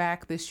know,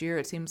 back this year.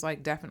 It seems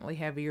like definitely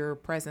heavier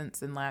presence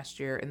than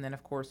last year. And then,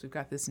 of course, we've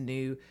got this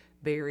new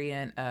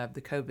variant of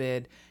the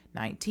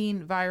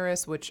COVID-19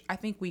 virus, which I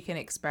think we can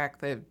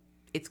expect that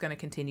it's going to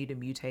continue to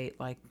mutate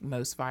like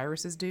most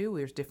viruses do.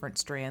 There's different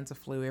strands of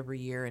flu every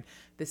year, and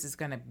this is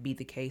going to be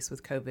the case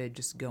with COVID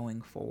just going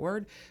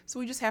forward. So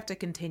we just have to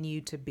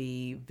continue to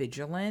be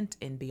vigilant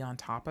and be on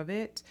top of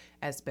it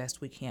as best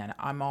we can.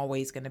 I'm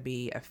always going to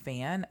be a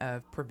fan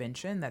of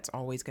prevention. That's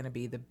always going to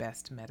be the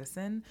best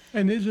medicine.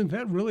 And isn't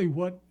that really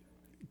what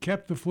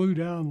kept the flu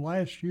down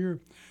last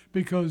year?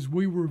 Because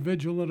we were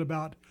vigilant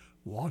about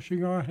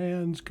washing our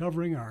hands,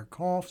 covering our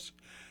coughs,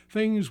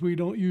 things we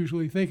don't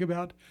usually think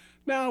about.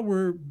 Now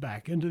we're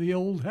back into the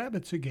old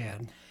habits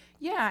again.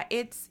 Yeah,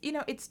 it's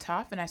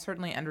tough, and I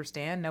certainly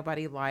understand.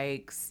 Nobody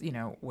likes,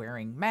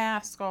 wearing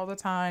masks all the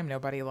time.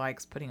 Nobody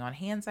likes putting on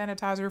hand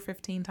sanitizer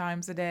 15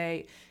 times a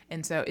day.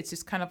 And so it's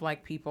just kind of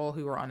like people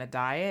who are on a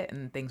diet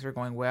and things are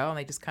going well, and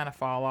they just kind of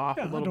fall off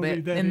a little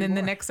bit. And then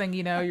the next thing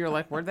you know, you're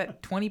like, where'd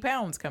that 20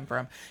 pounds come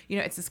from?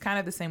 It's just kind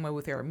of the same way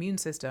with our immune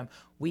system.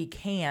 We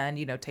can,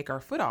 take our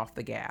foot off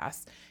the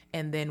gas,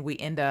 and then we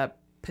end up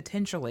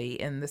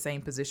potentially in the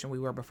same position we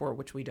were before,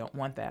 which we don't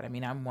want that. I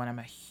mean, I'm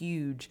a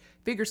huge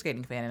figure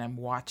skating fan, and I'm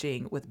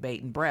watching with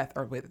bated breath,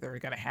 or whether they're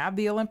going to have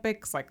the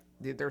Olympics, like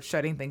they're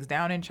shutting things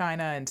down in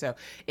China. And so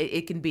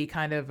it can be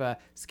kind of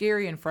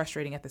scary and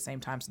frustrating at the same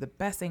time. So the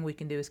best thing we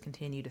can do is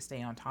continue to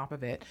stay on top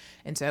of it.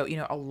 And so,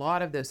 a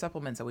lot of those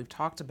supplements that we've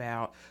talked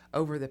about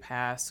over the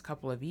past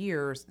couple of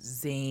years,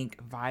 zinc,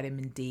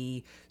 vitamin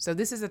D. So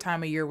this is a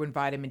time of year when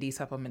vitamin D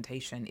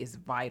supplementation is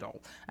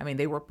vital. I mean,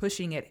 they were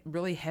pushing it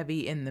really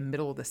heavy in the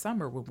middle of the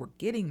summer when we're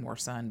getting more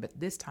sun, but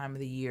this time of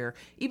the year,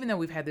 even though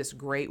we've had this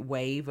great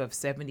wave of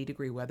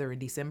 70-degree weather in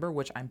December,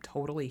 which I'm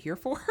totally here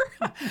for,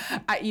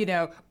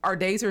 our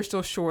days are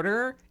still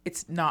shorter.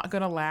 It's not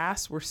going to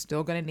last. We're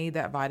still going to need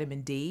that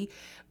vitamin D.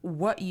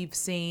 What you've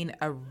seen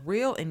a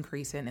real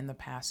increase in the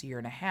past year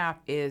and a half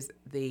is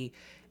the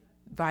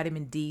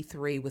vitamin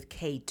D3 with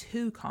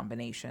K2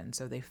 combination.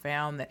 So they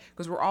found that,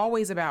 because we're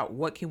always about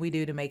what can we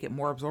do to make it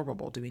more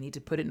absorbable? Do we need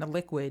to put it in a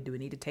liquid? Do we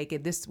need to take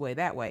it this way,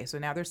 that way? So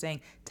now they're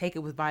saying take it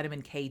with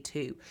vitamin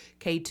K2.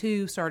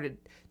 K2 started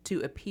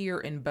to appear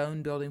in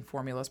bone building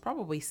formulas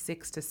probably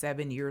 6 to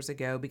 7 years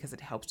ago because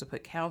it helps to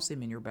put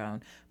calcium in your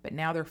bone. But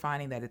now they're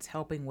finding that it's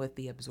helping with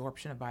the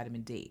absorption of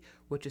vitamin D,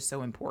 which is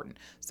so important.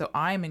 So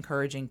I am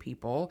encouraging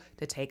people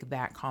to take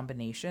that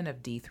combination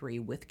of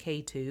D3 with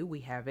K2. We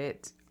have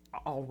it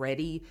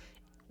already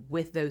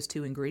with those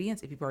two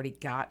ingredients. If you've already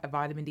got a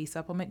vitamin D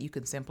supplement, you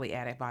can simply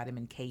add a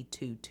vitamin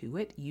K2 to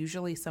it,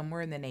 usually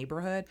somewhere in the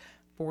neighborhood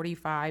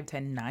 45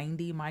 to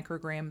 90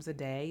 micrograms a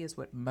day is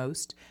what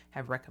most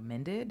have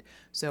recommended.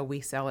 So we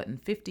sell it in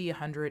 50,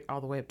 100,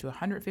 all the way up to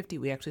 150.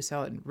 We actually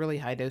sell it in really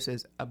high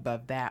doses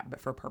above that,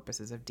 but for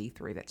purposes of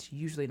D3, that's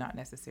usually not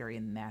necessary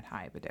in that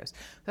high of a dose.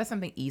 That's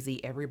something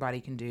easy everybody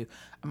can do.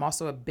 I'm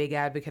also a big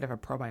advocate of a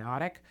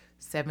probiotic.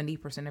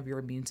 70% of your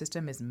immune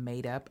system is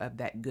made up of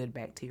that good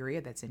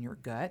bacteria that's in your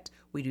gut.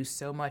 We do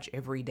so much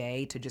every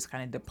day to just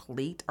kind of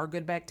deplete our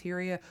good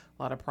bacteria.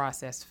 A lot of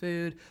processed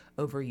food,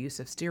 overuse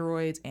of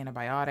steroids,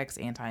 antibiotics,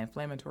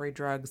 anti-inflammatory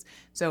drugs.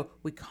 So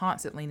we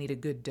constantly need a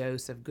good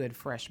dose of good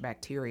fresh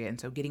bacteria. And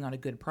so getting on a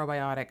good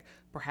probiotic,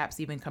 perhaps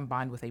even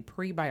combined with a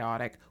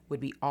prebiotic, would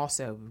be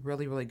also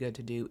really, really good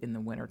to do in the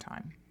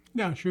wintertime.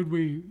 Now, should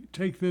we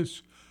take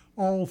this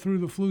all through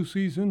the flu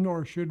season,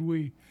 or should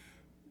we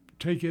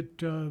take it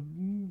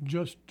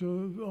just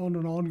on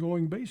an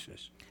ongoing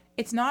basis?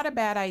 It's not a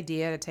bad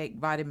idea to take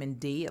vitamin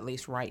D, at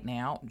least right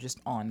now,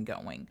 just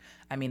ongoing.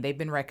 I mean, they've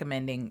been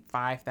recommending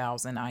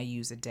 5,000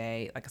 IUs a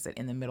day. Like I said,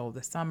 in the middle of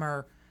the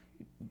summer,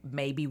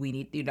 maybe we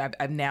need,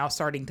 I'm now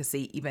starting to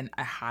see even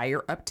a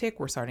higher uptick.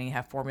 We're starting to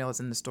have formulas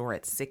in the store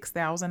at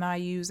 6,000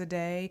 IUs a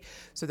day.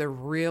 So they're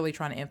really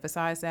trying to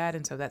emphasize that.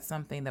 And so that's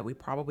something that we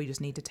probably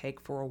just need to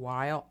take for a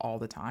while, all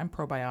the time.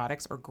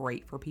 Probiotics are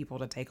great for people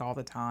to take all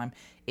the time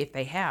if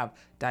they have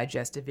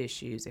digestive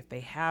issues, if they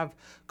have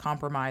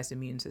compromised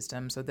immune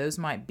system. So those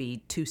might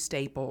be two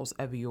staples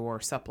of your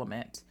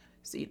supplement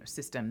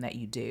system that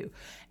you do.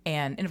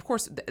 And of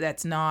course,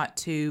 that's not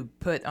to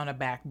put on a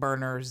back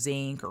burner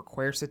zinc or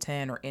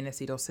quercetin or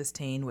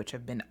N-acetylcysteine, which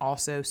have been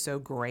also so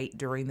great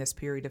during this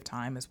period of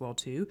time as well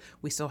too.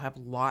 We still have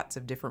lots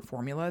of different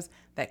formulas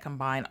that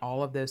combine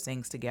all of those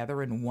things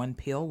together in one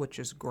pill, which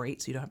is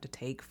great. So you don't have to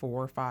take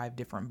 4 or 5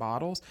 different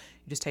bottles.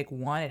 You just take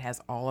one. It has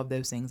all of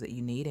those things that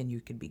you need, and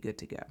you can be good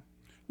to go.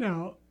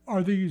 Now,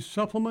 are these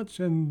supplements,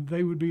 and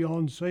they would be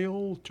on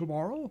sale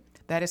tomorrow?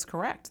 That is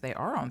correct. They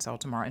are on sale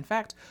tomorrow. In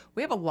fact,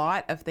 we have a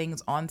lot of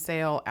things on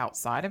sale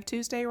outside of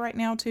Tuesday right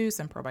now, too.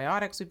 Some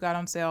probiotics we've got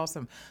on sale,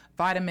 some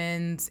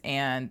vitamins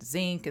and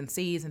zinc and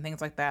C's and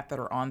things like that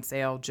are on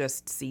sale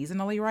just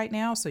seasonally right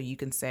now. So you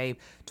can save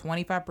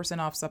 25%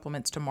 off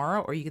supplements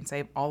tomorrow, or you can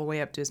save all the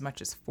way up to as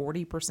much as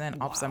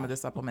 40% off some of the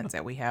supplements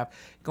that we have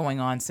going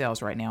on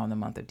sales right now in the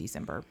month of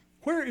December.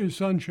 Where is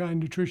Sunshine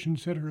Nutrition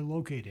Center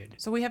located?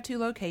 So we have 2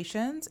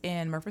 locations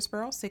in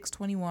Murfreesboro,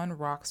 621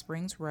 Rock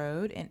Springs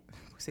Road, and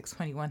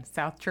 621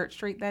 South Church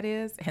Street, that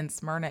is, and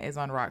Smyrna is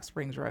on Rock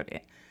Springs Road.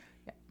 Yeah.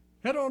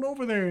 Head on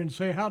over there and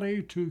say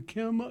howdy to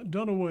Kim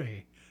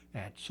Dunaway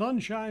at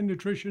Sunshine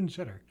Nutrition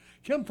Center.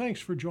 Kim,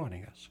 thanks for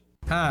joining us.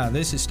 Hi,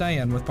 this is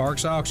Stan with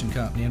Parks Auction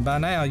Company, and by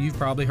now you've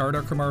probably heard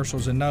our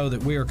commercials and know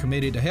that we are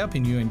committed to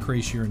helping you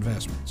increase your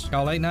investments.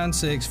 Call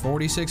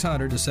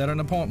 896-4600 to set an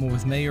appointment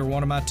with me or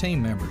one of my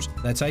team members.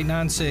 That's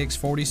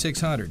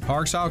 896-4600.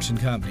 Parks Auction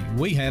Company.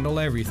 We handle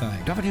everything.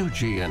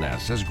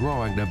 WGNS is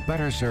growing to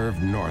better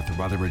serve North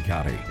Rutherford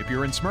County. If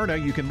you're in Smyrna,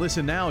 you can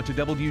listen now to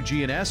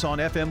WGNS on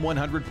FM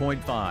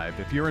 100.5.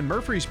 If you're in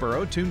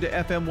Murfreesboro, tune to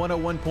FM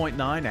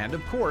 101.9 and,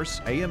 of course,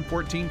 AM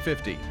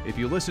 1450. If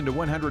you listen to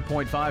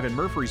 100.5 in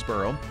Murfreesboro,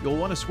 you'll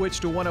want to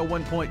switch to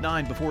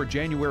 101.9 before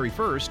January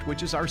 1st,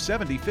 which is our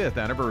 75th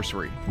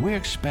anniversary. We're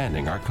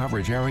expanding our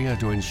coverage area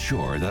to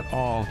ensure that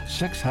all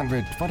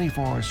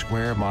 624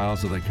 square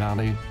miles of the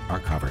county are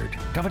covered.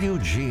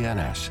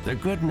 WGNS, the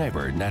Good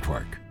Neighbor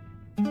Network.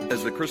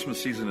 As the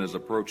Christmas season is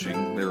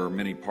approaching, there are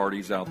many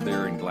parties out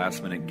there and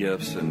last-minute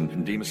gifts,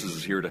 and Demas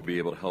is here to be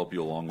able to help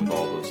you along with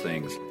all those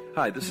things.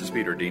 Hi, this is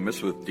Peter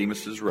Demas with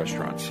Demas's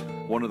Restaurants.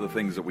 One of the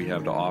things that we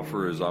have to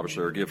offer is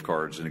obviously our gift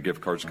cards, and the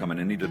gift cards come in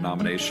any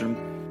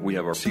denomination. We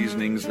have our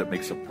seasonings that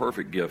makes a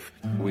perfect gift.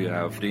 We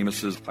have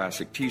Demas's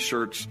classic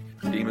t-shirts.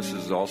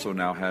 Demas's also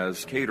now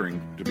has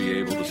catering to be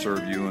able to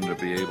serve you and to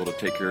be able to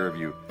take care of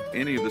you.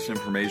 Any of this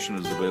information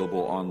is available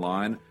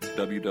online,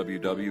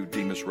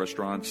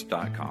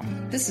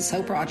 www.demasrestaurants.com. This is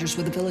Hope Rogers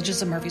with the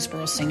Villages of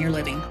Murfreesboro Senior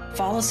Living.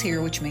 Fall is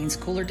here, which means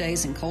cooler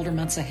days and colder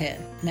months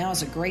ahead. Now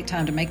is a great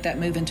time to make that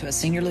move into a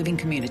senior living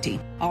community.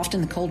 Often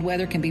the cold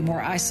weather can be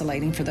more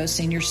isolating for those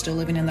seniors still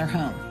living in their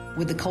home.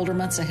 With the colder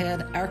months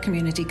ahead, our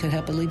community could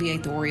help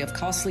alleviate the worry of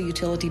costly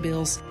utility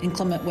bills,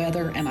 inclement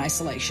weather, and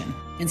isolation.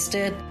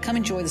 Instead, come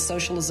enjoy the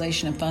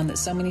socialization and fun that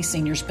so many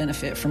seniors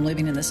benefit from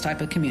living in this type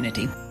of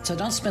community. So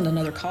don't spend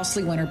another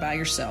costly winter by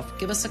yourself.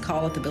 Give us a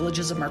call at the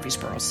Villages of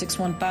Murfreesboro,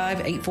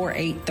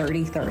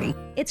 615-848-3030.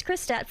 It's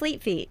Krista at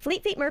Fleet Feet.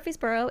 Fleet Feet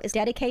Murfreesboro is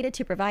dedicated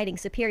to providing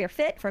superior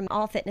fit from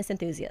all fitness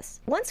enthusiasts.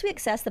 Once we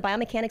assess the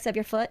biomechanics of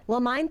your foot, we'll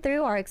mine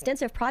through our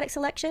extensive product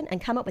selection and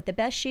come up with the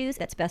best shoes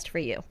that's best for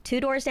you. 2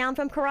 doors down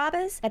from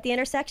Carrabba's at the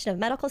intersection of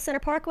Medical Center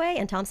Parkway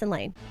and Thompson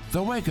Lane.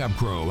 The Wake Up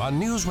Crew on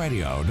News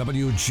Radio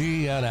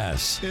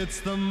WGNS. It's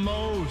the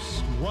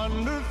most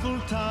wonderful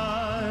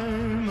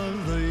time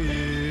of the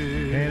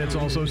year. And it's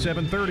also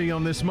 7:30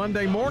 on this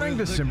Monday morning,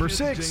 December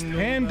 6th.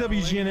 And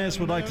WGNS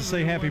would like to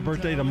say happy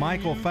birthday to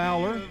Michael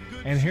Fowler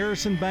and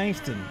Harrison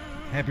Bankston.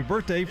 Happy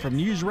birthday from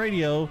News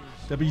Radio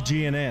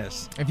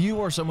WGNS. If you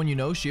or someone you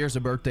know shares a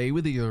birthday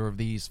with either of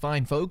these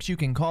fine folks, you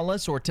can call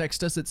us or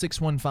text us at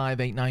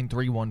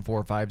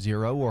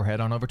 615-893-1450 or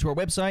head on over to our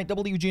website,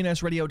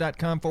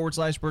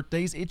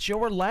 WGNSradio.com/birthdays. It's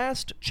your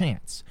last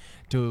chance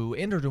to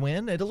enter to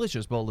win a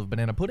delicious bowl of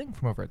banana pudding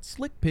from over at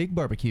Slick Pig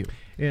Barbecue.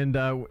 And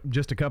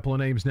just a couple of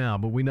names now,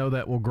 but we know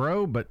that will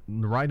grow. But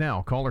right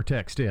now, call or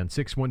text in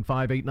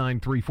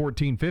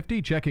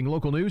 615-893-1450. Checking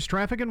local news,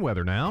 traffic, and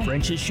weather now.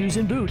 French's Shoes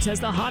and Boots has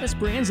the hottest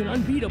brands and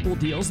unbeatable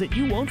deals that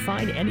you won't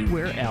find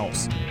anywhere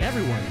else.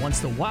 Everyone wants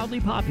the wildly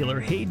popular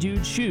Hey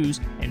Dude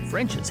shoes, and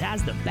French's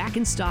has them back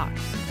in stock.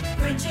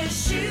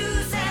 French's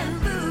Shoes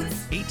and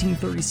Boots.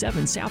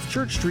 1837 South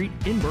Church Street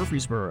in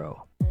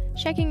Murfreesboro.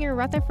 Checking your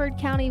Rutherford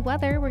County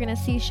weather, we're going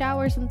to see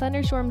showers and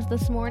thunderstorms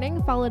this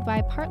morning, followed by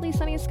partly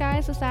sunny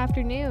skies this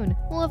afternoon.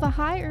 We'll have a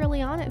high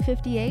early on at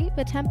 58,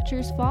 but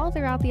temperatures fall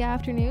throughout the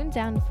afternoon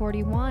down to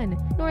 41.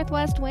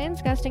 Northwest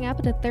winds gusting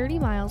up to 30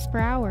 miles per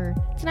hour.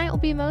 Tonight will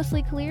be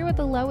mostly clear with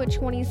a low at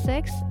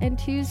 26, and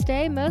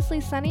Tuesday mostly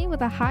sunny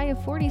with a high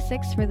of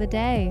 46 for the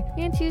day.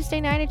 And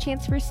Tuesday night a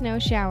chance for snow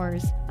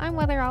showers. I'm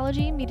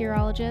weatherology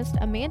meteorologist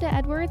Amanda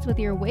Edwards with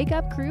your Wake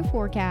Up Crew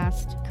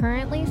forecast.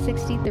 Currently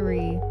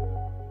 63.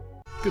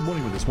 Good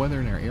morning. With this weather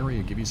in our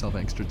area, give yourself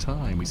extra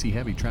time. We see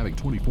heavy traffic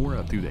 24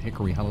 up through the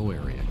Hickory Hollow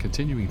area.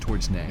 Continuing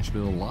towards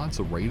Nashville, lots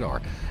of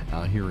radar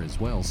out here as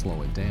well.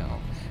 Slow it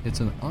down. It's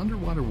an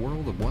underwater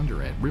world of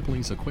wonder at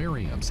Ripley's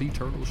Aquarium. Sea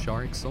turtles,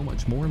 sharks, so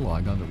much more.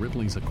 Log on to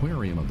Ripley's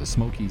Aquarium of the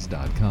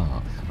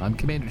Smokies.com. I'm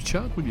Commander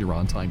Chuck with your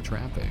on-time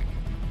traffic.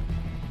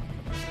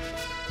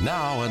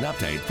 Now an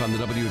update from the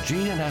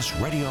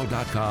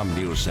WGNSradio.com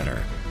News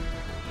Center.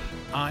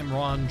 I'm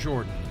Ron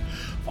Jordan.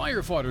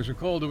 Firefighters are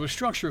called to a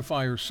structure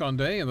fire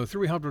Sunday in the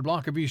 300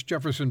 block of East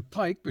Jefferson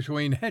Pike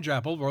between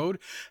Hedgeapple Road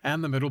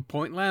and the Middle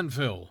Point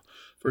landfill.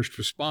 First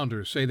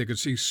responders say they could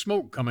see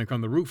smoke coming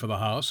from the roof of the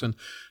house, and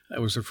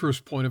that was the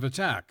first point of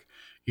attack.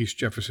 East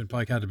Jefferson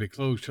Pike had to be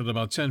closed till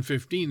about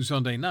 10:15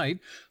 Sunday night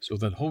so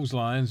that hose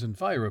lines and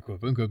fire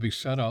equipment could be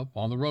set up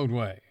on the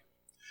roadway.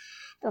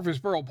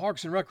 Murfreesboro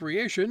Parks and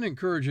Recreation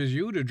encourages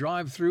you to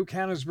drive through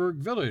Canonsburg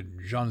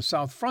Village on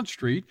South Front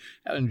Street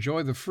and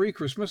enjoy the free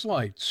Christmas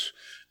lights.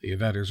 The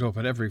event is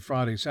open every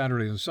Friday,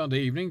 Saturday, and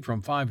Sunday evening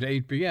from 5 to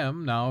 8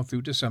 p.m. now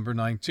through December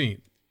 19th.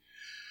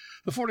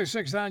 The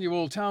 46th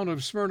annual Town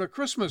of Smyrna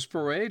Christmas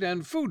Parade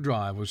and Food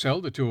Drive was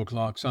held at 2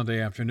 o'clock Sunday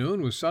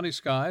afternoon with sunny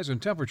skies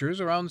and temperatures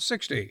around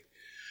 60.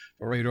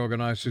 Parade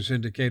organizers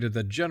indicated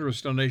that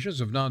generous donations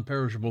of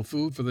non-perishable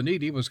food for the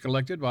needy was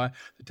collected by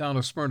the Town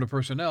of Smyrna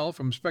personnel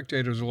from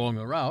spectators along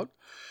the route.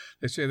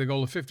 They say the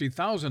goal of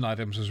 50,000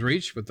 items was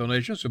reached with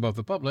donations to both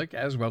the public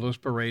as well as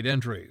parade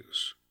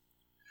entries.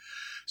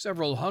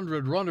 Several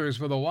hundred runners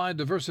with a wide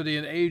diversity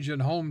in age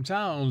and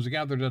hometowns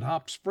gathered at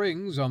Hop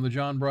Springs on the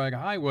John Bragg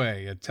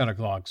Highway at 10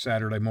 o'clock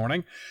Saturday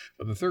morning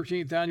for the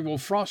 13th annual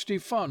Frosty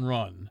Fun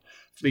Run.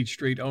 Fleet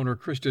Street owner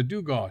Krista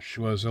Dugosh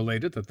was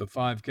elated that the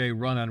 5K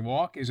run and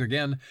walk is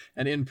again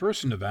an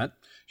in-person event.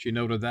 She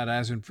noted that,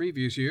 as in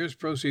previous years,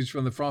 proceeds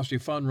from the Frosty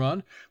Fun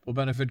Run will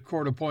benefit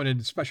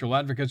court-appointed special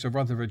advocates of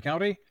Rutherford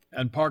County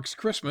and Parks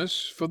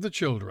Christmas for the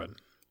children.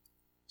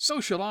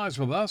 Socialize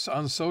with us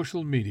on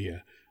social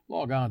media.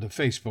 Log on to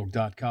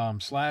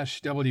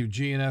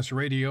Facebook.com/WGNS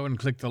Radio and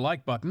click the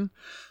like button.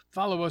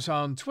 Follow us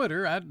on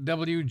Twitter at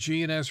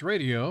WGNS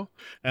Radio.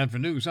 And for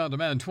news on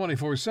demand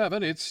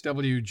 24/7, it's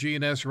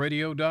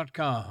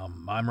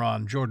WGNSradio.com. I'm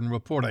Ron Jordan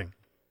reporting.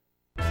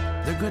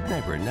 The Good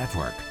Neighbor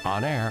Network,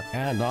 on air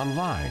and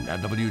online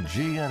at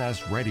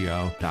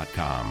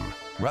WGNSradio.com.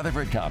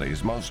 Rutherford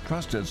County's most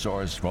trusted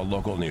source for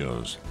local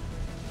news.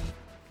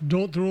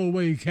 Don't throw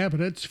away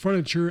cabinets,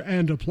 furniture,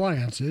 and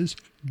appliances.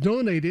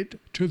 Donate it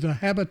to the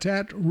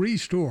Habitat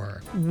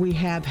Restore. We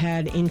have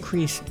had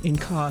increase in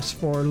costs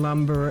for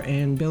lumber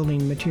and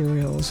building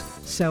materials,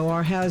 so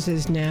our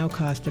houses now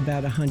cost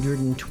about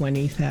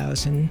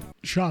 $120,000.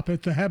 Shop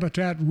at the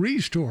Habitat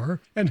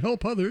Restore and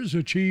help others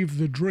achieve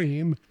the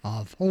dream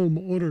of home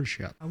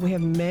ownership. We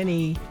have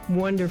many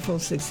wonderful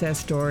success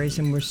stories,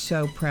 and we're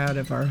so proud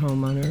of our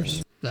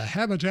homeowners. The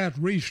Habitat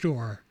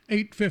Restore,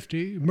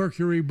 850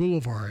 Mercury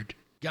Boulevard.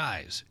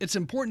 Guys, it's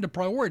important to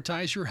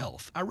prioritize your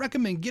health. I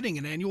recommend getting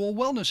an annual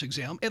wellness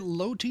exam at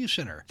Low T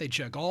Center. They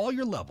check all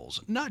your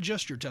levels, not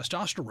just your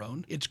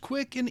testosterone. It's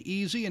quick and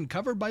easy and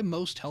covered by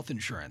most health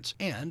insurance.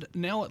 And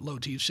now at Low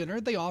T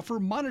Center, they offer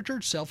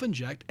monitored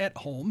self-inject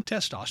at-home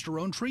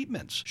testosterone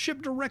treatments.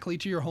 Shipped directly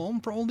to your home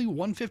for only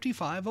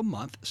 $155 a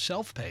month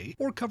self-pay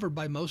or covered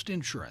by most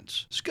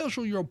insurance.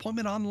 Schedule your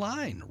appointment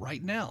online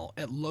right now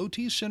at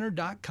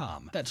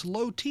lowtcenter.com. That's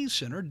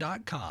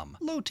lowtcenter.com.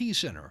 Low T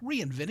Center,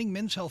 reinventing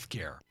men's health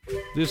care.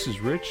 This is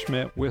Rich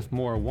Schmidt with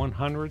more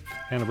 100th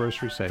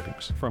anniversary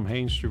savings from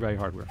Haynes Trouvé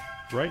Hardware.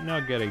 Right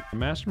now, get a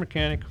Master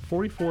Mechanic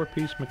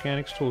 44-piece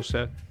mechanics tool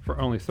set for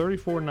only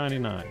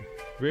 $34.99.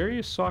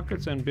 Various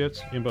sockets and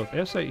bits in both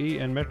SAE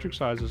and metric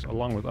sizes,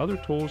 along with other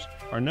tools,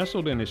 are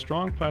nestled in a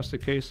strong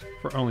plastic case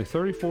for only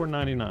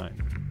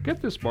 $34.99. Get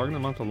this bargain a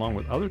month along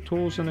with other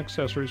tools and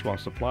accessories while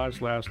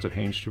supplies last at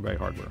Haynes Trouvé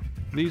Hardware.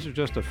 These are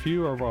just a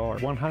few of our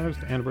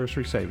 100th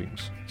anniversary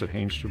savings at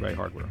Haynes Trouvé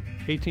Hardware,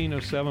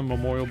 1807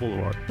 Memorial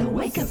Boulevard. The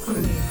Wake Up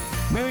Crew.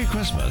 Merry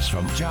Christmas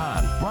from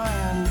John,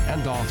 Brian,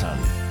 and Dalton.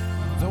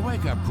 The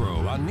Wake Up Crew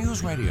on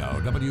News Radio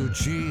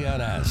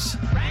WGNS.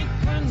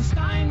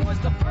 Frankenstein was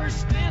the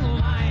first in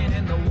line,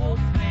 and the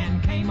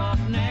Wolfman came up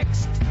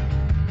next.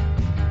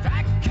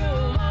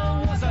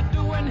 Dracula was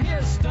a-doing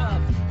his stuff,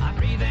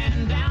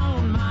 breathing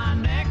down my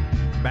neck.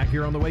 Back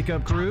here on the Wake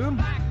Up Crew,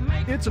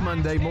 it's a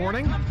Monday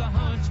morning,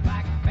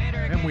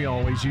 and we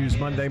always use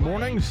Monday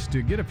mornings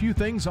to get a few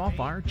things off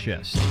our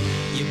chest.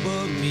 You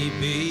bug me,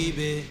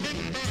 baby.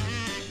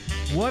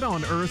 What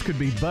on earth could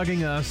be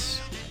bugging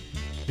us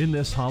in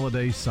this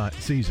holiday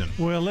season?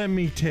 Well, let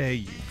me tell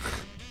you.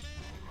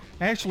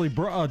 Actually,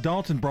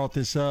 Dalton brought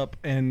this up,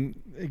 and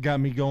it got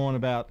me going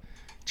about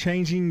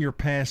changing your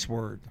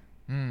password.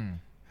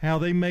 How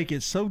they make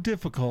it so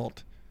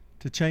difficult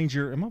to change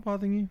your... Am I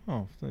bothering you?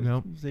 Oh,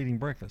 nope. I was eating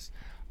breakfast.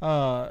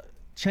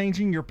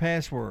 Changing your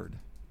password.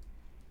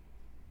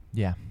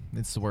 Yeah,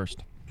 it's the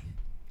worst.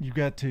 You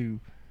got to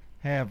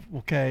have,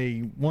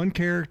 one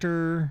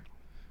character...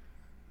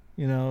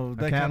 that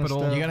a capital, kind of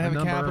stuff. You got to have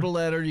a capital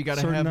letter. You got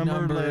to have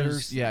numbers.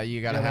 Letters. Yeah,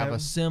 you got to have a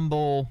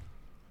symbol.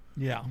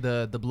 Yeah.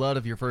 The blood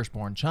of your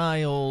firstborn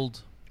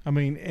child. I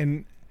mean,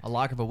 and a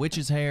lock of a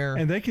witch's hair.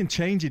 And they can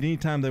change it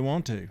anytime they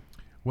want to.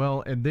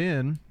 Well, and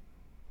then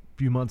a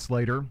few months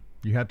later,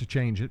 you have to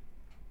change it.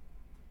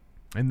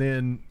 And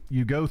then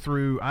you go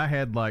through, I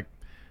had like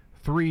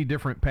 3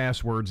 different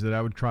passwords that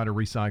I would try to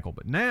recycle.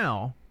 But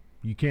now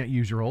you can't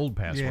use your old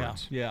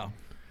passwords. Yeah.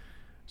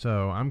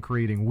 So I'm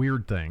creating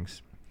weird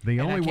things. The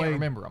and only I can't way,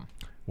 remember them.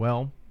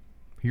 Well,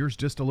 here's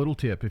just a little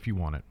tip if you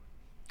want it.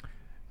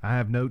 I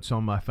have notes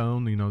on my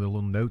phone, the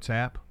little notes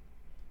app.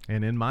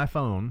 And in my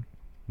phone,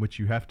 which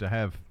you have to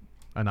have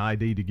an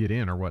ID to get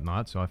in or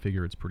whatnot, so I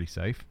figure it's pretty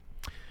safe.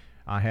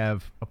 I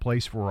have a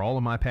place for all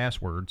of my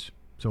passwords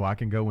so I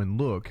can go and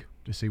look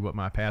to see what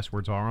my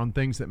passwords are on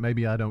things that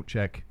maybe I don't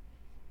check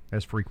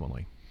as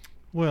frequently.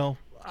 Well,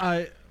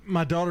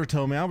 my daughter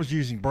told me I was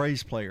using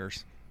Braves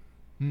players.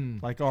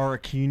 Like R.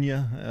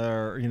 Acuna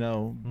or,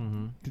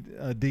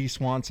 D.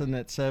 Swanson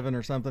at 7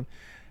 or something,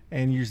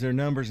 and use their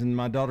numbers. And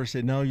my daughter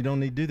said, no, you don't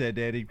need to do that,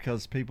 Daddy,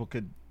 because people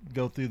could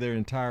go through their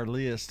entire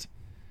list,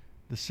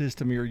 the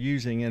system you're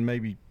using, and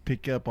maybe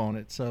pick up on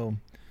it. So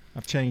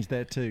I've changed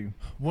that too.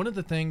 One of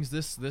the things,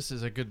 this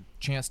is a good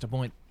chance to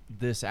point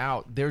this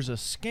out. There's a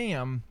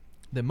scam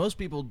that most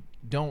people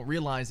don't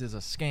realize is a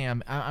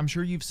scam. I'm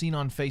sure you've seen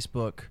on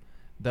Facebook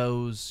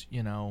those,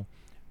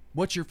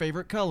 what's your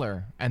favorite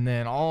color? And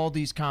then all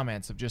these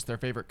comments of just their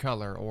favorite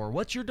color, or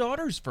what's your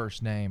daughter's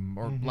first name,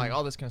 or like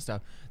all this kind of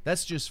stuff.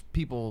 That's just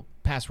people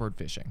password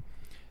phishing.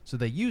 So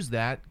they use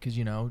that because,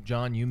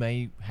 John, you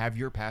may have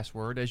your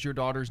password as your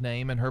daughter's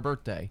name and her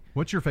birthday.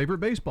 What's your favorite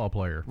baseball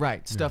player?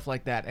 Right, stuff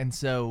like that. And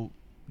so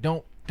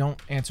don't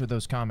answer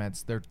those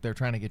comments. They're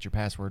trying to get your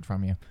password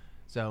from you.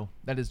 So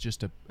that is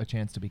just a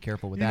chance to be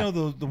careful with that.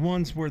 The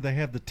ones where they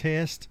have the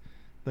test,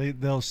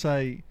 they'll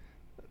say,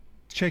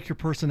 check your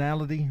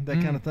personality,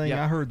 that kind of thing. Yep.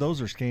 I heard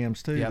those are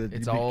scams too. Yep, That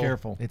it's you all be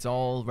careful. It's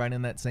all right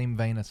in that same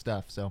vein of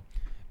stuff. So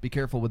be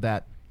careful with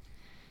that.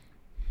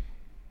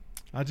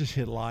 I just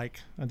hit like.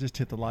 I just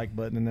hit the like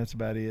button, and that's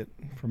about it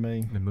for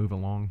me. And move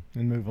along.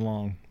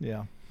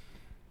 Yeah.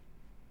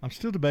 I'm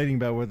still debating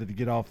about whether to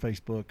get off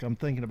Facebook. I'm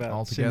thinking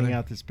about sending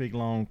out this big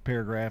long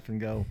paragraph and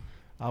go,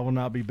 I will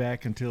not be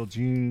back until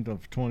June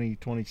of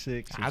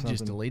 2026. I'll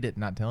just delete it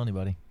and not tell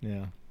anybody.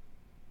 Yeah.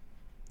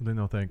 Then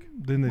they'll think,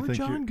 Then they where'd think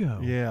John go?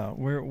 Yeah.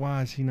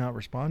 Why is he not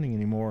responding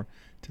anymore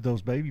to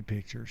those baby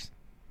pictures?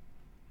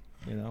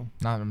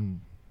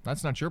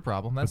 That's not your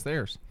problem. That's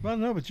theirs. Well,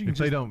 no, but you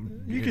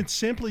can You can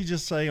simply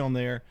just say on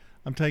there,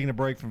 I'm taking a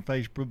break from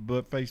Facebook.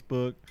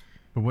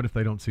 But what if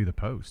they don't see the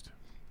post?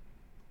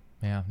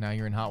 Yeah, now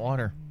you're in hot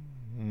water.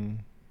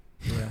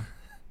 Yeah.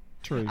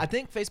 True. I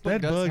think Facebook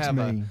That does bugs have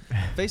me.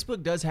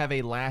 Facebook does have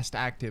a last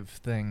active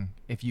thing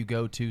if you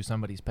go to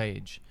somebody's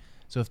page.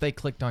 So if they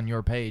clicked on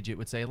your page, it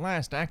would say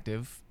last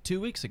active 2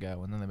 weeks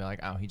ago, and then they'd be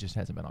like, oh, he just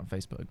hasn't been on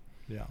Facebook.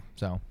 Yeah.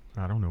 So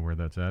I don't know where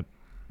that's at.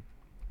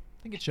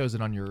 I think it shows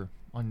it on your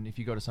if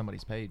you go to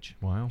somebody's page.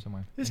 Wow.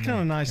 Somewhere. It's kind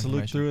of nice to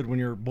look through it when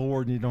you're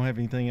bored and you don't have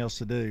anything else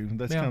to do.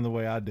 That's kind of the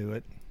way I do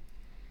it.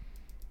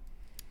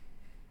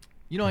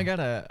 You know, I got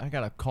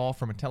a call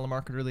from a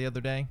telemarketer the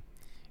other day,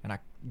 and I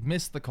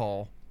missed the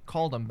call,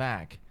 called them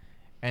back,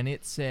 and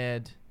it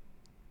said,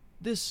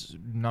 "This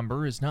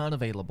number is not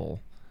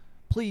available.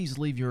 Please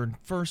leave your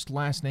first,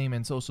 last name,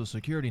 and social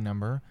security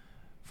number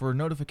for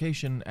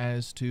notification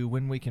as to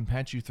when we can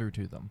patch you through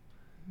to them."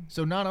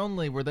 So not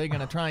only were they going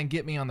to try and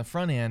get me on the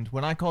front end,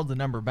 when I called the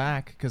number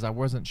back because I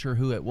wasn't sure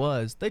who it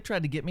was, they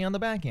tried to get me on the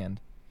back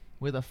end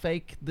with a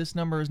fake "this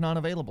number is not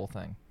available"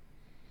 thing.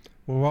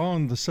 Well, while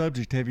on the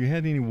subject, have you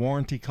had any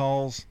warranty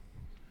calls?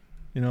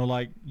 You know,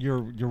 like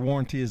your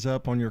warranty is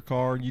up on your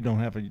car. You don't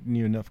have a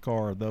new enough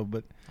car, though,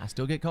 but I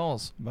still get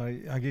calls.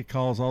 I get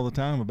calls all the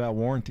time about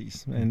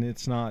warranties, and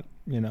it's not,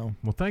 you know.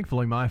 Well,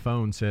 thankfully, my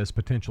phone says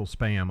potential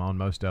spam on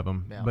most of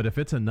them. Yeah. But if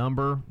it's a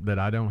number that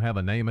I don't have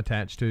a name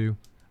attached to,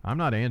 I'm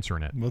not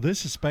answering it. Well,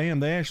 this is spam.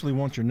 They actually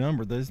want your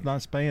number. This is not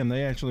spam.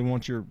 They actually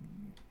want your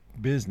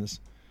business.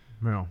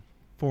 Well,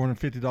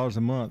 $450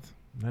 a month.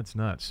 That's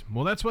nuts.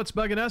 Well, that's what's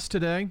bugging us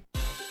today.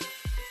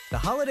 The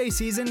holiday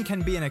season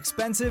can be an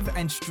expensive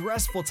and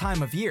stressful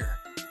time of year.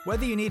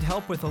 Whether you need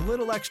help with a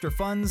little extra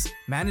funds,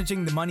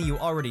 managing the money you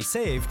already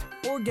saved,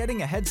 or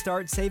getting a head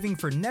start saving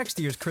for next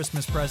year's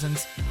Christmas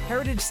presents,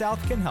 Heritage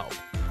South can help.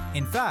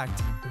 In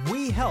fact,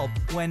 we help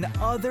when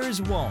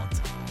others won't.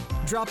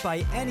 Drop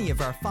by any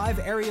of our 5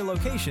 area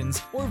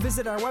locations or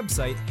visit our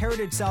website,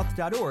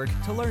 heritagesouth.org,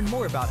 to learn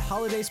more about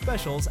holiday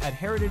specials at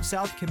Heritage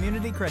South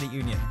Community Credit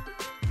Union.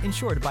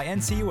 Insured by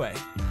NCUA.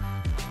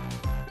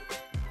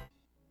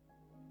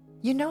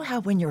 You know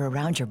how when you're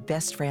around your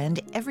best friend,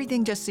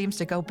 everything just seems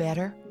to go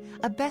better?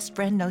 A best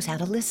friend knows how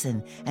to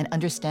listen and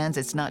understands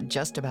it's not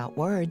just about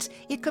words.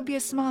 It could be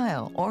a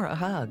smile or a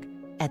hug.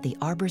 At the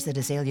Arbors at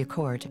Azalea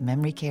Court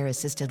Memory Care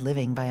Assisted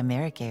Living by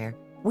AmeriCare,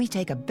 we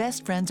take a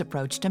best friend's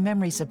approach to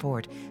memory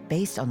support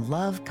based on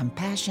love,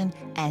 compassion,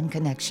 and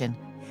connection.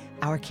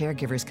 Our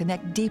caregivers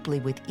connect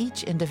deeply with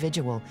each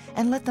individual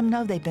and let them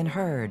know they've been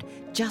heard,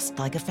 just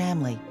like a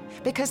family.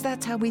 Because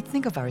that's how we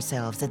think of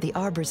ourselves at the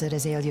Arbors at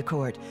Azalea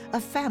Court,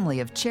 a family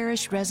of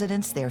cherished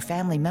residents, their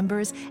family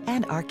members,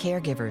 and our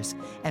caregivers.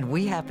 And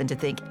we happen to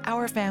think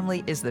our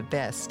family is the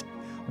best.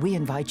 We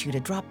invite you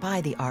to drop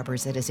by the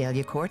Arbors at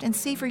Azalea Court and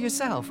see for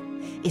yourself.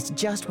 It's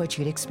just what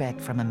you'd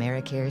expect from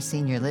AmeriCare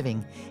Senior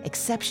Living.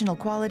 Exceptional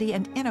quality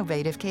and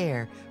innovative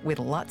care, with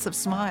lots of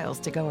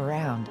smiles to go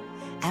around.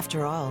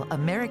 After all,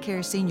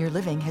 AmeriCare Senior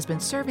Living has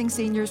been serving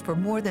seniors for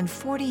more than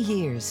 40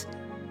 years.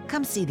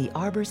 Come see the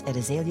Arbors at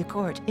Azalea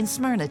Court in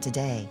Smyrna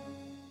today.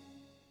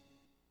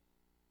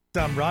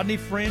 I'm Rodney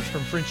French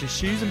from French's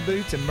Shoes and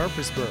Boots in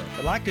Murfreesboro.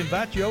 I'd like to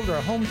invite you over to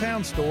our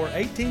hometown store,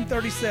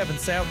 1837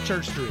 South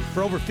Church Street.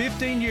 For over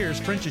 15 years,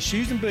 French's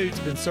Shoes and Boots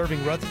have been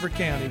serving Rutherford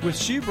County with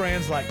shoe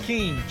brands like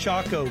King,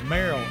 Chaco,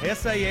 Merrill,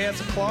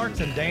 SAS, Clarks,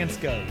 and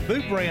Dansco.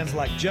 Boot brands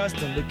like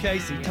Justin,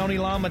 Lucchese, Tony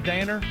Lama,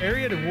 Danner,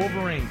 Ariat, and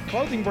Wolverine.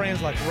 Clothing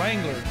brands like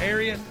Wrangler,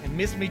 Ariat, and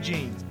Miss Me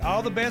Jeans.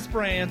 All the best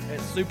brands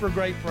at super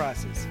great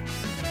prices.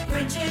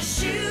 French's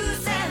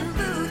Shoes and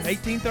Boots.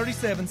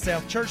 1837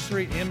 South Church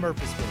Street in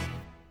Murfreesboro.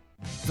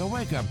 The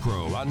Wake Up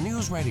Crew on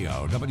News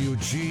Radio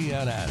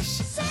WGNS.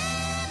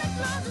 Santa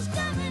Claus is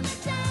coming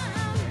to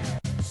town.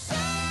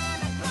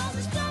 Santa Claus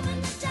is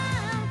coming to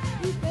town.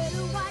 You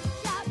better watch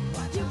out.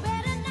 You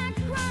better not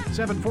cry.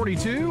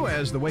 7:42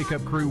 as the Wake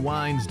Up Crew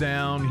winds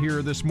down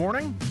here this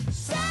morning.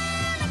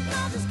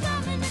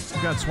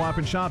 We've got Swap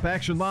and Shop,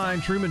 Action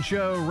Line, Truman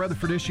Show,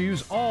 Rutherford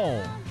Issues,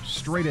 all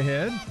straight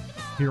ahead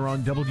here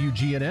on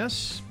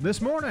WGNS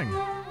this morning.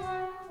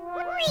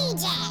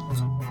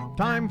 Reject.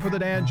 Time for the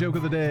dad joke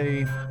of the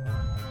day,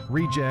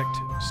 reject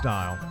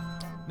style.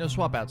 No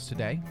swap outs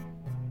today.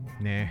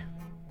 Nah.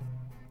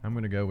 I'm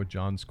going to go with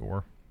John's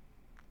score.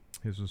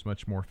 His was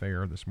much more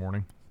fair this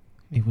morning.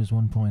 It was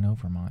 1 point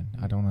over mine.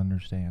 I don't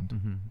understand.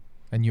 Mm-hmm.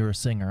 And you're a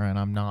singer, and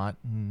I'm not.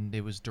 And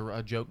it was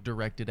a joke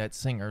directed at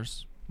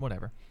singers.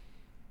 Whatever.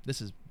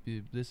 This is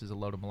a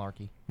load of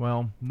malarkey.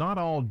 Well, not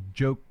all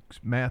jokes,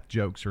 math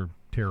jokes are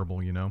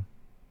terrible, you know.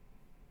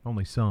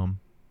 Only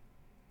some.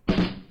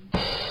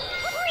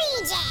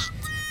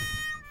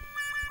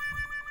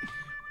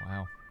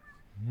 Wow.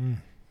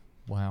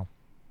 Wow.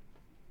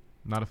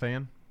 Not a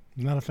fan?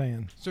 Not a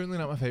fan. Certainly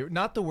not my favorite.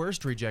 Not the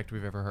worst reject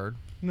we've ever heard.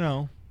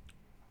 No.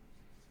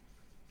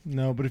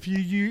 No, but if he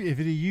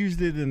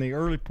used it in the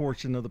early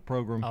portion of the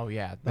program, oh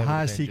yeah, the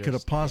highest he could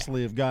have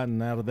possibly have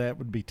gotten out of that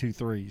would be 2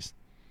 threes.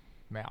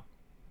 Yeah.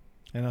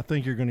 And I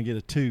think you're going to get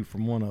a 2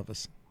 from one of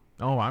us.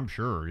 Oh, I'm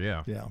sure.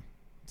 Yeah. Yeah.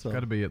 It's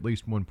got to be at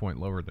least 1 point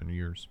lower than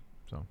yours.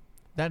 So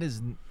that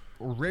is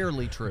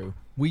rarely true.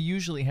 We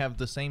usually have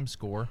the same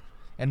score.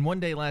 And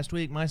one day last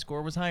week, my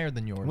score was higher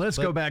than yours. Let's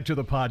go back to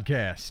the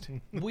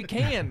podcast. We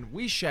can.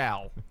 We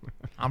shall.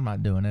 I'm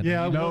not doing it.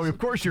 Yeah. No, of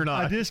course you're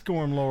not. I did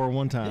score him lower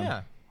one time.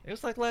 Yeah. It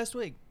was like last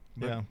week.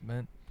 Yeah.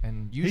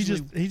 And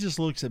usually he just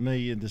looks at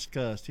me in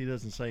disgust. He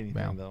doesn't say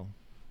anything, though.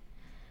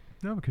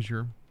 No, because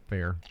you're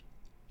fair.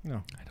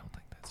 No. I don't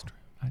think that's true.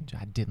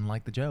 I didn't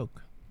like the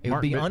joke. It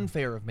Mark would be Bitt-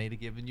 unfair of me to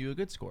give you a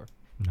good score.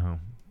 No.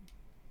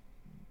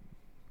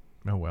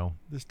 Oh, well.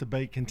 This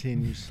debate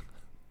continues.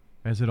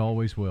 As it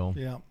always will.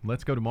 Yeah.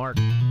 Let's go to Mark.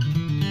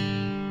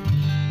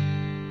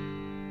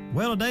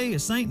 Well, today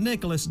is St.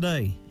 Nicholas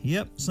Day.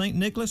 Yep, St.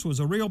 Nicholas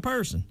was a real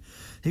person.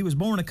 He was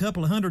born a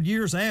couple of 100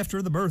 years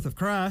after the birth of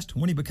Christ.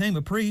 When he became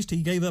a priest,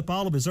 he gave up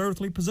all of his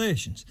earthly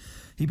possessions.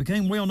 He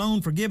became well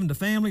known for giving to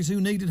families who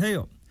needed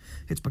help.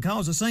 It's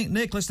because of St.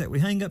 Nicholas that we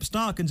hang up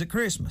stockings at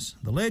Christmas.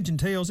 The legend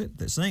tells it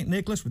that St.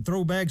 Nicholas would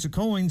throw bags of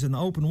coins in the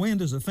open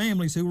windows of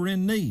families who were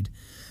in need.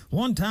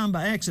 One time,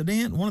 by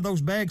accident, one of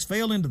those bags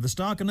fell into the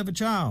stocking of a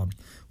child.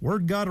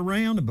 Word got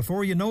around, and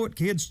before you know it,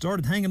 kids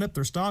started hanging up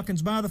their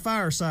stockings by the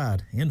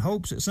fireside in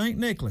hopes that St.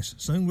 Nicholas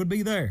soon would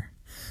be there.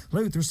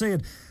 Luther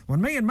said, "When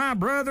me and my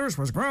brothers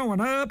was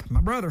growing up, my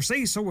brother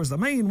Cecil was the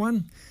mean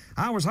one.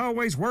 I was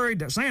always worried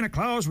that Santa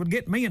Claus would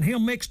get me and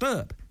him mixed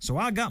up, so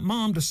I got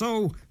Mom to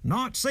sew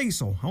 'Not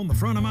Cecil' on the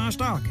front of my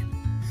stocking.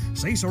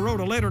 Cecil wrote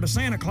a letter to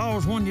Santa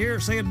Claus one year.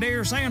 It said,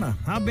 'Dear Santa,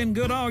 I've been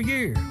good all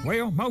year.'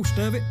 Well, most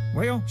of it.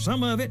 Well,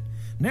 some of it.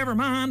 Never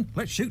mind.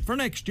 Let's shoot for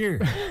next year."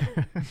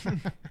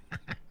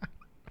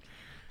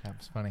 That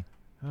was funny.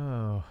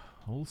 Oh,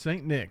 old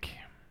St. Nick.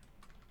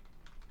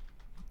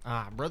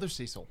 Brother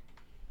Cecil.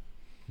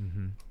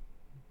 Mm-hmm.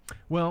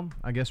 Well,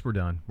 I guess we're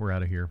done. We're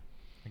out of here.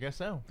 I guess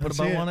so. Put a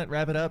bow on it,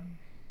 wrap it up,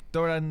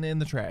 throw it in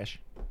the trash.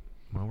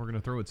 Well, we're going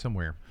to throw it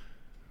somewhere.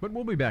 But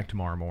we'll be back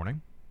tomorrow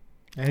morning.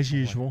 As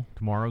usual.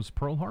 Tomorrow's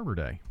Pearl Harbor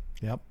Day.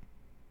 Yep.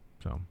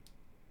 So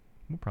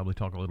we'll probably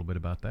talk a little bit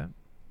about that.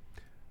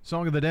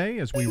 Song of the day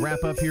as we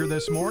wrap up here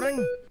this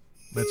morning.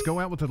 Let's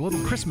go out with a little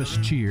Christmas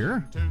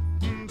cheer.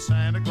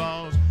 Santa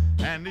Claus,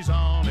 and he's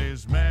on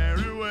his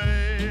merry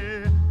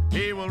way.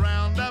 He will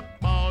round up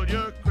all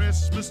your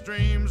Christmas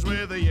dreams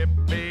with a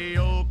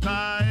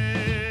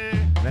yippee-o-ki-yay.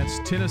 That's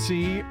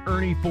Tennessee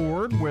Ernie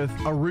Ford with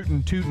A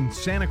Rootin' Tootin'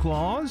 Santa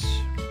Claus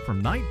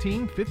from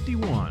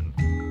 1951.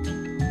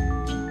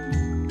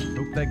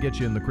 Hope that gets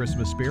you in the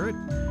Christmas spirit.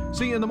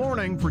 See you in the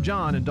morning. For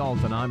John and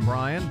Dalton, I'm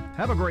Brian.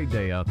 Have a great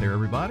day out there,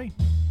 everybody.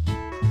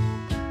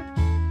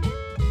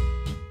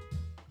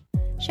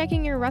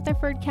 Checking your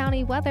Rutherford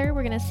County weather,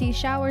 we're going to see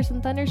showers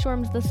and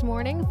thunderstorms this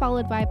morning,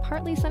 followed by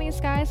partly sunny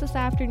skies this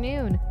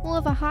afternoon. We'll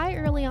have a high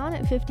early on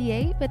at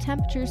 58, but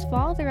temperatures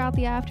fall throughout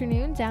the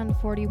afternoon down to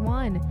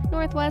 41.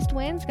 Northwest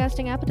winds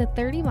gusting up to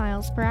 30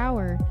 miles per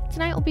hour.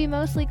 Tonight will be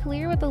mostly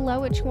clear with a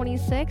low at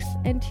 26,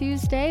 and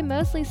Tuesday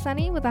mostly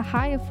sunny with a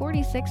high of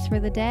 46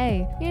 for the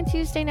day. And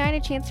Tuesday night a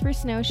chance for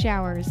snow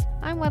showers.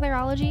 I'm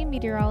weatherology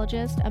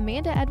meteorologist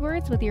Amanda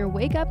Edwards with your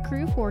Wake Up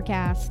Crew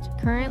forecast.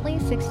 Currently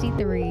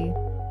 63.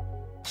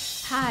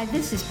 Hi,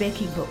 this is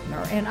Becky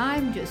Bookner, and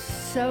I'm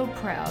just so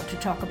proud to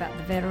talk about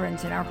the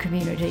veterans in our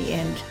community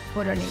and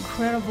what an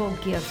incredible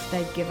gift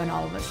they've given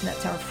all of us, and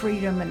that's our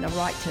freedom and the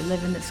right to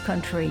live in this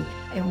country,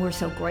 and we're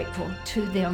so grateful to them